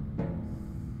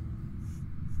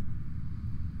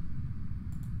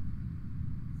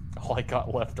 All I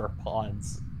got left are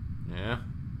pawns. Yeah.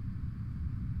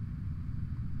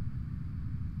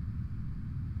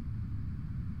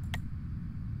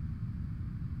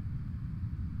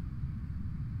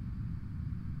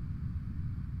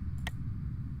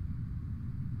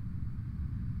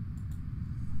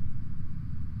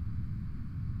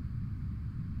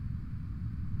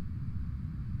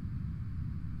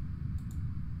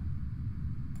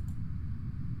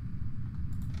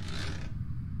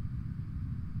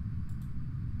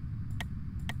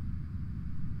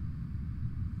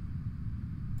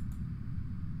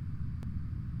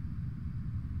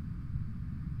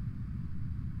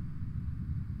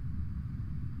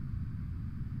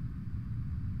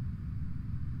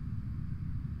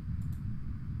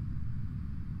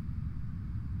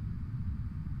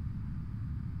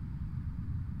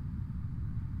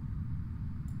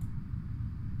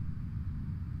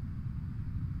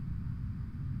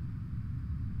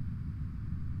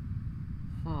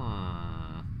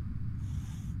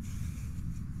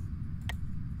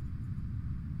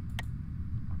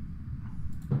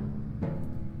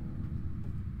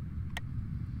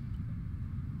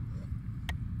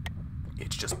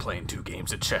 It's just playing 2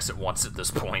 games of chess at once at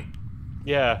this point.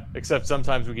 Yeah, except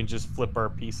sometimes we can just flip our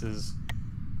pieces.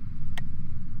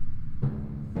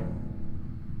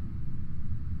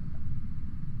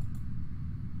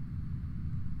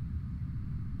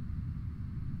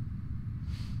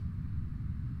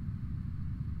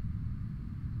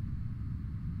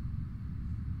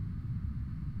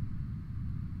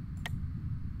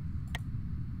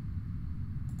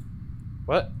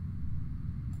 What?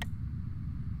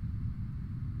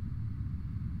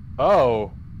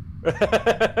 Oh.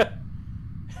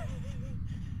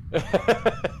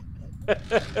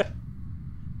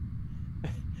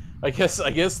 I guess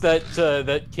that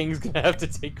that king's gonna have to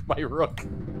take my rook.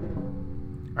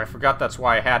 I forgot that's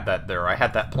why I had that there. I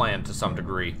had that planned to some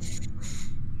degree.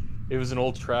 It was an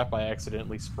old trap I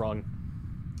accidentally sprung.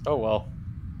 Oh well.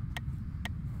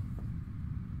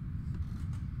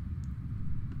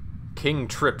 King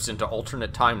trips into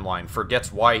alternate timeline,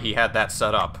 forgets why he had that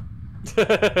set up.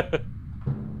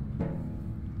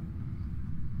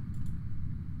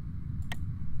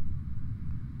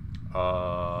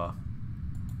 Oh,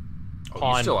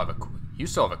 you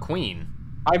still have a queen.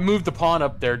 I moved the pawn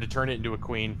up there to turn it into a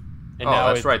queen. And oh,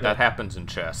 now that's right. That happens in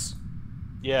chess.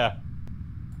 Yeah.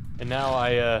 And now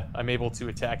I'm able to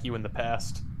attack you in the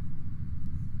past.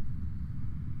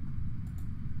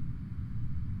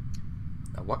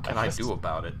 Now, what can I do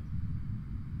about it?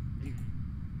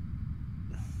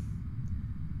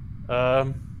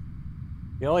 The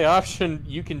only option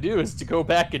you can do is to go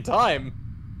back in time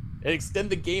and extend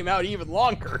the game out even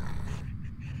longer.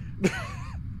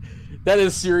 That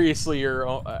is seriously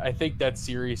I think that's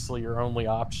seriously your only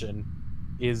option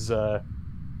is to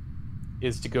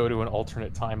go to an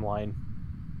alternate timeline.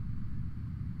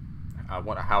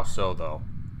 How so though?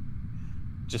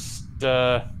 Just do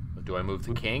I move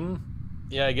the king?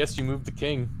 Yeah, I guess you move the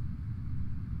king.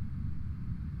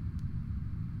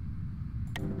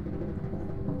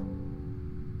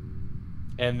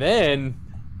 And then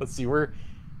let's see where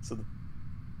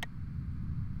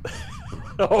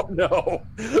Oh no.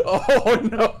 Oh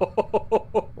no.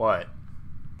 What?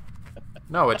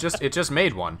 No, it just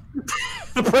made one.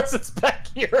 The person's back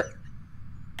here.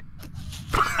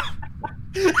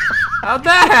 How'd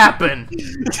that happen?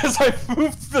 Because I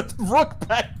moved the rook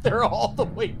back there all the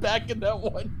way back in that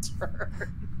one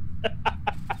turn.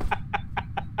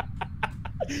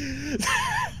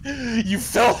 You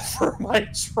fell for my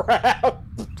trap.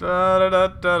 Da da da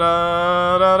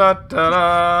da da da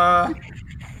da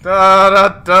da da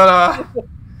da.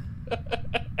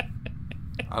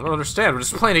 I don't understand. We're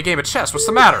just playing a game of chess. What's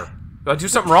the matter? Did I do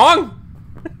something wrong?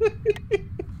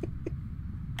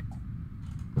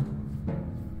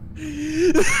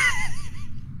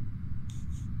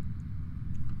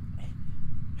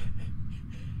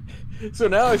 So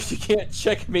now if you can't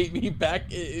checkmate me back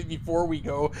before we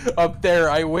go up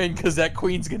there, I win because that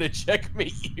queen's gonna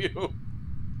checkmate you.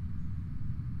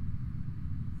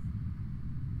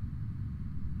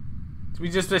 We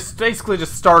just basically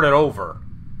just started over.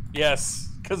 Yes,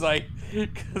 because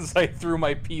I threw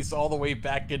my piece all the way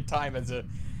back in time as a...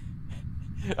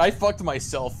 I fucked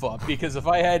myself up because if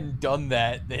I hadn't done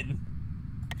that, then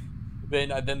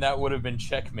that would have been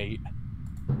checkmate.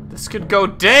 This could go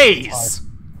days.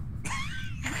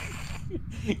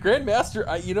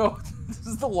 Grandmaster, you know, this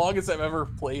is the longest I've ever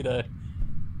played a...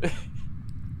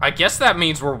 I guess that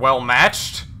means we're well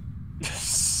matched.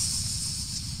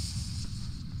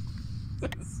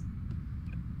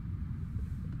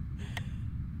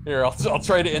 Here, I'll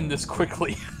try to end this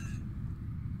quickly.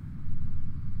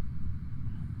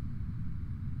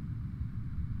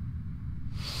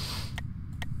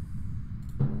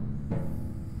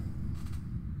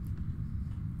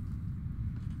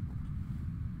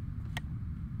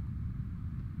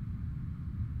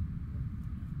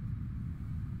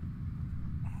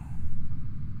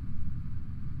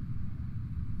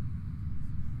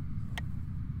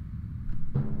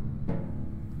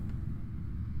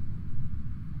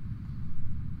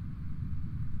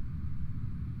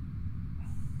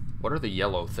 What are the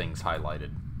yellow things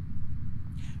highlighted?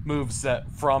 Moves that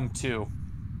from to.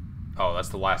 Oh, that's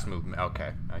the last movement.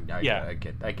 Okay, Yeah.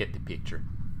 I get the picture.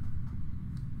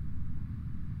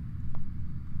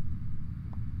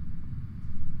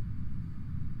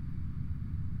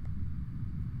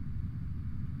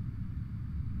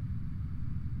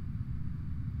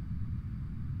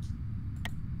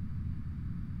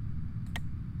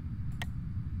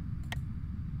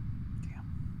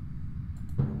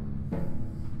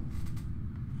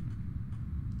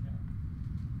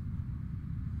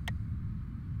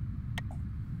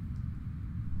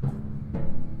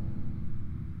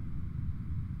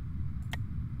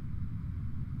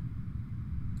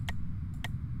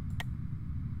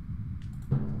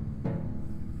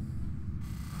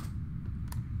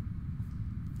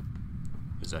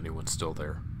 Is anyone still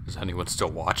there? Is anyone still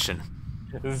watching?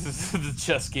 This is the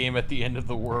chess game at the end of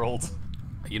the world.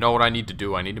 You know what I need to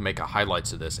do? I need to make a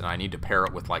highlights of this, and I need to pair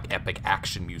it with, like, epic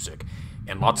action music.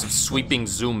 And lots of sweeping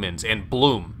zoom-ins, and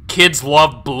Bloom. Kids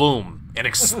love Bloom. And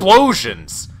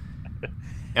explosions!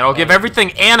 And I'll give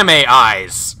everything anime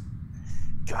eyes!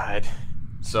 God.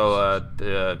 So,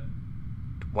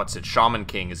 what's it? Shaman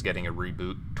King is getting a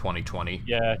reboot, 2020.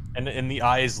 Yeah, and the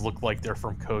eyes look like they're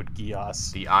from Code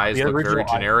Geass. The eyes look very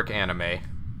generic anime,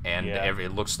 and Yeah.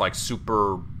 it looks like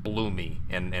super bloomy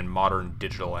in modern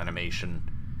digital animation.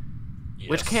 Yes.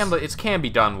 Which can be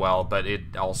done well, but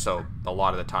it also, a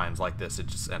lot of the times like this, it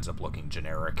just ends up looking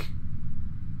generic.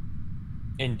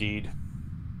 Indeed.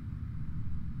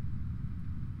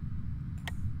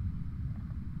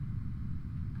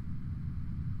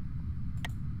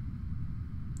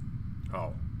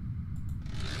 Oh.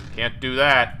 Can't do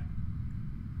that.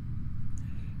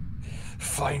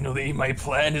 Finally, my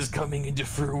plan is coming into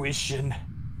fruition.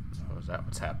 Oh, is that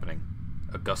what's happening?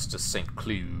 Augustus St.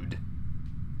 Cloud.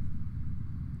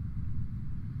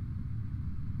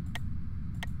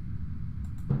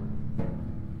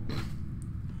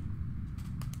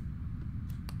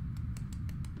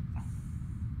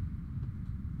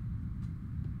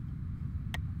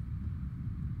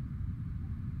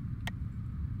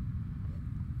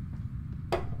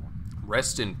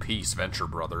 Rest in peace, Venture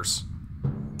Brothers.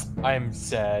 I'm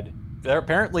sad. They're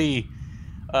apparently,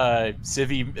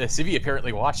 Civi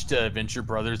apparently watched Venture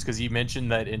Brothers because he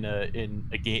mentioned that in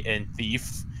a game in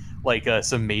Thief, like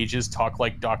some mages talk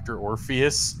like Dr.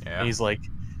 Orpheus. Yeah. And he's like,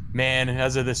 man,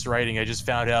 as of this writing, I just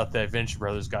found out that Venture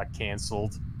Brothers got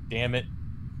canceled. Damn it.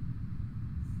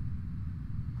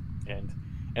 And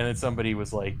then somebody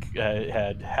was like,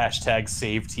 had hashtag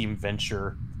Save Team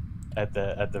Venture at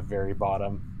the very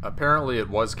bottom. Apparently it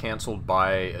was canceled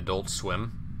by Adult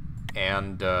Swim,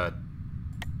 and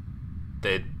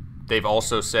they've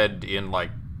also said in, like,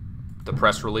 the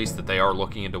press release that they are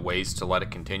looking into ways to let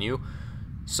it continue.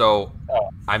 So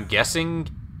I'm guessing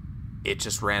it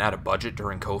just ran out of budget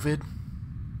during COVID.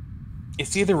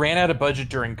 It's either ran out of budget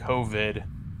during COVID,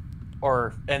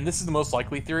 or, and this is the most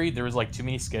likely theory, there was like too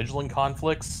many scheduling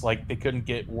conflicts. Like they couldn't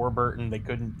get Warburton, they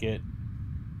couldn't get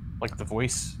like the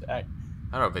voice. I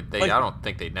don't know, but I don't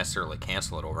think they'd necessarily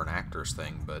cancel it over an actor's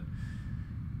thing, but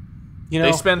you know,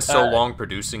 they spend so long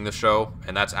producing the show,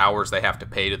 and that's hours they have to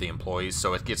pay to the employees,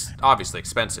 so it gets obviously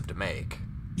expensive to make.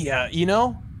 Yeah, you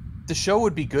know, the show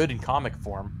would be good in comic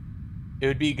form. It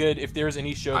would be good if there's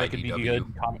any show that could be good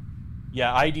in comic.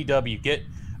 Yeah, IDW, get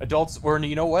adults, or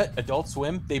you know what? Adult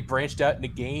Swim, they branched out into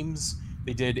games.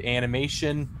 They did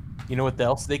animation. You know what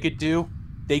else they could do?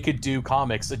 They could do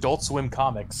comics, Adult Swim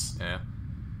comics. Yeah.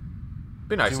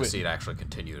 Be nice to see it actually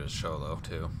continue as a show, though,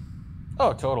 too.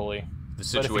 Oh, totally. The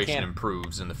situation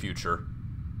improves in the future.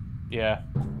 Yeah.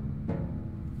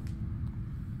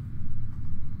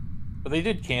 But they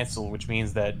did cancel, which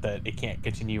means that it can't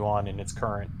continue on in its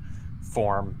current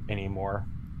form anymore.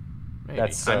 Maybe.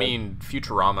 I mean,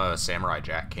 Futurama, Samurai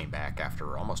Jack came back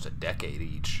after almost a decade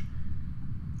each.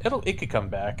 It could come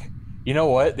back. You know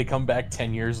what? They come back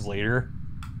 10 years later.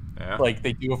 Yeah. Like,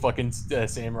 they do a fucking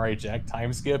Samurai Jack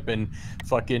time skip, and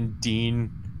fucking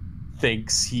Dean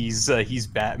thinks he's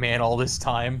Batman all this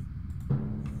time.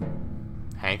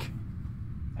 Hank,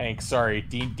 sorry.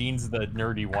 Dean's the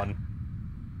nerdy one.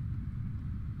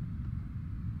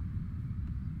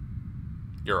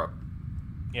 Europe.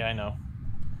 Yeah, I know.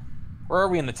 Where are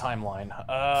we in the timeline?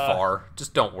 Far.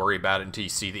 Just don't worry about it until you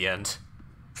see the end.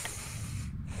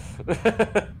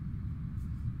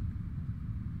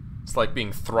 It's like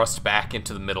being thrust back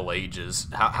into the Middle Ages.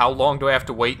 How long do I have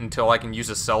to wait until I can use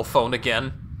a cell phone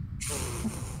again?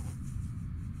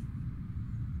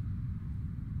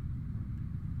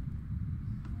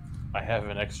 I have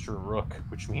an extra rook,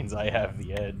 which means I have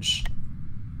the edge.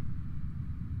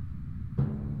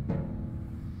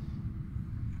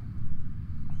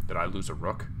 Did I lose a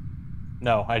rook?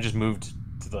 No, I just moved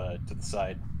to the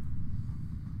side.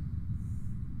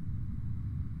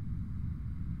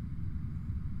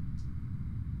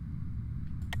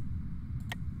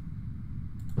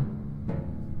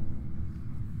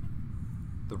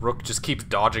 The rook just keeps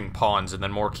dodging pawns and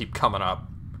then more keep coming up.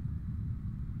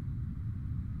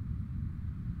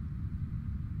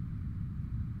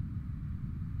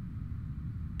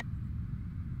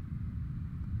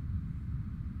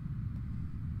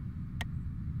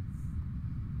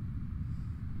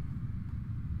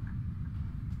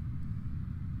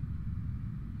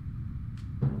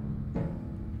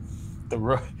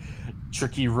 The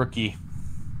tricky rookie.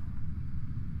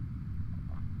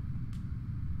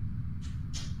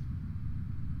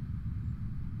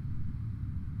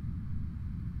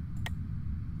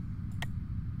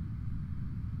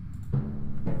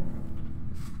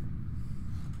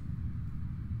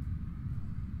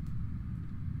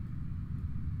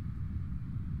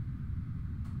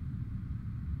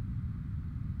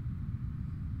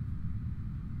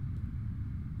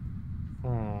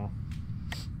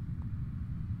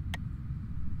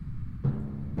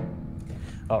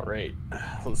 All right,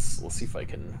 let's see if I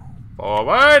can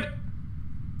Forward!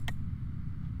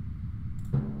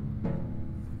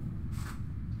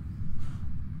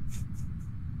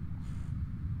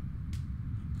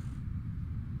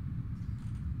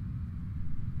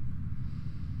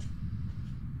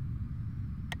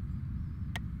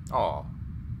 Oh.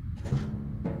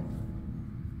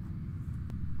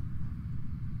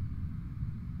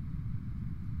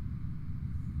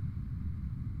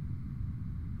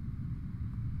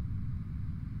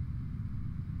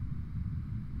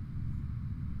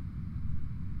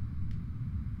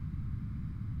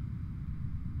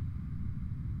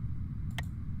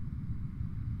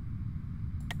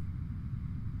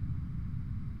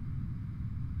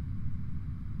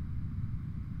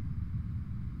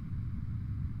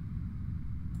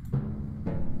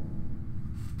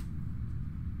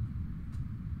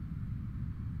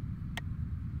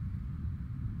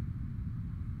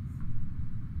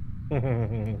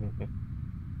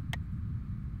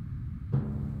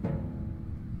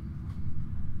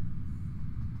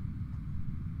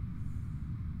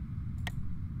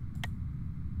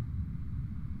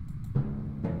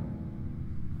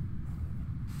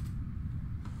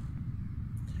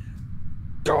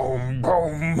 Boom,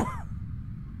 boom.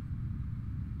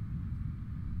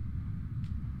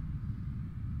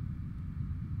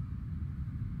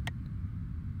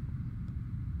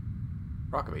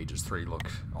 Rock of Ages 3 looked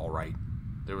alright.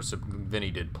 There was some...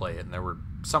 Vinny did play it, and there were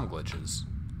some glitches.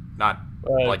 Not,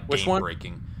 like,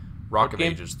 game-breaking. Rock of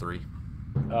Ages 3.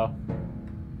 Oh.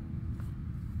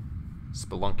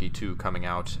 Spelunky 2 coming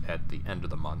out at the end of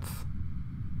the month.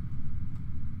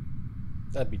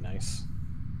 That'd be nice.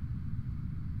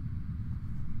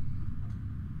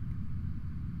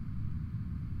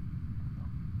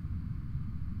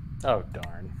 Oh,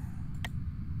 darn.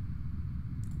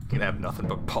 Gonna have nothing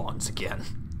but pawns again.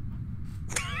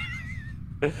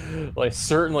 Well, I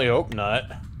certainly hope not.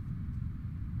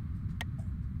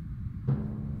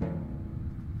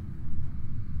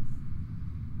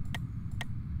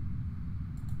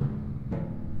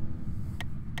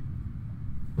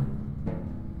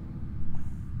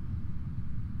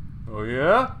 Oh,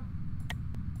 yeah?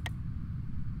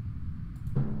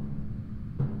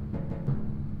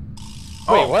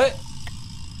 Wait, what?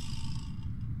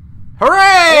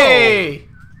 Hooray!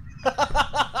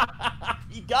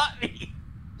 You got me!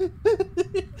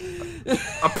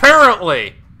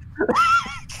 Apparently!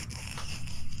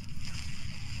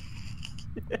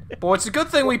 Boy, it's a good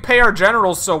thing we pay our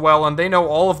generals so well and they know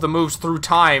all of the moves through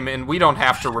time and we don't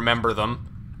have to remember them.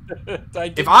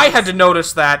 If I had to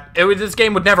notice that, this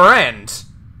game would never end.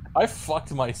 I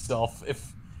fucked myself.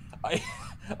 If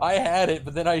I had it,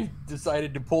 but then I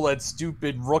decided to pull that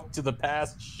stupid rook to the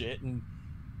past shit, and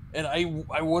I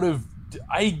would have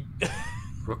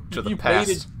Rook to the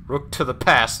past. Rook to the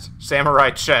past. Samurai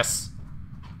chess.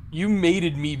 You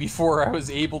mated me before I was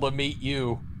able to mate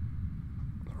you.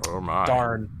 Oh my.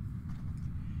 Darn.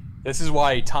 This is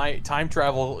why time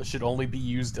travel should only be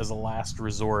used as a last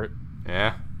resort.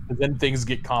 Yeah. 'Cause then things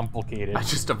get complicated. I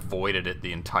just avoided it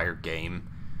the entire game.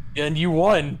 And you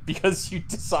won because you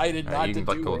decided not to do it. You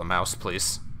can let go of the mouse,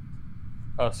 please.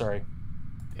 Oh, sorry.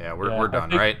 Yeah, we're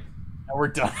done, right? Yeah, we're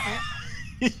done.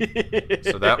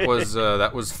 So that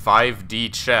was 5D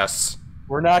chess.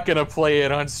 We're not gonna play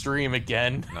it on stream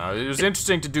again. No, it was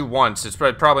interesting to do once. It's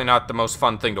probably not the most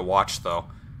fun thing to watch, though.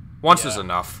 Once is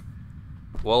enough.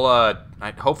 Well,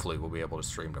 hopefully we'll be able to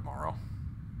stream tomorrow.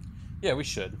 Yeah, we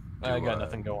should. I got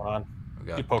nothing going on. We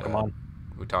got do Pokemon.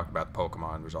 We talked about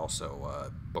Pokemon. There's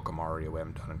also Book of Mario we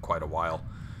haven't done in quite a while.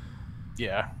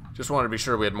 Yeah. Just wanted to be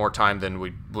sure we had more time than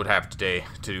we would have today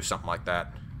to do something like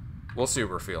that. We'll see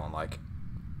what we're feeling like.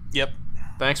 Yep.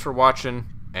 Thanks for watching,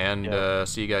 and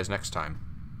see you guys next time.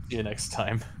 See you next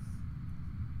time.